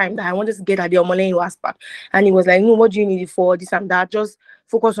at a time that I wanted to get at the Omoleyiwa Spark, and he was like, "No, what do you need it for? This and that. Just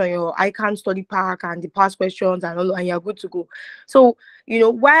focus on your ICAN study pack and the past questions and all, and you're good to go." So,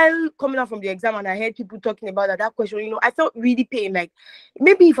 while coming out from the exam and I heard people talking about that question, I felt really pain. Like,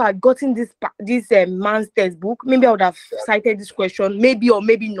 maybe if I had gotten this man's textbook, maybe I would have cited this question, maybe or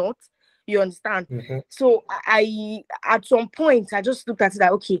maybe not. You understand? So I at some point I just looked at it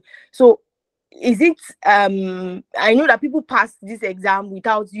like, okay, so is it I know that people pass this exam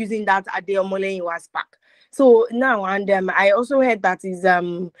without using that at the Omoleyiwa Spark. So now, and I also heard that is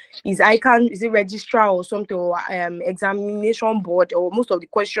ICAN, is it registrar or something, or examination board, or most of the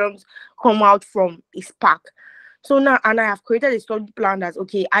questions come out from a Spark. So now, and I have created a study plan that's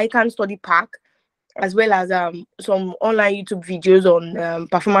okay, ICAN study pack, as well as some online YouTube videos on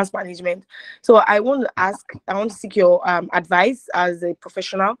performance management. So I want to seek your advice as a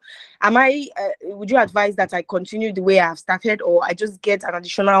professional. Would you advise that I continue the way I've started, or I just get an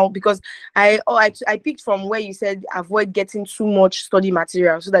additional, because I picked from where you said avoid getting too much study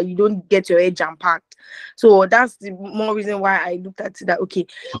material so that you don't get your head jam-packed. So that's the more reason why I looked at that. Okay,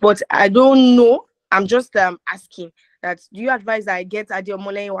 but I don't know. I'm just asking that, do you advise that I get Ade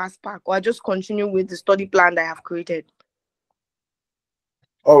Omoleyiwa Spark, or I just continue with the study plan that I have created?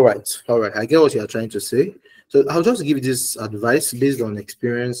 All right. I get what you are trying to say. So I'll just give this advice based on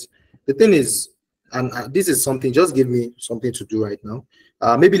experience. The thing is, and this is something, just give me something to do right now.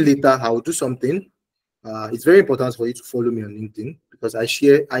 Maybe later I will do something. It's very important for you to follow me on LinkedIn, because I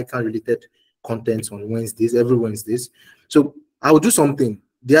share ICAN related content on Wednesdays, every Wednesdays. So I will do something.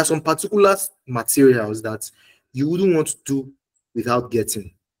 There are some particular materials that you wouldn't want to do without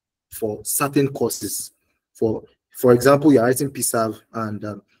getting for certain courses. For example, you're writing PSAV,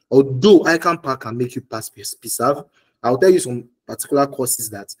 and although ICAN Pack can make you pass PSAV, I'll tell you some particular courses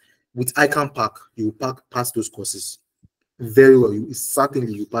that with ICAN Pack, you will pass those courses very well.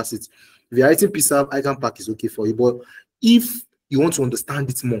 Certainly you pass it. If you're writing PSAV, ICAN Pack is okay for you. But if you want to understand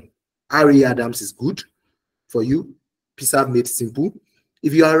it more, R.A. Adams is good for you. PSAV made simple.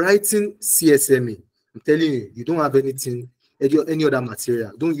 If you are writing CSMA, I'm telling you, you don't have anything, any other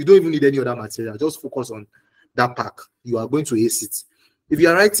material. You don't even need any other material. Just focus on that pack. You are going to ace it. If you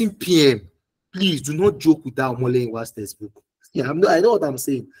are writing PM, please do not joke with that Omoleyiwa textbook. Yeah, I know what I'm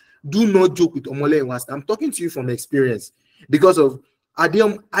saying. Do not joke with Omoleyiwa. I'm talking to you from experience, because of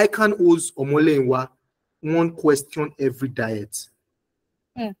ICAN owes Omoleyiwa one question every diet.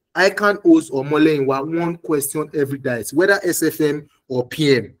 ICAN owes Omoleyiwa one question every diet, whether SFM or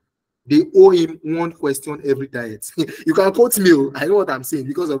PM. They owe him one question every diet. You can quote me. I know what I'm saying,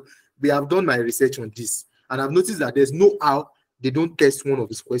 because of we have done my research on this, and I've noticed that there's no how they don't test one of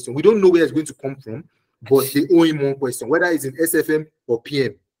his questions. We don't know where it's going to come from, but they owe him one question, whether it's in SFM or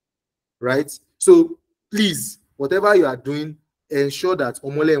PM, right? So please, whatever you are doing, ensure that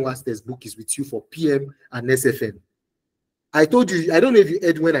Omoleyiwa's textbook is with you for PM and SFM. I told you, I don't know if you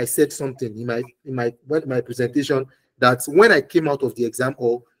heard when I said something in my presentation, that when I came out of the exam,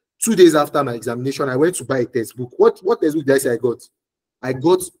 or 2 days after my examination, I went to buy a textbook. What textbook did I say I got? I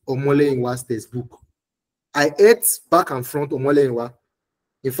got Omoleyiwa's textbook. I ate back and front Omoleyiwa.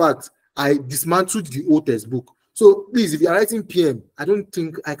 In fact, I dismantled the old textbook. So please, if you're writing PM, I don't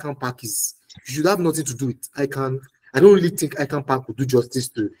think ICAN Pack is, you should have nothing to do with ICAN. I don't really think ICAN Pack would do justice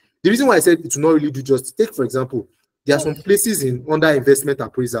to it. The reason why I said it will not really do justice, take for example, there are some places in under investment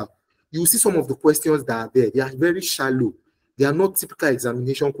appraisal. You will see some of the questions that are there. They are very shallow. They are not typical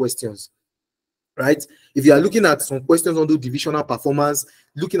examination questions, right? If you are looking at some questions under divisional performance,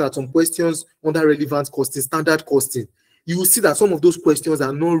 looking at some questions under relevant costing, standard costing, you will see that some of those questions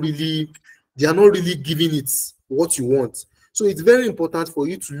are not really giving it what you want. So it's very important for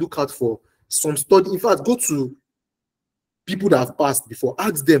you to look out for some study. In fact, go to people that have passed before,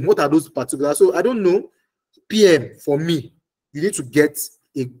 ask them what are those particular. So I don't know. PM, for me, you need to get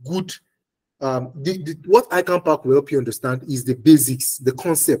a good what ICAN Pack will help you understand is the basics, the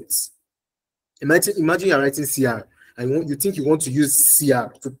concepts. Imagine you're writing CR and you think you want to use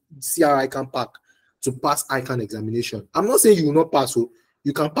CR ICAN Pack to pass ICAN examination. I'm not saying you will not pass, so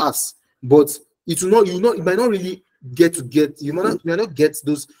you can pass, but it might not really you might not get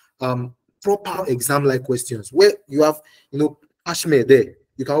those proper exam-like questions where you have Ashmere there.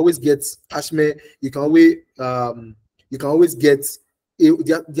 You can always get Ashmere. You can always get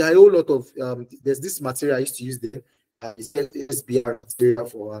there are a whole lot of there's this material I used to use there. It's SBR material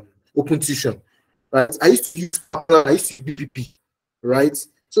for open tuition, right? I used to use BPP, right?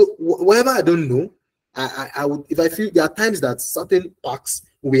 So whatever I don't know, I would, if I feel there are times that certain packs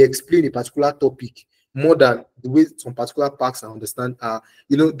will explain a particular topic more than the way some particular packs I understand.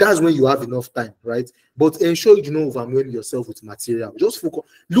 You know, that's when you have enough time, right? But ensure you don't overwhelm yourself with material. Just focus,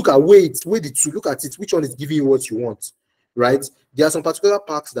 look at weigh the two, look at it, which one is giving you what you want, right? There are some particular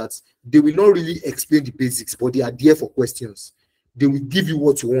packs that they will not really explain the basics, but they are there for questions. They will give you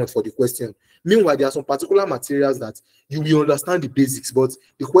what you want for the question. Meanwhile, there are some particular materials that you will understand the basics, but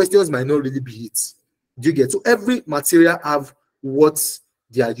the questions might not really be it. Do you get? So every material have what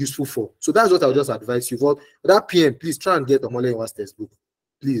they are useful for. So that's what I'll just advise you. For that PM, please try and get Omole Nwa's textbook.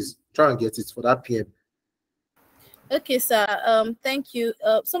 Please try and get it for that PM. Okay, sir. Thank you.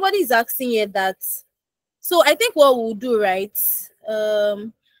 Somebody is asking here that. So I think what we'll do, right?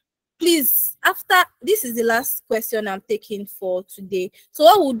 Please, after this is the last question I'm taking for today. So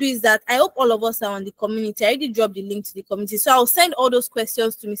what we'll do is that I hope all of us are on the community. I already dropped the link to the community. So I'll send all those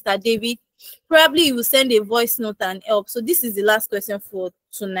questions to Mr. David. Probably he will send a voice note and help. So this is the last question for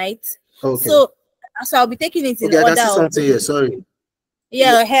tonight. Okay. So I'll be taking it in I order. can see something here. Sorry.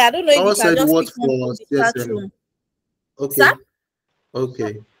 Yeah, hey, I don't know if you can just what pick one from the chat room. Okay.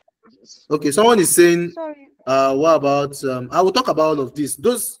 Sir? Okay. Someone is saying, what about I will talk about all of this.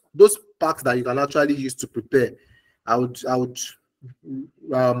 Those packs that you can actually use to prepare. I would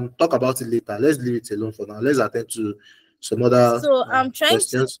talk about it later. Let's leave it alone for now. Let's attend to some other I'm trying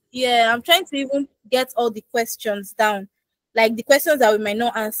questions. I'm trying to even get all the questions down, like the questions that we might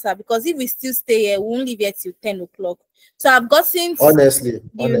not answer, because if we still stay here, we won't leave here till 10 o'clock. So I've gotten honestly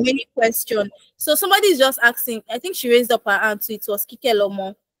the remaining question. So somebody is just asking, I think she raised up her hand, so it was Kike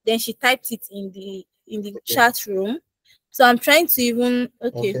Lomo. Then she typed it in the chat room. So I'm trying to even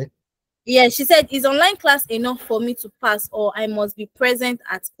okay. Yeah, she said, is online class enough for me to pass, or I must be present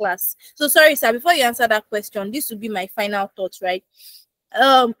at class? So sorry, sir, before you answer that question, this will be my final thoughts, right?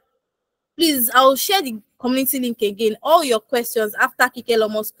 Please, I'll share the community link again. All your questions after Kike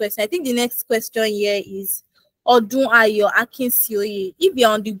Lomo's question. I think the next question here is Odun Ayo Akinsioye. If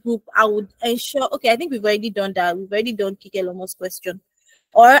you're on the group, I would ensure, okay, I think we've already done that. We've already done Kike Lomo's question.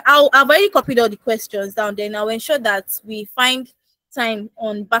 Or I've already copied all the questions down. Then I'll ensure that we find time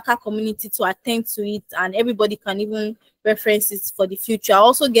on Baka community to attend to it, and everybody can even reference it for the future. I'll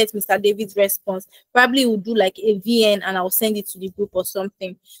also get Mr. David's response. Probably we'll do like a VN and I'll send it to the group or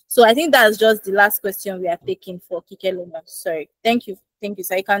something. So I think that's just the last question we are taking for Kike Lomo. Sorry. Thank you. Thank you,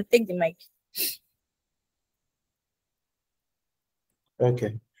 sir. I can take the mic.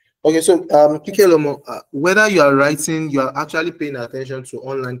 Okay, so Kike Lomo, whether you are writing, you are actually paying attention to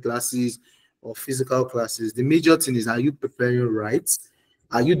online classes or physical classes, the major thing is, are you preparing right?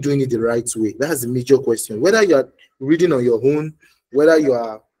 Are you doing it the right way? That's the major question. Whether you are reading on your own, whether you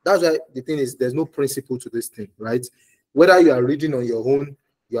are, that's why the thing is, there's no principle to this thing, right? Whether you are reading on your own,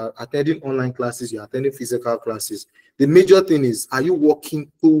 you are attending online classes, you are attending physical classes, the major thing is, are you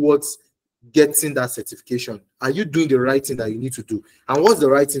working towards getting that certification? Are you doing the right thing that you need to do? And what's the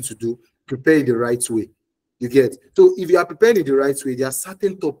right thing to do? Prepare it the right way. You get? So if you are preparing it the right way, there are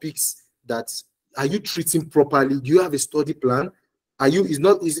certain topics that, are you treating properly? Do you have a study plan? Are you,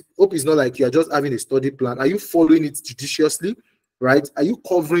 hope it's not like you are just having a study plan. Are you following it judiciously, right? Are you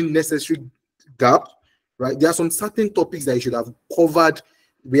covering necessary gap, right? There are some certain topics that you should have covered.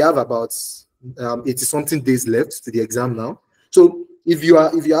 We have about 80 something days left to the exam now. So if you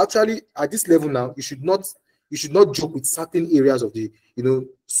are actually at this level now, you should not joke with certain areas of the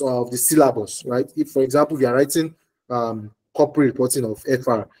of the syllabus, right? If, for example, you are writing corporate reporting of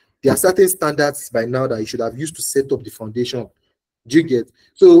FR, there are certain standards by now that you should have used to set up the foundation. Do you get?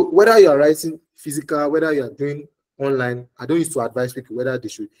 So whether you are writing physical, whether you are doing online, I don't used to advise people whether they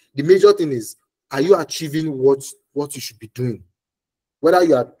should. The major thing is, are you achieving what you should be doing? Whether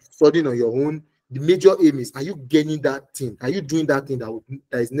you are studying on your own, the major aim is, are you gaining that thing? Are you doing that thing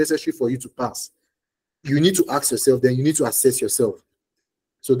that is necessary for you to pass? You need to ask yourself, then you need to assess yourself.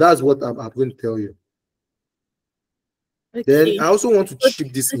 So that's what I'm going to tell you. Okay. Then I also want to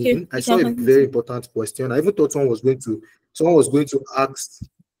chip this in. I saw a very important question. I even thought someone was going to ask.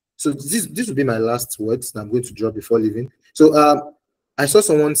 So this will be my last words that I'm going to drop before leaving. So I saw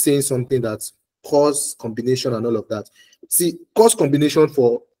someone saying something that course combination and all of that. See, course combination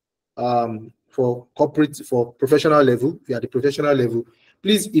for corporate, for professional level, if you are at the professional level,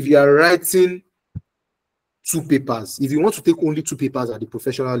 please, if you are writing 2 papers, if you want to take only 2 papers at the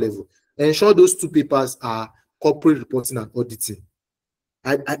professional level, ensure those 2 papers are corporate reporting and auditing.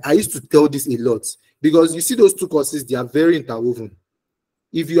 I used to tell this a lot, because you see those 2 courses, they are very interwoven.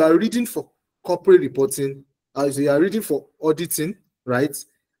 if you are reading for corporate reporting, as you are reading for auditing, right,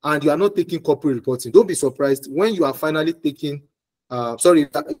 and you are not taking corporate reporting, don't be surprised when you are finally taking, sorry, you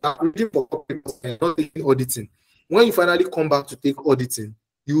are reading for corporate reporting and not taking auditing. When you finally come back to take auditing,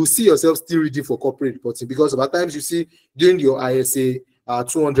 you will see yourself still reading for corporate reporting, because at times you see during your ISA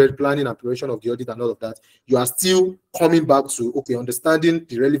 200 planning and preparation of the audit and all of that, you are still coming back to, okay, understanding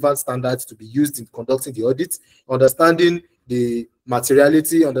the relevant standards to be used in conducting the audit, understanding the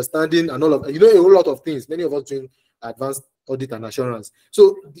materiality, understanding and all of, a whole lot of things. Many of us doing advanced audit and assurance.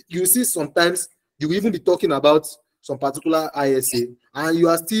 So you see sometimes you will even be talking about some particular ISA and you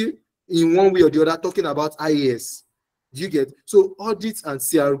are still in one way or the other talking about IAS. Do you get? So audit and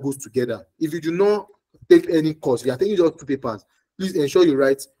CR goes together. If you do not take any course, you are taking just 2 papers, please ensure you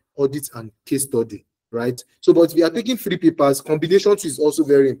write audit and case study, right? So, but if you are taking 3 papers, combination is also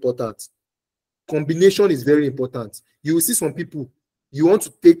very important. Combination is very important. You will see some people, you want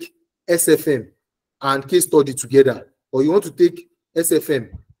to take SFM and case study together, or you want to take SFM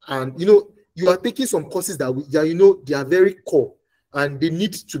and, you are taking some courses that they are very core and they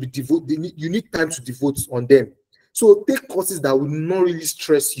need to be devoted. You need time to devote on them. So take courses that will not really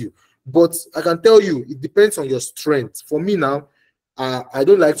stress you. But I can tell you, it depends on your strength. For me now, I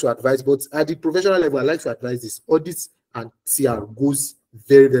don't like to advise, but at the professional level, I like to advise this. Audits and CR goes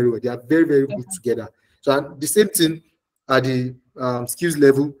very, very well. They are very, very good together. So the same thing at the skills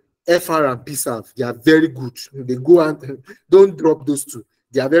level, FR and PSAV, they are very good. They go and don't drop those 2.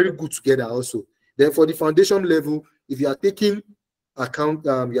 They are very good together also. Then for the foundation level, if you are taking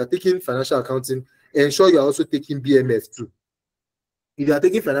financial accounting, ensure you are also taking BMF too. If you are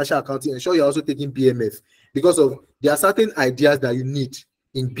taking financial accounting, ensure you're also taking BMF, because there are certain ideas that you need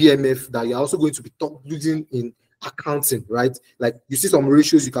in BMF that you're also going to be using in accounting, right? Like you see some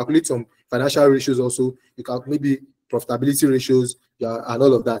ratios, you calculate some financial ratios also, you calculate maybe profitability ratios, and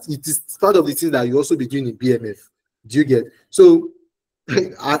all of that. It is part of the things that you also be doing in BMF. Do you get? So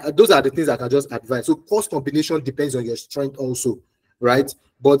those are the things I can just advise. So course combination depends on your strength also, right?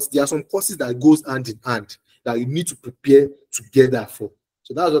 But there are some courses that goes hand in hand that you need to prepare together for.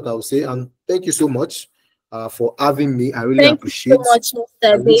 So that's what I would say. And thank you so much for having me. I really appreciate it. Thank you so much,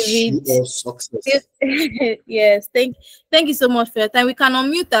 Mr. Wish David. you all success. Yes, thank you so much for your time. We can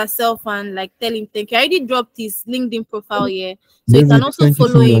unmute ourselves and tell him thank you. I already dropped his LinkedIn profile here, so you can also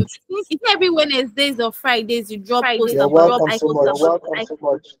follow him. It's every Wednesdays or Fridays you drop posts You're about welcome so much. You're welcome so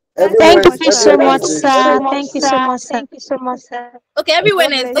much. Thank you so much, sir. Thank you so much, sir. Okay, every God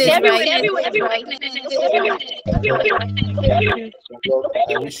Wednesdays, bless you. right?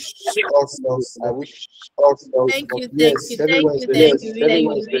 I wish all success. I wish all success. Thank you, Yes, every Wednesday.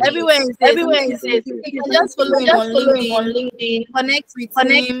 every Wednesday. You can just follow him on LinkedIn, connect with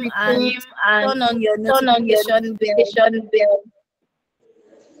him, and turn on your notification bell.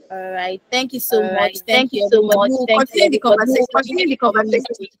 All right. Thank you so much. Thank you, everybody. We'll continue the conversation.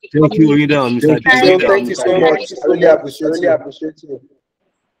 Thank you, Rita and Mr. Thank you so much. I really appreciate you.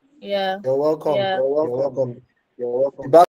 Yeah. You're welcome. You're welcome. You're welcome.